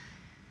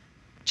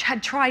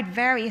 Had tried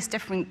various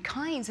different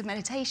kinds of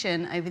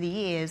meditation over the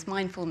years,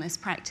 mindfulness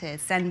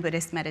practice, Zen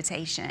Buddhist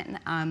meditation,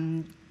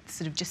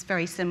 sort of just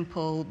very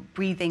simple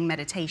breathing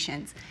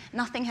meditations.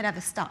 Nothing had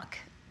ever stuck.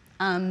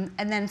 And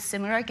then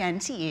similar again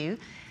to you,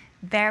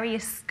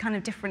 various kind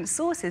of different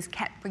sources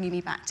kept bringing me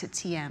back to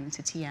TM,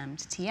 to TM,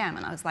 to TM,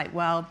 and I was like,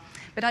 well,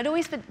 but I'd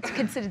always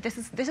considered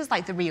this is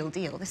like the real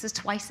deal. This is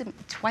twice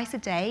a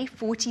day,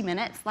 40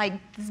 minutes. Like,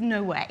 there's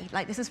no way.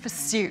 Like, this is for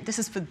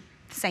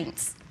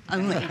saints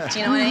only. Do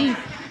you know what I mean?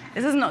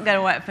 This is not going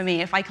to work for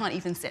me if I can't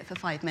even sit for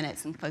 5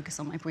 minutes and focus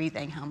on my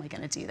breathing. How am I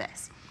going to do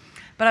this?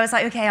 But I was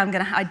like, okay,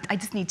 I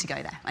just need to go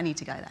there. I need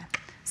to go there.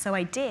 So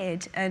I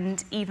did,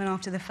 and even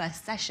after the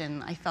first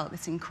session, I felt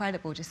this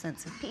incredible just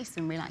sense of peace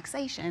and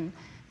relaxation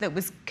that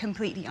was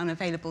completely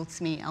unavailable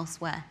to me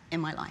elsewhere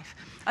in my life.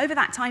 Over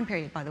that time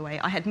period, by the way,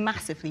 I had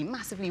massively,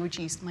 massively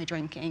reduced my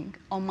drinking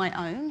on my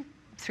own,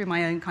 through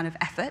my own kind of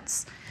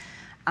efforts.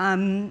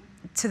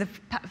 to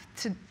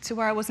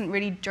where I wasn't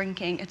really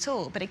drinking at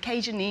all. But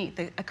occasionally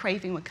a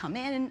craving would come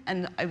in,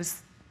 and I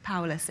was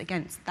powerless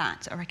against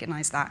that. I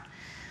recognized that.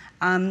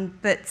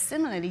 But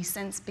similarly,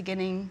 since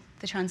beginning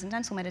the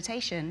transcendental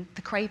meditation,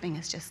 the craving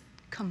has just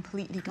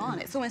completely gone.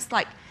 It's almost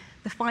like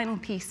the final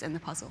piece in the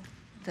puzzle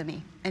for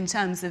me in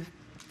terms of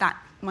that,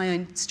 my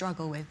own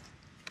struggle with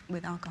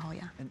alcohol,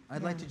 yeah. And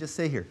I'd like to just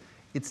say here,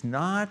 it's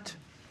not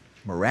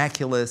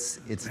miraculous,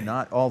 it's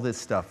not all this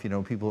stuff. You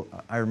know, people,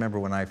 I remember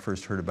when I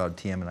first heard about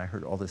TM and I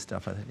heard all this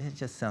stuff, I thought, it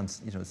just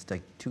sounds, you know, it's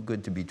like too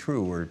good to be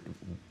true, or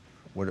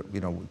what,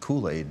 you know,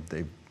 Kool-Aid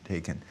they've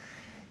taken.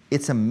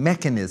 It's a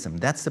mechanism.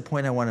 That's the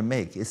point I want to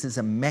make. This is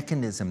a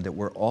mechanism that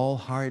we're all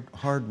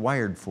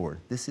hardwired for.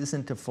 This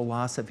isn't a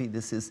philosophy.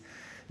 This is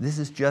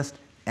just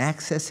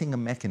accessing a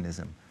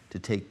mechanism to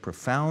take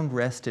profound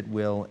rest at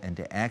will and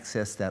to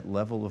access that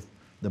level of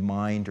the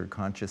mind or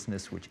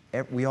consciousness which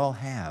we all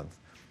have.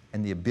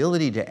 And the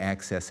ability to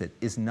access it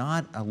is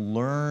not a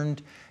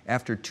learned,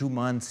 after 2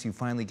 months you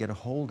finally get a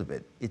hold of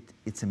it.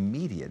 It's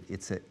immediate.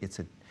 It's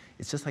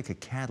just like a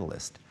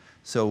catalyst.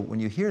 So when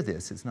you hear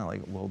this, it's not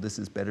like, well, this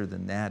is better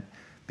than that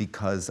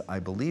because I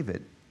believe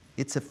it.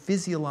 It's a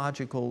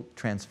physiological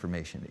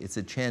transformation. It's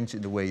a change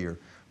in the way your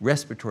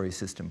respiratory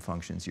system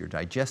functions, your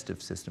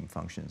digestive system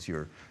functions,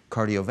 your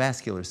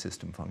cardiovascular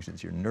system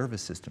functions, your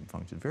nervous system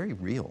functions. Very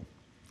real.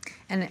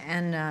 And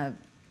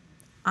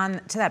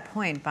to that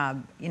point,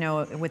 Bob, you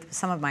know, with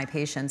some of my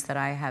patients that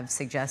I have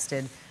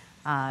suggested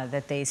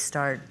that they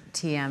start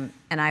TM,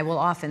 and I will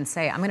often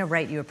say, I'm going to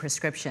write you a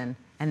prescription,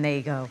 and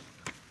they go,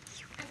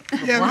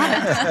 what?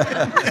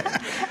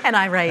 And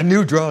I write, a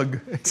new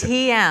drug.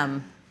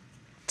 TM,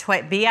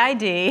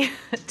 BID,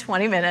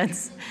 20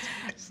 minutes,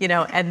 you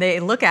know, and they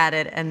look at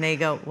it and they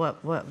go,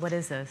 what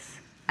is this?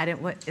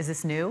 What, is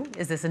this new?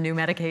 Is this a new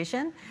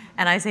medication?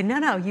 And I say,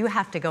 no, you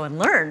have to go and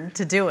learn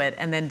to do it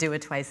and then do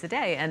it twice a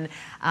day. And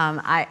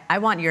I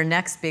want your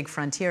next big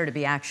frontier to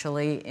be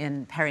actually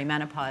in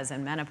perimenopause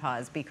and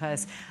menopause,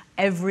 because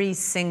every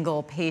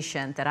single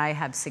patient that I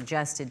have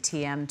suggested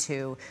TM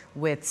to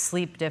with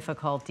sleep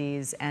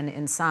difficulties and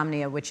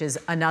insomnia, which is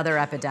another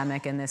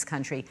epidemic in this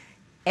country,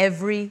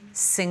 every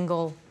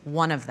single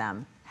one of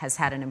them has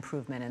had an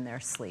improvement in their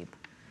sleep.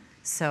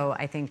 So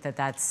I think that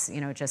that's,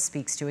 you know, just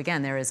speaks to,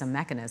 again, there is a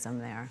mechanism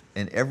there.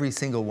 And every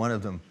single one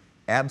of them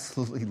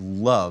absolutely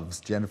loves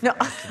Jennifer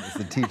Ashton as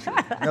the teacher.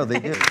 No, they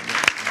do.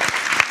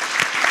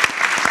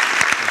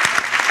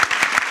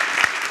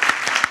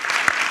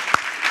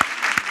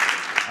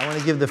 I want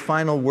to give the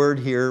final word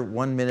here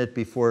 1 minute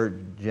before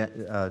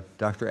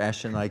Dr.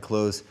 Ashton and I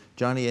close.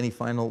 Johnny, any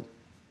final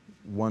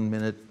 1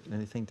 minute,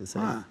 anything to say?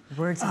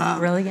 Words of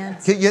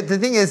brilliance. The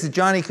thing is,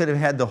 Johnny could have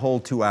had the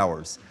whole 2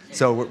 hours.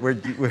 So we're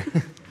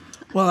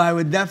Well, I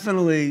would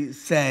definitely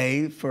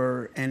say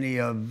for any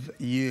of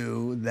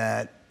you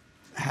that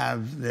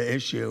have the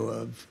issue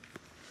of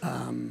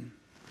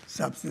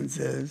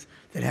substances,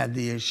 that have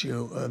the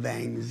issue of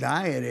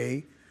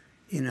anxiety,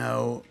 you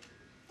know,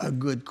 a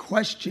good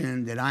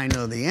question that I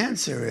know the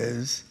answer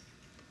is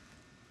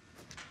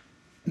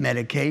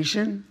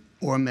medication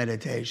or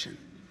meditation.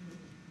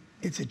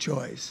 It's a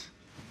choice.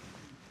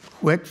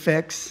 Quick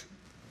fix,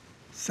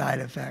 side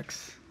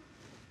effects.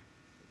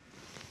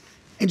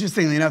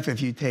 Interestingly enough,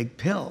 if you take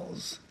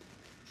pills,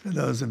 for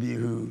those of you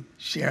who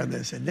share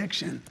this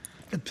addiction,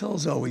 the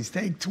pills always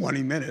take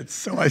 20 minutes.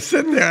 So I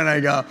sit there and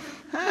I go,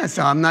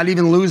 so I'm not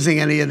even losing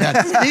any of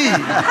that speed.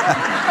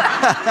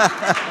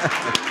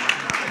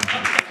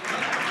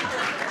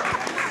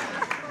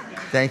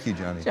 Thank you,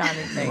 Johnny.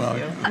 Johnny, thank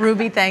you.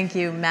 Ruby, thank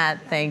you.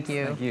 Matt, thank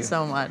you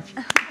so much.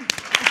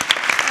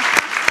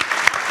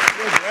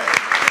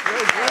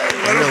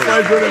 What a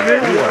pleasure to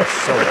meet you. You are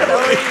so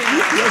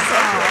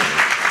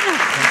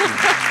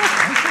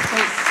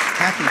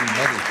happy to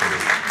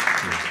meditate.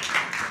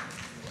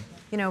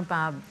 You know,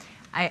 Bob,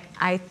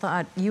 I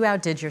thought you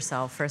outdid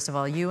yourself, first of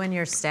all, you and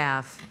your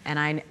staff,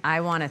 and I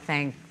want to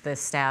thank the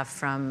staff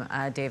from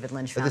David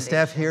Lynch Foundation. Are the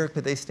staff here?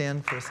 Could they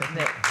stand for a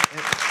second?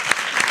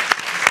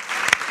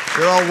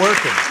 They're all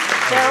working.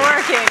 They're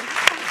working.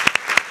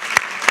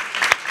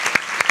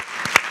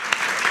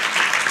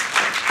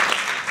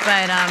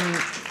 But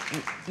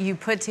you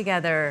put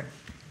together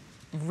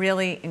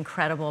really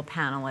incredible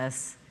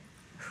panelists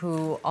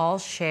who all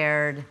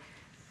shared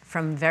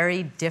from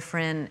very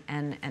different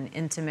and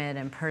intimate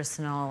and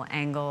personal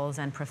angles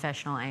and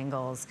professional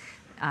angles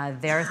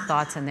their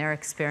thoughts and their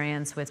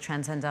experience with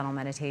transcendental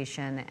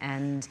meditation,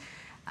 and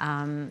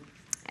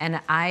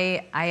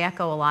I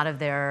echo a lot of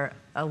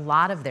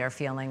their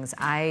feelings.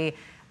 I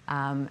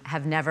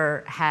have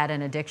never had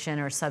an addiction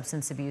or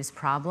substance abuse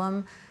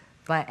problem,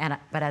 but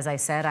as I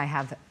said, I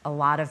have a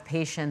lot of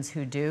patients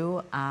who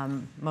do.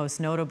 Most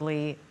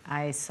notably,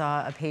 I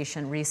saw a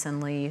patient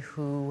recently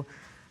who,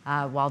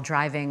 while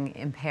driving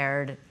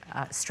impaired,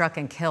 struck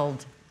and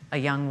killed a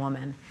young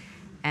woman.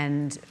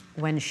 And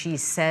when she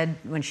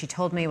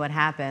told me what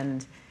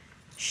happened,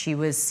 she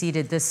was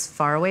seated this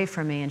far away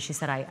from me, and she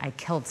said, I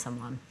killed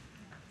someone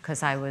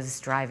because I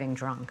was driving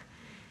drunk,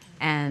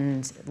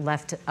 and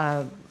left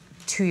a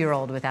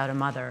 2-year-old without a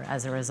mother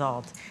as a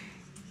result.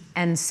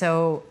 And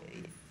so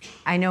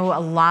I know a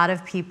lot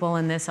of people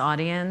in this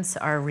audience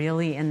are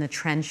really in the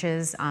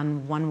trenches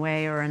on one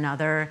way or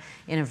another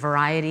in a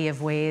variety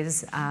of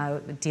ways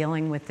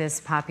dealing with this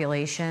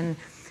population.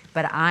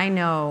 But I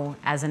know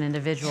as an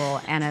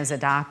individual and as a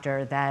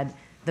doctor that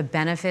the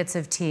benefits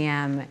of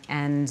TM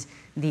and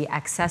the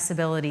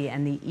accessibility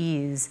and the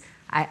ease,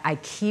 I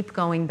keep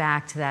going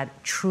back to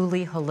that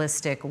truly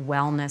holistic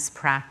wellness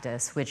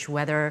practice, which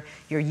whether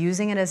you're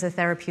using it as a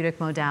therapeutic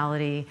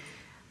modality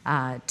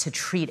to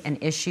treat an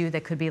issue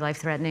that could be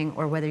life-threatening,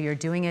 or whether you're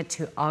doing it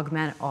to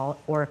augment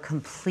or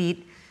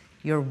complete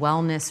your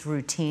wellness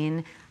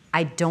routine,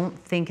 I don't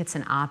think it's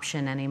an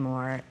option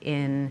anymore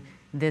in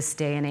this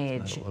day and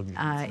age.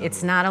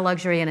 It's not a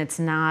luxury, and it's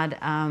not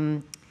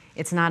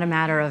a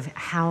matter of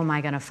how am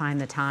I going to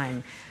find the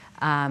time.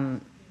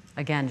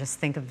 Again, just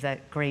think of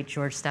that great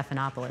George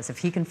Stephanopoulos. If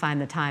he can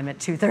find the time at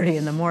 2:30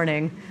 in the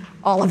morning,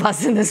 all of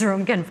us in this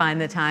room can find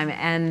the time.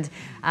 And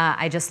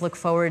I just look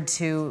forward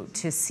to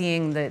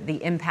seeing the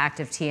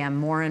impact of TM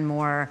more and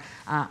more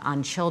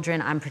on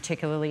children. I'm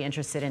particularly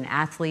interested in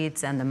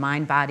athletes and the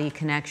mind-body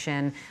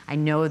connection. I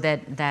know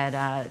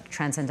that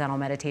transcendental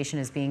meditation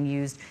is being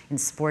used in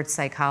sports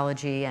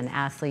psychology and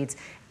athletes,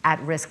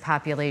 at-risk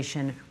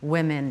population,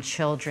 women,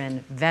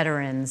 children,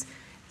 veterans,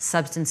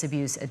 substance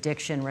abuse,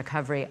 addiction,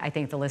 recovery. I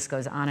think the list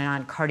goes on and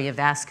on.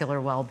 Cardiovascular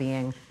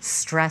well-being,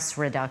 stress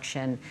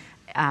reduction.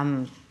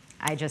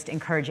 I just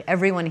encourage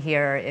everyone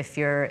here, if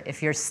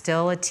you're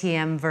still a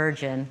TM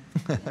virgin,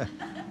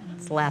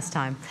 it's the last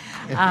time.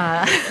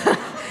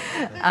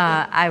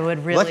 I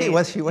would really.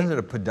 Lucky she wasn't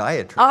a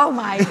podiatrist. Oh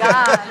my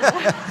God!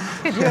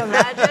 Could you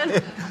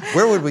imagine?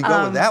 Where would we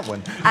go with that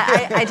one?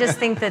 I just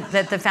think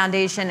that the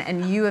foundation,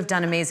 and you have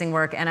done amazing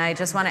work, and I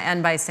just want to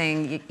end by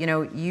saying,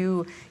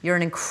 you're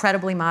an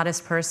incredibly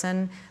modest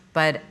person,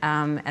 but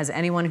as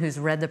anyone who's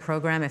read the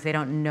program, if they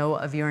don't know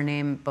of your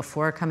name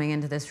before coming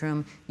into this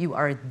room, you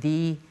are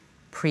the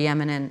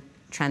preeminent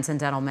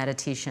transcendental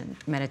meditation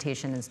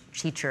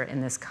teacher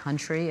in this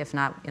country, if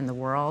not in the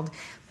world.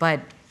 But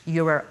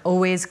you are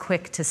always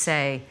quick to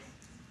say,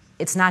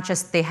 it's not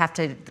just they have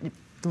to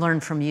learn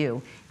from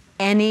you.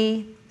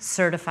 Any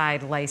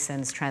certified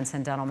licensed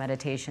transcendental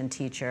meditation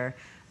teacher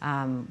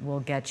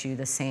will get you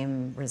the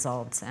same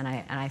results. And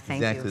I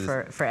thank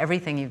you for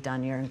everything you've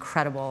done. You're an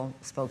incredible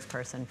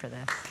spokesperson for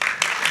this.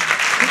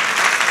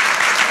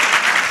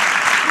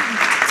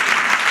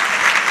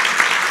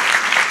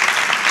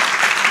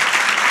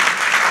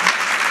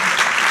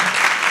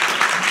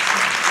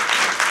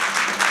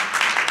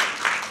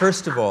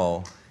 First of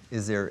all,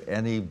 is there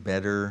any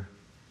better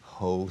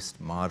host,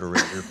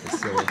 moderator,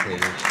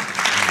 facilitator?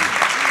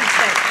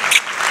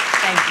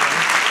 Thank you.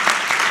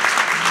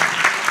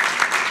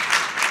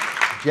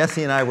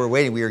 Jesse and I were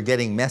waiting. We were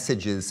getting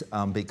messages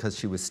because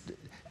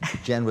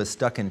Jen was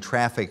stuck in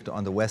traffic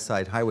on the West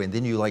Side Highway, and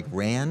then you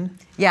ran?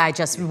 Yeah,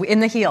 in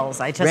the heels.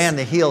 Ran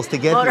the heels to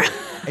get here,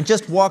 and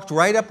just walked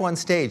right up on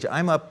stage.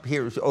 I'm up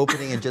here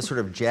opening and just sort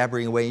of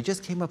jabbering away. You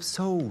just came up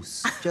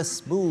just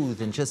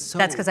smooth and just so.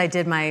 That's because I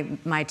did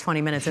my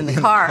 20 minutes in the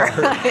car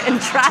in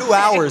traffic. 2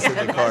 hours in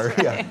the car,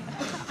 yeah.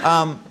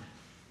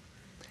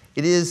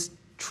 It is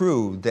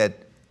true that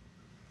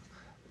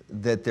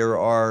there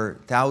are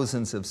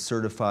thousands of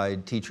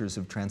certified teachers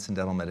of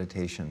transcendental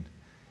meditation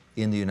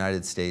in the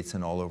United States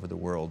and all over the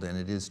world. And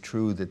it is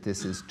true that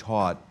this is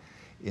taught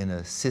in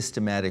a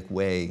systematic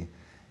way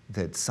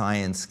that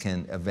science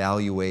can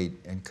evaluate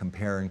and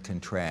compare and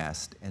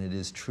contrast. And it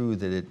is true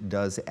that it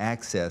does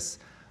access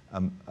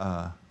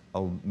a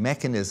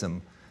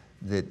mechanism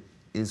that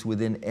is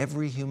within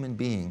every human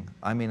being.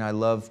 I mean, I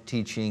love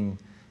teaching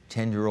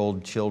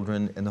 10-year-old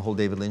children, and the whole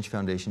David Lynch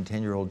Foundation,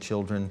 10-year-old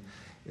children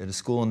at a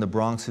school in the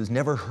Bronx who's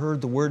never heard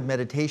the word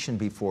meditation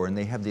before, and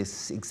they have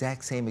these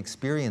exact same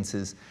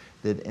experiences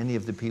that any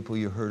of the people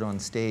you heard on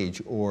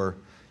stage. Or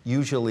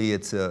usually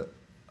it's a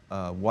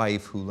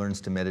wife who learns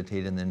to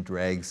meditate and then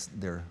drags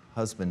their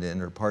husband in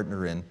or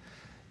partner in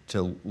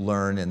to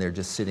learn, and they're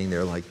just sitting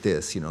there like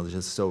this, they're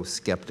just so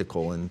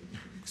skeptical and,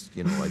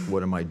 like,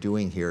 what am I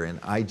doing here? And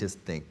I just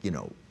think,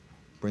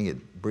 bring it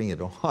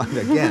on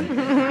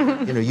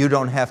again. You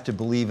don't have to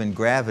believe in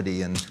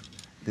gravity and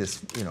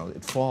this,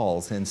 it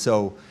falls. And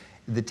so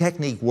the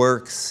technique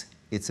works,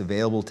 it's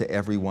available to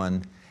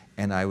everyone.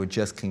 And I would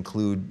just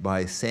conclude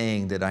by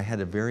saying that I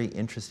had a very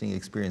interesting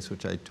experience,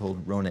 which I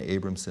told Rona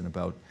Abramson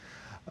about,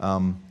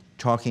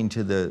 talking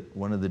to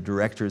one of the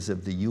directors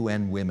of the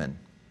UN Women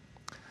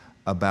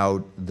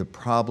about the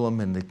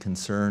problem and the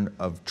concern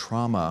of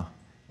trauma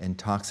and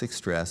toxic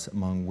stress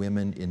among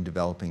women in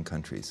developing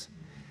countries.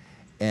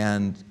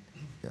 And,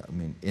 I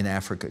mean, in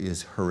Africa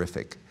is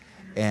horrific.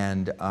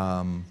 And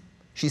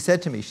she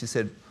said to me,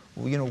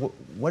 well,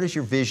 what is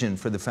your vision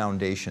for the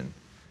foundation?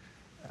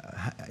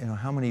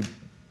 How many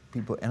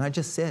people, and I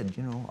just said,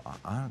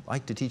 I'd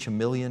like to teach 1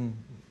 million,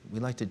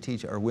 we'd like to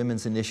teach our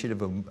women's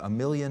initiative of 1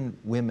 million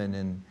women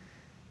in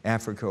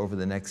Africa over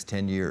the next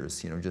 10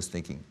 years, just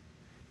thinking.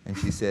 And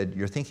she said,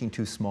 you're thinking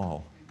too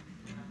small.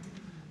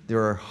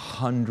 There are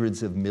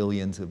hundreds of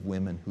millions of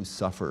women who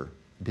suffer,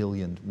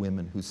 billion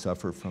women who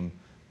suffer from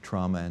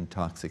trauma and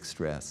toxic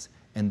stress.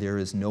 And there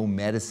is no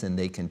medicine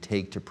they can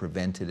take to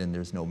prevent it, and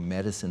there's no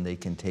medicine they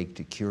can take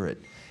to cure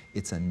it.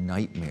 It's a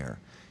nightmare.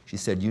 She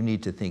said, you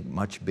need to think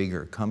much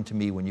bigger. Come to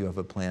me when you have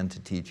a plan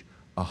to teach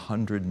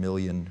 100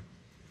 million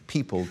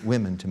people,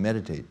 women, to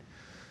meditate.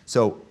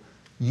 So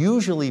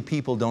usually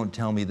people don't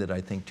tell me that I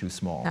think too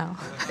small. No.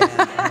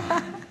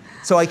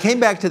 So I came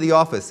back to the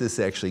office. This is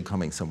actually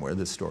coming somewhere,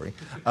 this story.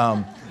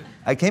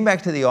 I came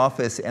back to the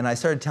office, and I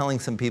started telling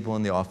some people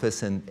in the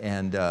office, and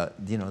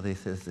you know, they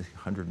said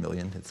 100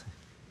 million, it's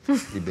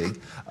pretty big.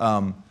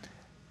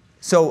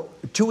 So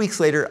 2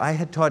 weeks later, I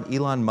had taught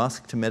Elon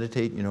Musk to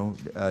meditate, you know,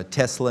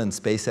 Tesla and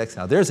SpaceX.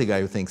 Now, there's a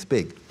guy who thinks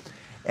big.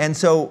 And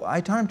so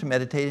I taught him to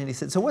meditate, and he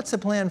said, so what's the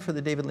plan for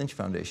the David Lynch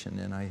Foundation?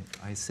 And I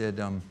said,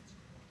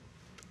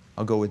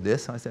 I'll go with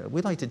this. I said,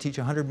 we'd like to teach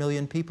 100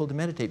 million people to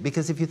meditate.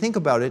 Because if you think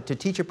about it, to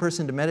teach a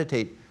person to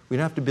meditate, we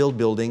don't have to build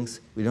buildings.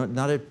 We don't,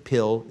 not a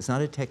pill. It's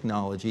not a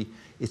technology.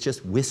 It's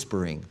just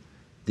whispering.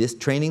 This,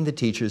 training the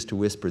teachers to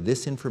whisper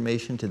this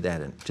information to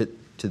that,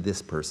 to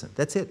this person.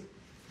 That's it.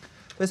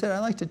 So I said,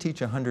 I'd like to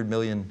teach 100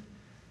 million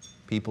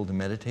people to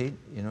meditate,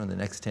 you know, in the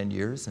next 10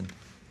 years. And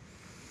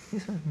he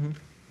said,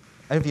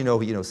 I don't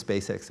know if you know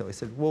SpaceX. So I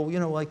said, well,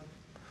 you know, like,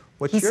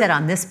 what's your... He said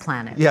on this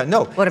planet. Yeah,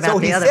 no. What about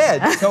the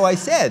other? So I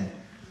said,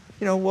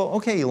 you know, well,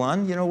 okay,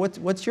 Elon, you know,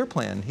 what's your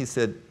plan? He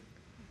said,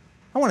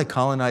 I want to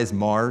colonize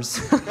Mars.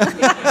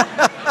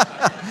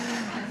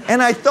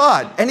 And I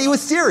thought, and he was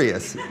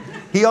serious.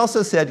 He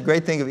also said,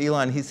 great thing of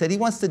Elon, he said he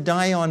wants to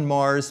die on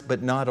Mars,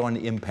 but not on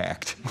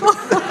impact.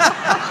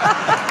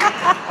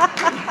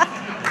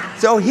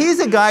 So he's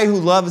a guy who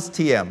loves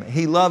TM.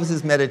 He loves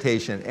his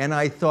meditation. And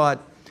I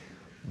thought,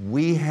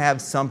 we have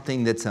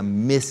something that's a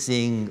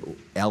missing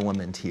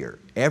element here.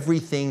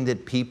 Everything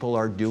that people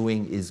are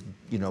doing is,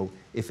 you know,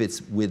 if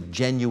it's with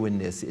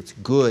genuineness, it's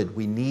good.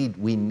 We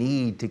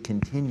need to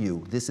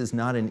continue. This is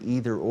not an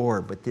either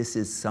or, but this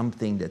is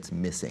something that's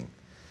missing.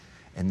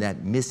 And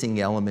that missing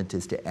element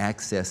is to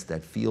access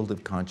that field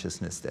of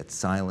consciousness, that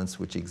silence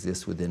which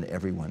exists within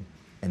everyone,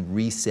 and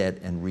reset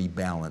and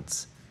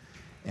rebalance.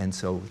 And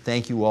so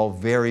thank you all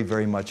very,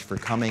 very much for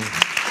coming.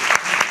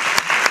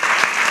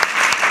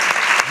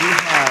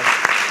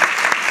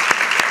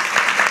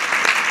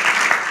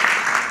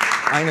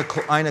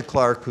 Ina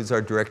Clark, who's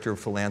our Director of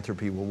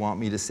Philanthropy, will want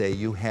me to say,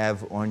 you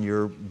have on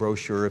your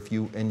brochure,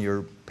 in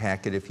your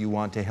packet, if you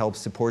want to help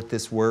support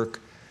this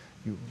work,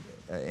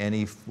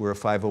 we're a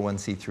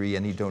 501c3,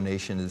 any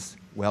donation is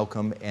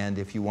welcome. And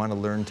if you want to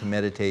learn to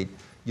meditate,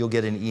 you'll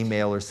get an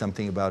email or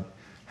something about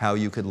how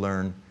you could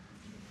learn.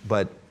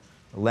 But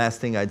the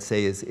last thing I'd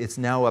say is, it's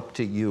now up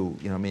to you.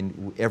 You know, I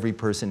mean, every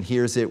person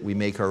hears it. We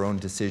make our own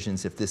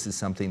decisions. If this is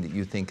something that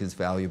you think is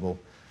valuable,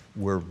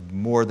 we're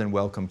more than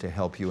welcome to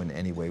help you in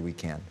any way we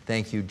can.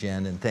 Thank you,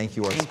 Jen, and thank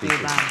you, our speakers.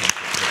 Thank you,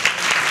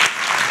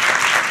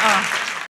 Bob.